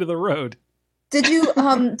side of the road. Did you,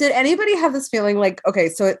 did anybody have this feeling like, okay,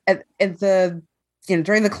 so at the,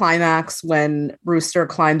 during the climax when Rooster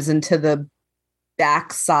climbs into the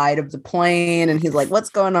back side of the plane and he's like, what's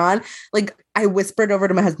going on? Like, I whispered over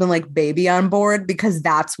to my husband, like, baby on board, because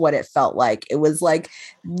that's what it felt like. It was like,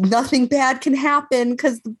 nothing bad can happen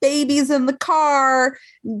because the baby's in the car.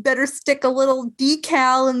 Better stick a little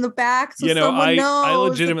decal in the back so someone knows I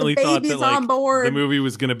legitimately that the thought baby's that on board. The movie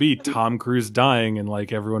was going to be Tom Cruise dying and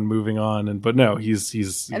like everyone moving on, but no,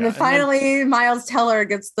 he's and then finally Miles Teller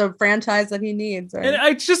gets the franchise that he needs. Right?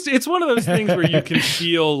 And it's one of those things where you can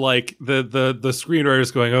feel like the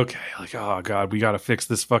screenwriter's going, okay, like, oh god, we got to fix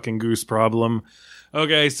this fucking goose problem.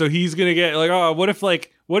 Okay, so he's gonna get like, oh, what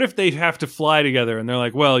if they have to fly together? And they're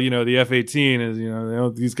like, well, the F-18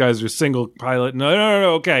 is, these guys are single pilot.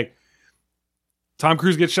 No, okay. Tom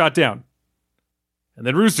Cruise gets shot down, and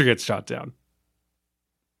then Rooster gets shot down,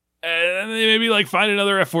 and they maybe like find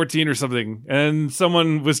another F-14 or something. And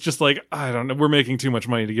someone was just like, I don't know, we're making too much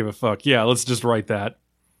money to give a fuck. Yeah, let's just write that.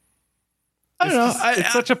 I don't know.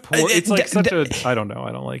 It's such a poor. It's like such a. I don't know.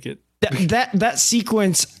 I don't like it. That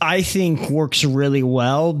sequence I think works really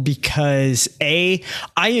well because I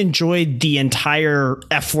enjoyed the entire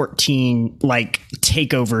F-14 like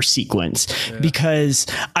takeover sequence because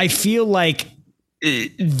I feel like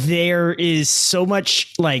there is so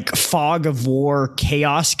much like fog of war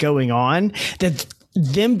chaos going on that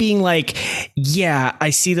them being like, yeah, I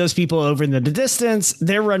see those people over in the distance.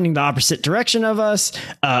 They're running the opposite direction of us.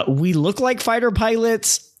 We look like fighter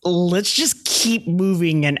pilots. Let's just keep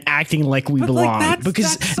moving and acting like we belong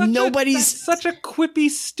because that's such a quippy,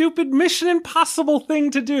 stupid Mission Impossible thing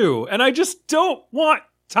to do. And I just don't want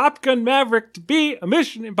Top Gun Maverick to be a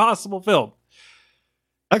Mission Impossible film.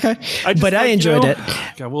 Okay, I enjoyed it.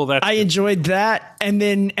 Okay, well, I enjoyed that, and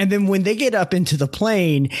then when they get up into the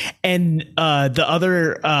plane and the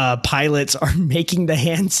other pilots are making the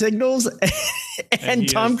hand signals, and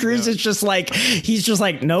Tom Cruise is just like, he's just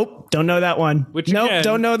like, nope, don't know that one.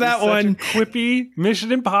 Don't know that one. Such a quippy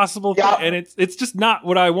Mission Impossible thing, and it's just not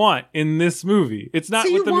what I want in this movie. It's not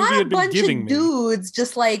what the movie had been giving me. Dudes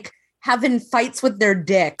just like having fights with their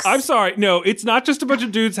dicks. I'm sorry. No, it's not just a bunch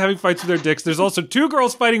of dudes having fights with their dicks. There's also 2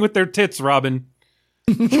 girls fighting with their tits, Robin.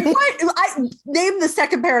 What? I name the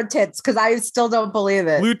second pair of tits because I still don't believe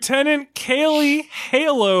it. Lieutenant Kaylee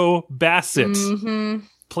Halo Bassett,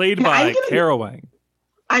 played by Kara Wang.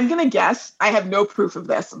 I'm going to guess, I have no proof of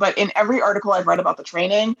this, but in every article I've read about the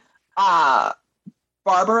training,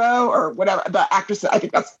 Barbaro or whatever, the actress, I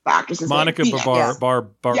think that's the actress's Monica name.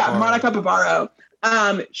 Monica Barbaro.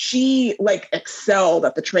 She like excelled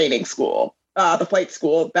at the training school, the flight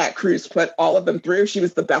school that Cruise put all of them through. She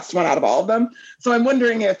was the best one out of all of them. So I'm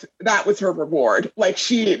wondering if that was her reward. Like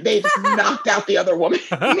they just knocked out the other woman.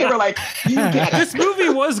 They were like, you get it. This movie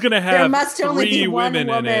was going to have 3 women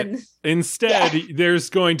in it. Instead,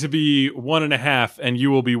 there's going to be 1.5 and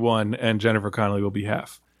you will be 1 and Jennifer Connelly will be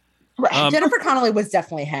half. Right. Jennifer Connelly was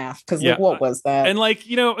definitely half because what was that? And like,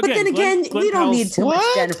 again, but then again, we don't need too much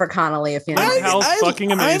Jennifer Connelly if you know. Glenn Powell's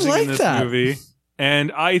fucking amazing in this movie.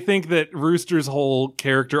 And I think that Rooster's whole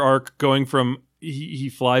character arc going from he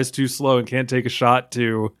flies too slow and can't take a shot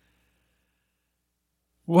to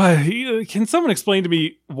can someone explain to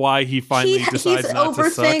me why he finally decides not to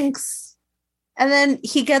suck? He overthinks. And then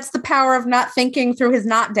he gets the power of not thinking through his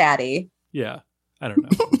not daddy. Yeah. I don't know.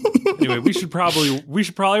 Anyway, we should probably wrap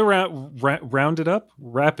it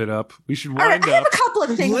up. We should wind up. I have a couple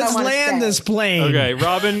of things. Let's land this plane. Okay,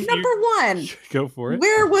 Robin. Number 1, go for it.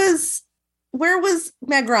 Where was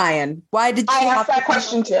Meg Ryan? Why did she I asked that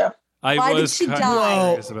question too? Why did she die?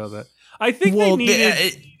 Curious about that. I think they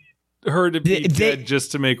needed her to be dead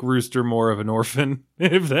just to make Rooster more of an orphan.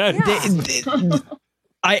 If that,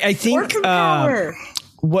 I think.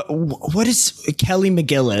 What is Kelly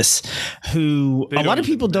McGillis, who a lot of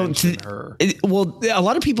people don't a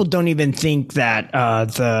lot of people don't even think that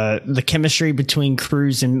the chemistry between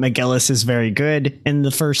Cruise and McGillis is very good in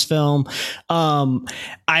the first film.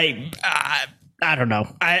 I don't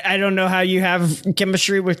know. I don't know how you have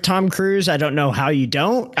chemistry with Tom Cruise. I don't know how you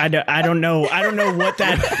don't. I don't know what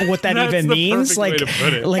that even means. Like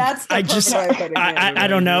that's I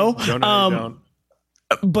don't know. Don't.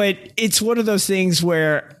 But it's one of those things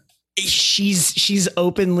where she's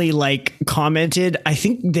openly like commented, I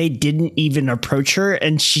think they didn't even approach her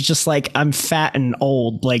and she's just like, I'm fat and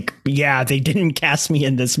old. Like, yeah, they didn't cast me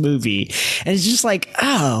in this movie. And it's just like,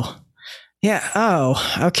 oh, Yeah.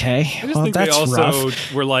 Oh, okay. I just think they also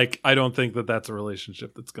were like, I don't think that that's a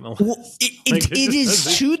relationship that's going to last. Well, it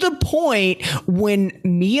is to the point when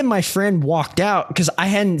me and my friend walked out, because I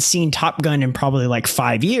hadn't seen Top Gun in probably like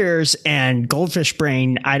 5 years, and Goldfish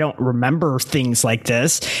Brain, I don't remember things like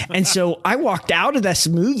this. And so I walked out of this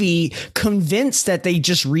movie convinced that they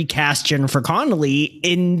just recast Jennifer Connelly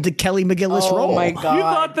in the Kelly McGillis role. Oh my God. You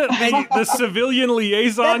thought that the civilian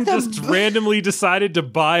liaison just randomly decided to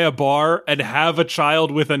buy a bar and have a child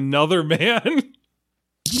with another man?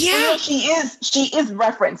 Yeah, she is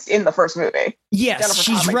referenced in the first movie. Yes, Jennifer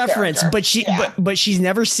she's Connelly's referenced, character. but she's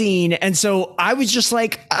never seen, and so I was just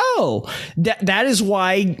like, oh, that is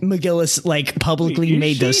why McGillis like publicly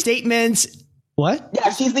made those statements. What?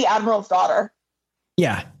 Yeah, she's the Admiral's daughter.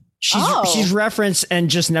 Yeah, she's referenced and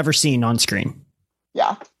just never seen on screen.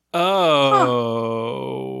 Yeah. Oh,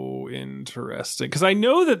 interesting. Because I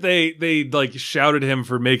know that they like shouted him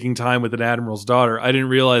for making time with an admiral's daughter. I didn't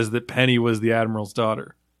realize that Penny was the admiral's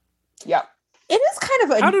daughter. Yeah. It is kind of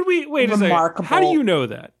a How did we wait remarkable. a second? How do you know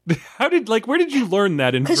that? Where did you learn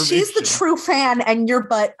that information? Because she's the true fan and you're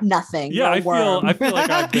but nothing. Yeah, I feel like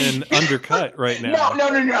I've been undercut right now. No.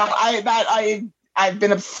 I've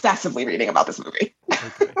been obsessively reading about this movie.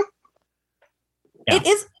 Okay. Yeah.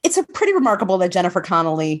 It's a pretty remarkable that Jennifer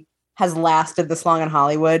Connelly has lasted this long in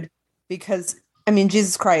Hollywood, because I mean,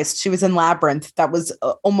 Jesus Christ, she was in Labyrinth. That was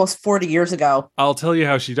almost 40 years ago. I'll tell you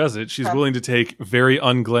how she does it. She's willing to take very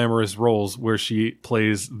unglamorous roles where she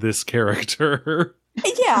plays this character.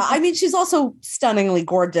 Yeah, I mean, she's also stunningly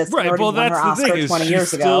gorgeous. Right. Well, that's her the thing. Oscar 20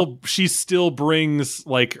 years ago. She still brings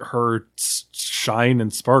like her shine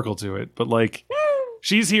and sparkle to it. But like,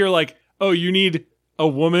 she's here like, oh, you need a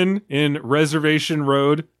woman in Reservation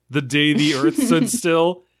Road, The Day the Earth Stood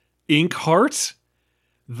Still, Inkheart,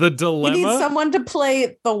 The Dilemma. You need someone to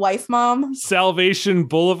play the wife mom. Salvation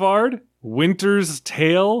Boulevard, Winter's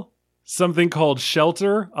Tale, something called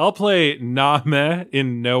Shelter. I'll play Nahmeh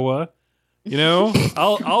in Noah. You know,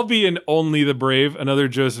 I'll be in Only the Brave, another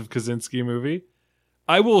Joseph Kosinski movie.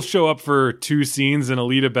 I will show up for 2 scenes in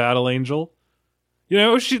Alita Battle Angel. You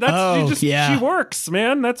know, she works,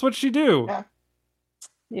 man. That's what she do.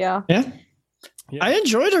 Yeah. I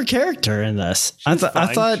enjoyed her character in this. I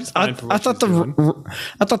thought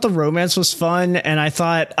the romance was fun, and I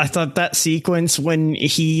thought that sequence when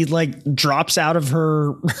he like drops out of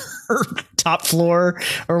her top floor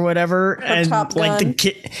or whatever, and like the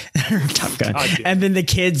kid, her Top Gun, and then the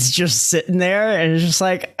kid's just sitting there, and it's just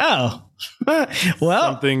like, oh,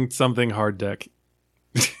 well, something hard deck.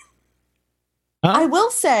 I will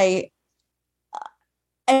say,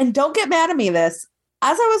 and don't get mad at me this,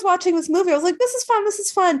 as I was watching this movie, I was like, this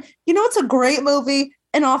is fun. You know, it's a great movie,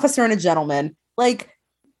 An Officer and a Gentleman. Like,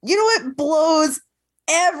 you know what blows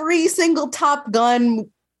every single Top Gun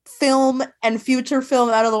film and future film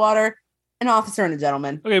out of the water? An Officer and a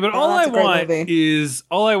Gentleman. Okay, but all I want is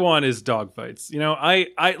dogfights. You know,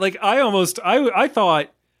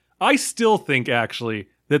 I still think actually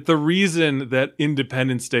that the reason that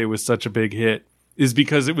Independence Day was such a big hit is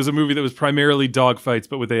because it was a movie that was primarily dogfights,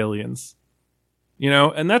 but with aliens. You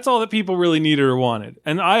know, and that's all that people really needed or wanted.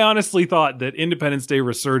 And I honestly thought that Independence Day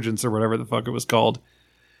Resurgence, or whatever the fuck it was called,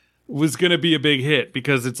 was going to be a big hit,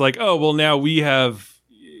 because it's like, oh, well, now we have,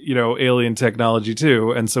 you know, alien technology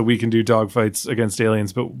too, and so we can do dogfights against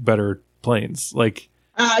aliens, but better planes. Like,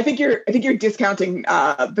 I think you're discounting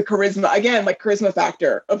the charisma again, like charisma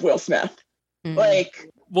factor of Will Smith. Mm-hmm. Like,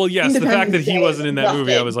 well, yes, the fact that he wasn't in that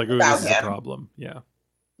movie, I was like, ooh, this is a him. problem. Yeah.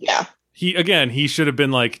 He should have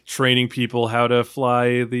been like training people how to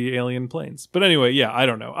fly the alien planes. But anyway, yeah, I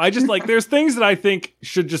don't know. I just like, there's things that I think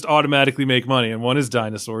should just automatically make money, and one is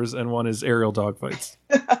dinosaurs and one is aerial dogfights.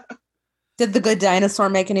 Did The Good Dinosaur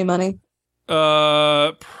make any money?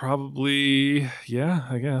 Probably, yeah,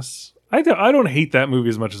 I guess. I don't hate that movie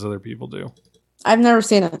as much as other people do. I've never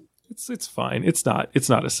seen it. It's fine. It's not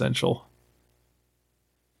essential.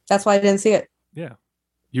 That's why I didn't see it. Yeah.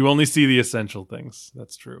 You only see the essential things.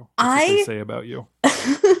 That's true. That's what they say about you.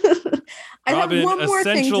 I Robin, have one more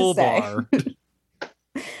thing to say. Bar.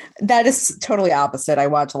 That is totally opposite. I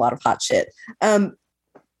watch a lot of hot shit. One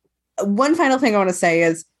final thing I want to say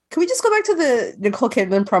is, can we just go back to the Nicole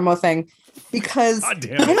Kidman promo thing? Because I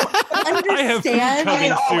don't understand. I have food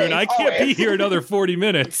coming soon. I can't be here another 40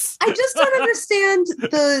 minutes. I just don't understand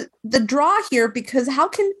the draw here, because how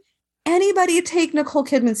can anybody take Nicole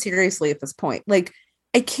Kidman seriously at this point? Like,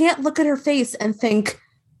 I can't look at her face and think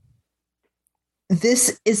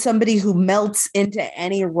this is somebody who melts into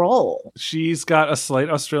any role. She's got a slight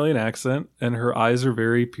Australian accent, and her eyes are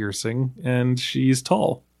very piercing, and she's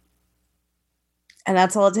tall. And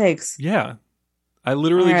that's all it takes. Yeah. I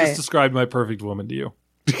literally All right. just described my perfect woman to you.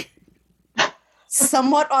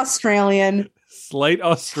 Somewhat Australian, Slight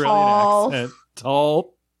Australian Tall. accent.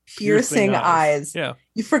 Tall. piercing eyes. Yeah.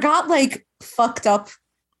 You forgot like fucked up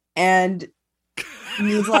and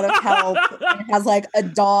needs a lot of help. And has like a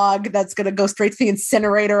dog that's gonna go straight to the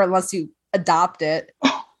incinerator unless you adopt it.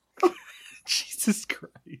 Jesus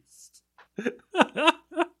Christ.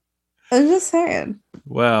 I'm just saying.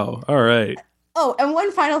 Wow. All right. Oh, and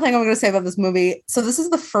one final thing I'm going to say about this movie. So this is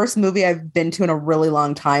the first movie I've been to in a really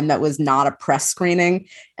long time that was not a press screening.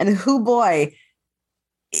 And boy,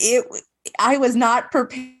 I was not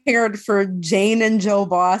prepared for Jane and Joe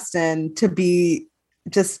Boston to be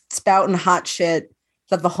just spouting hot shit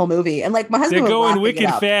of the whole movie. And like my husband They're was going wicked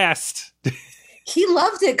it fast. He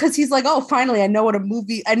loved it because he's like, oh, finally, I know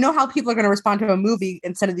how people are going to respond to a movie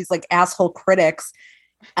instead of these like asshole critics.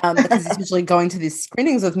 Because he's usually going to these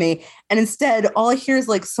screenings with me. And instead, all I hear is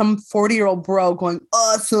like some 40-year-old bro going,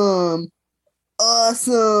 awesome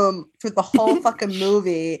for the whole fucking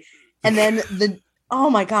movie. And then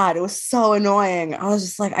oh my God, it was so annoying. I was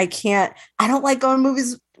just like, I don't like going to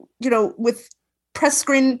movies, with press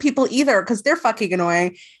screen people either, because they're fucking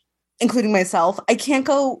annoying, including myself. I can't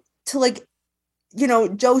go to like,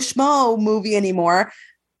 Joe Schmo movie anymore.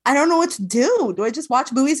 I don't know what to do. Do I just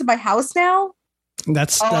watch movies in my house now?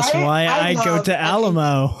 That's why I go to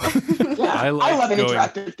Alamo. Yeah, I love an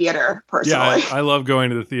interactive theater, personally. Yeah, I love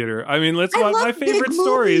going to the theater. I mean, let's watch my favorite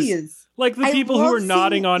stories. Like the people who were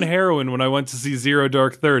nodding on heroin when I went to see Zero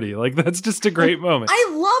Dark 30. Like, that's just a great moment. I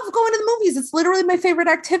love going to the movies. It's literally my favorite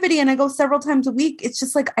activity, and I go several times a week. It's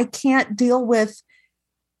just like I can't deal with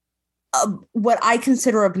what I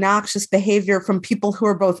consider obnoxious behavior from people who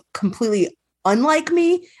are both completely unlike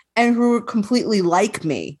me and who are completely like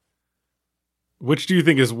me. Which do you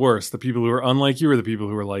think is worse, the people who are unlike you or the people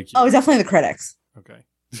who are like you? Oh, definitely the critics. Okay.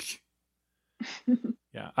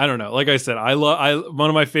 Yeah, I don't know. Like I said, one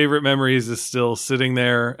of my favorite memories is still sitting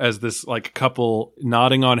there as this like couple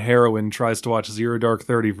nodding on heroin tries to watch Zero Dark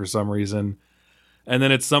 30 for some reason. And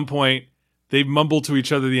then at some point they mumble to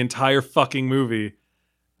each other the entire fucking movie.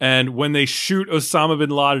 And when they shoot Osama bin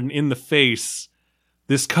Laden in the face,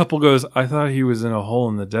 this couple goes, I thought he was in a hole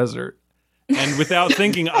in the desert. And without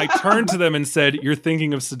thinking, I turned to them and said, you're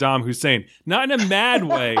thinking of Saddam Hussein. Not in a mad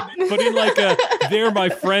way, but in like a, they're my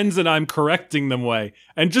friends and I'm correcting them way.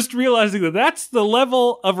 And just realizing that that's the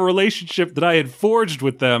level of a relationship that I had forged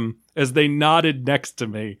with them as they nodded next to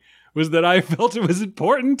me, was that I felt it was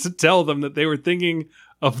important to tell them that they were thinking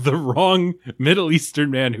of the wrong Middle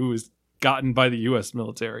Eastern man who was gotten by the U.S.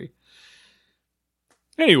 military.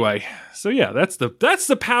 Anyway, so yeah, that's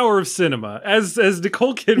the power of cinema. As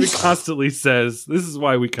Nicole Kidman constantly says, this is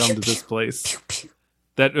why we come to this place.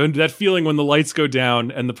 That feeling when the lights go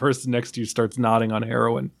down and the person next to you starts nodding on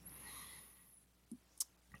heroin.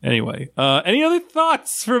 Anyway, any other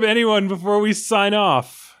thoughts from anyone before we sign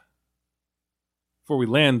off? Before we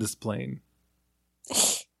land this plane?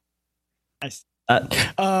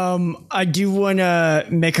 I do want to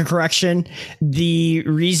make a correction. The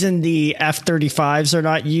reason the F-35s are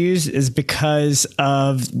not used is because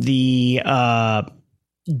of the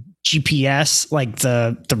GPS, like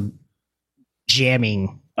the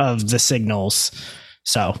jamming of the signals.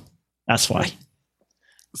 So that's why.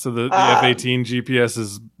 So the F-18 GPS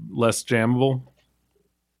is less jammable?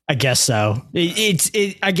 I guess so.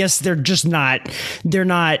 I guess they're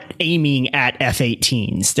not aiming at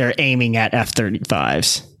F-18s. They're aiming at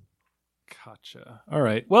F-35s. Gotcha. All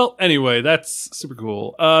right. Well, anyway, that's super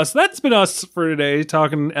cool. So that's been us for today,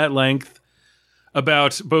 talking at length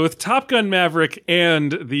about both Top Gun Maverick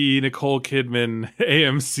and the Nicole Kidman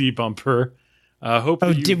AMC bumper.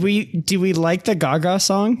 Did we like the Gaga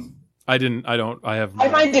song? I didn't. I don't. I have. I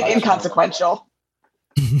find it inconsequential.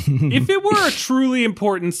 If it were a truly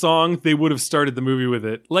important song, they would have started the movie with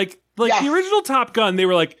it. Like Yes. the original Top Gun, they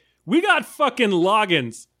were like, we got fucking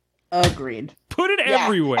logins. Agreed. Put it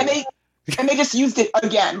everywhere. And they just used it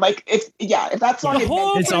again. Like if that song the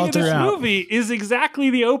whole It's opening all of this throughout. movie is exactly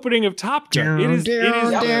the opening of Top Gun. It is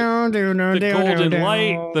the golden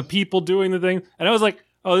light, the people doing the thing. And I was like,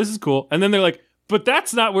 oh, this is cool. And then they're like, but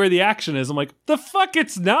that's not where the action is. I'm like, the fuck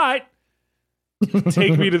it's not.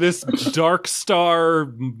 Take me to this Dark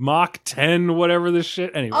Star Mach 10, whatever this shit.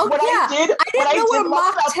 Anyway. Oh, I didn't know what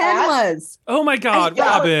Mach 10 was. Oh my God,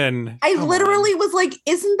 Robin. I literally was like,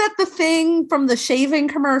 isn't that the thing from the shaving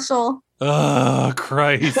commercial? Oh,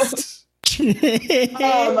 Christ.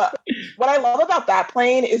 what I love about that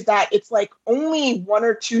plane is that it's like only 1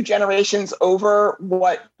 or 2 generations over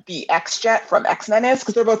what the X-Jet from X-Men is,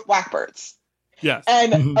 because they're both Blackbirds. Yes.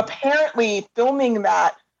 And apparently filming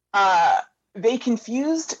that they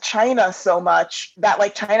confused China so much that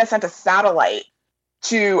like China sent a satellite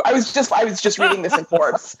to. I was just reading this in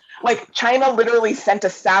Forbes. Like China literally sent a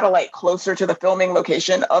satellite closer to the filming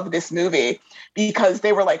location of this movie because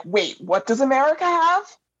they were like, "Wait, what does America have?"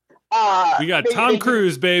 We got Tom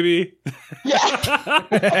Cruise, baby. Yeah,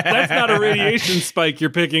 That's not a radiation spike you're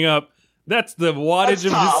picking up. That's the wattage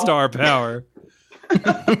of his star power.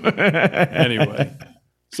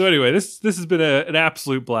 Anyway, this has been an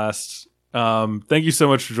absolute blast. Thank you so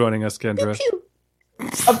much for joining us, Kendra. Pew, pew.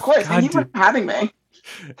 of course. Thank you for having me.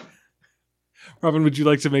 Robin, would you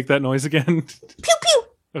like to make that noise again? Pew pew.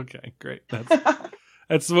 Okay, great.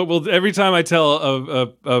 That's what we'll. Every time I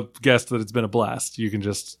tell a guest that it's been a blast, you can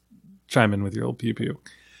just chime in with your old pew pew.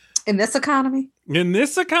 In this economy? In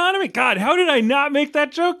this economy? God, how did I not make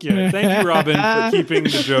that joke yet? Thank you, Robin, for keeping the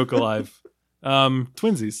joke alive.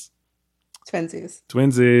 Twinsies.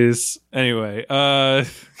 Anyway,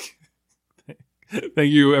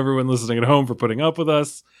 thank you, everyone listening at home, for putting up with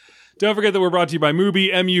us. Don't forget that we're brought to you by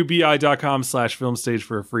Mubi, mubi.com/filmstage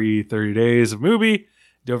for a free 30 days of Mubi.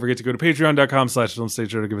 Don't forget to go to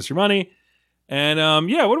patreon.com/filmstage to give us your money. And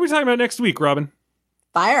what are we talking about next week, Robin?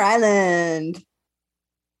 Fire Island.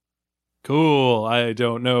 Cool. I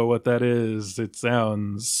don't know what that is. It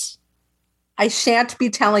sounds... I shan't be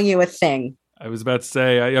telling you a thing. I was about to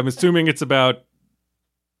say, I'm assuming it's about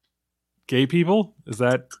gay people? Is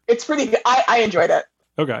that... It's pretty good. I enjoyed it.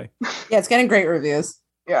 Okay. Yeah, it's getting great reviews.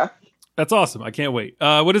 Yeah. That's awesome. I can't wait.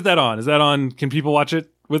 What is that on? Is that on... Can people watch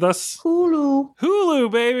it with us?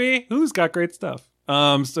 Hulu, baby. Hulu's got great stuff.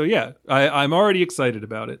 So yeah, I'm already excited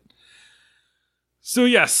about it. So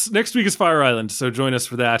yes, next week is Fire Island, so join us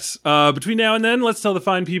for that. Between now and then, let's tell the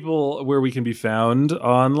fine people where we can be found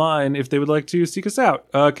online if they would like to seek us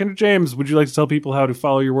out. Kendra James, would you like to tell people how to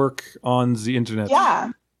follow your work on the internet?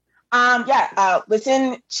 Yeah.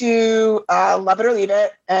 Listen to Love It or Leave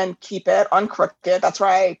It and Keep It on Crooked. That's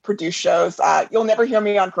where I produce shows. You'll never hear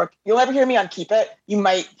me on Crooked. You'll never hear me on Keep It. You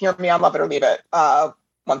might hear me on Love It or Leave It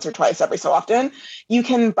once or twice every so often. You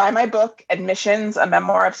can buy my book, Admissions, A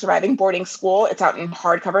Memoir of Surviving Boarding School. It's out in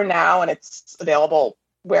hardcover now, and it's available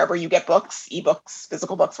wherever you get books, ebooks,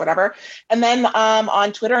 physical books, whatever. And then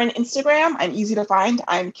on Twitter and Instagram, I'm easy to find.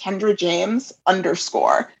 I'm Kendra James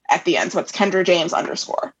 _ at the end. So it's Kendra James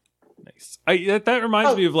 _ Nice. That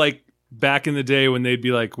reminds me of like back in the day when they'd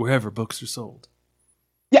be like, wherever books are sold.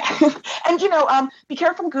 Yeah. And, be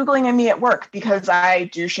careful Googling me at work because I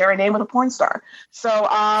do share a name with a porn star. So,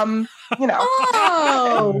 Oh,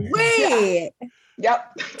 wait. Yeah.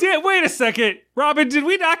 Yep. Wait a second. Robin, did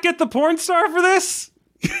we not get the porn star for this?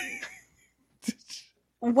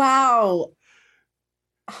 Wow.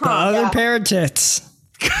 The other pair of tits.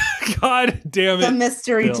 God damn it. The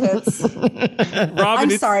mystery tits. Robin,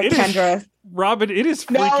 I'm sorry, Kendra. Robin, it is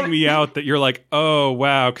freaking me out that you're like, oh,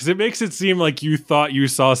 wow. Because it makes it seem like you thought you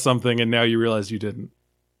saw something and now you realize you didn't.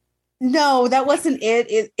 No, that wasn't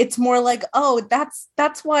it. It's more like, oh, that's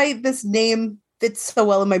why this name fits so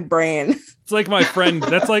well in my brain. It's like my friend.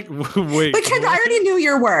 That's like, wait. But Kendra, I already knew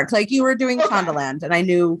your work. Like you were doing Shondaland and I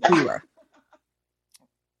knew who you were.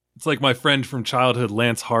 It's like my friend from childhood,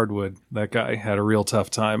 Lance Hardwood. That guy had a real tough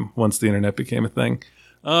time once the internet became a thing.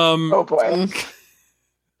 Oh, boy.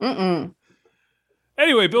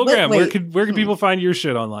 Anyway, Bill Graham, where can people find your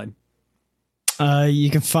shit online? You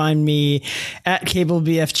can find me at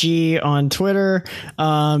CableBFG on Twitter.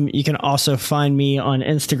 You can also find me on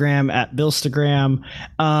Instagram at Billstagram.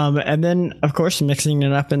 And then, of course, mixing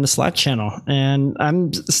it up in the Slack channel. And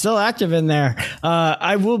I'm still active in there.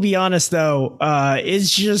 I will be honest, though, it's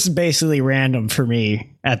just basically random for me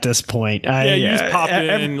at this point. You just pop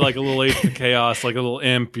in like a little Age of Chaos, like a little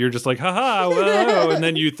imp. You're just like, haha, whoa, and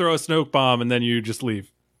then you throw a snoke bomb, and then you just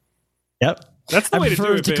leave. Yep. That's the way to do it, I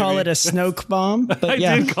prefer to call it a Snoke bomb. But I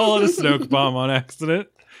did call it a Snoke bomb on accident.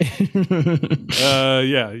 You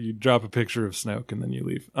drop a picture of Snoke and then you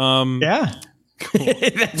leave. Yeah. Cool.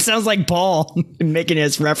 That sounds like Paul making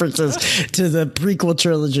his references to the prequel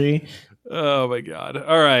trilogy. Oh my God.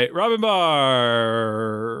 All right. Robin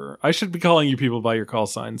Barr. I should be calling you people by your call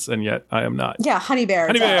signs, and yet I am not. Yeah, Honey Bear.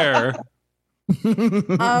 Honey Bear.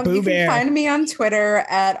 You can find me on Twitter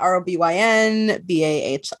at ROBYNBAHR.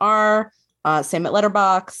 Same at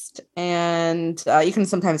Letterboxd, and you can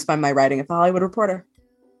sometimes find my writing at The Hollywood Reporter.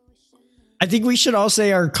 I think we should all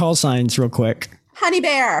say our call signs real quick. Honey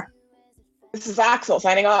Bear. This is Axel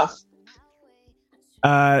signing off.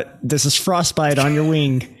 This is Frostbite on your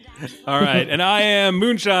wing. All right, and I am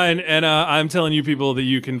Moonshine, and I'm telling you people that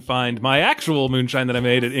you can find my actual moonshine that I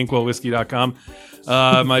made at inkwellwhiskey.com.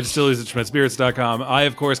 My distilleries at schmitzspirits.com. I,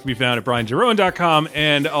 of course, can be found at brianjerome.com,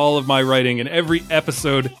 and all of my writing in every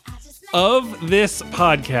episode of this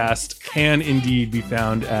podcast can indeed be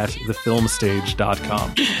found at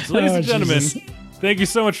thefilmstage.com. So, ladies and gentlemen, Jesus. thank you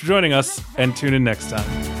so much for joining us, and tune in next time.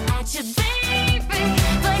 At your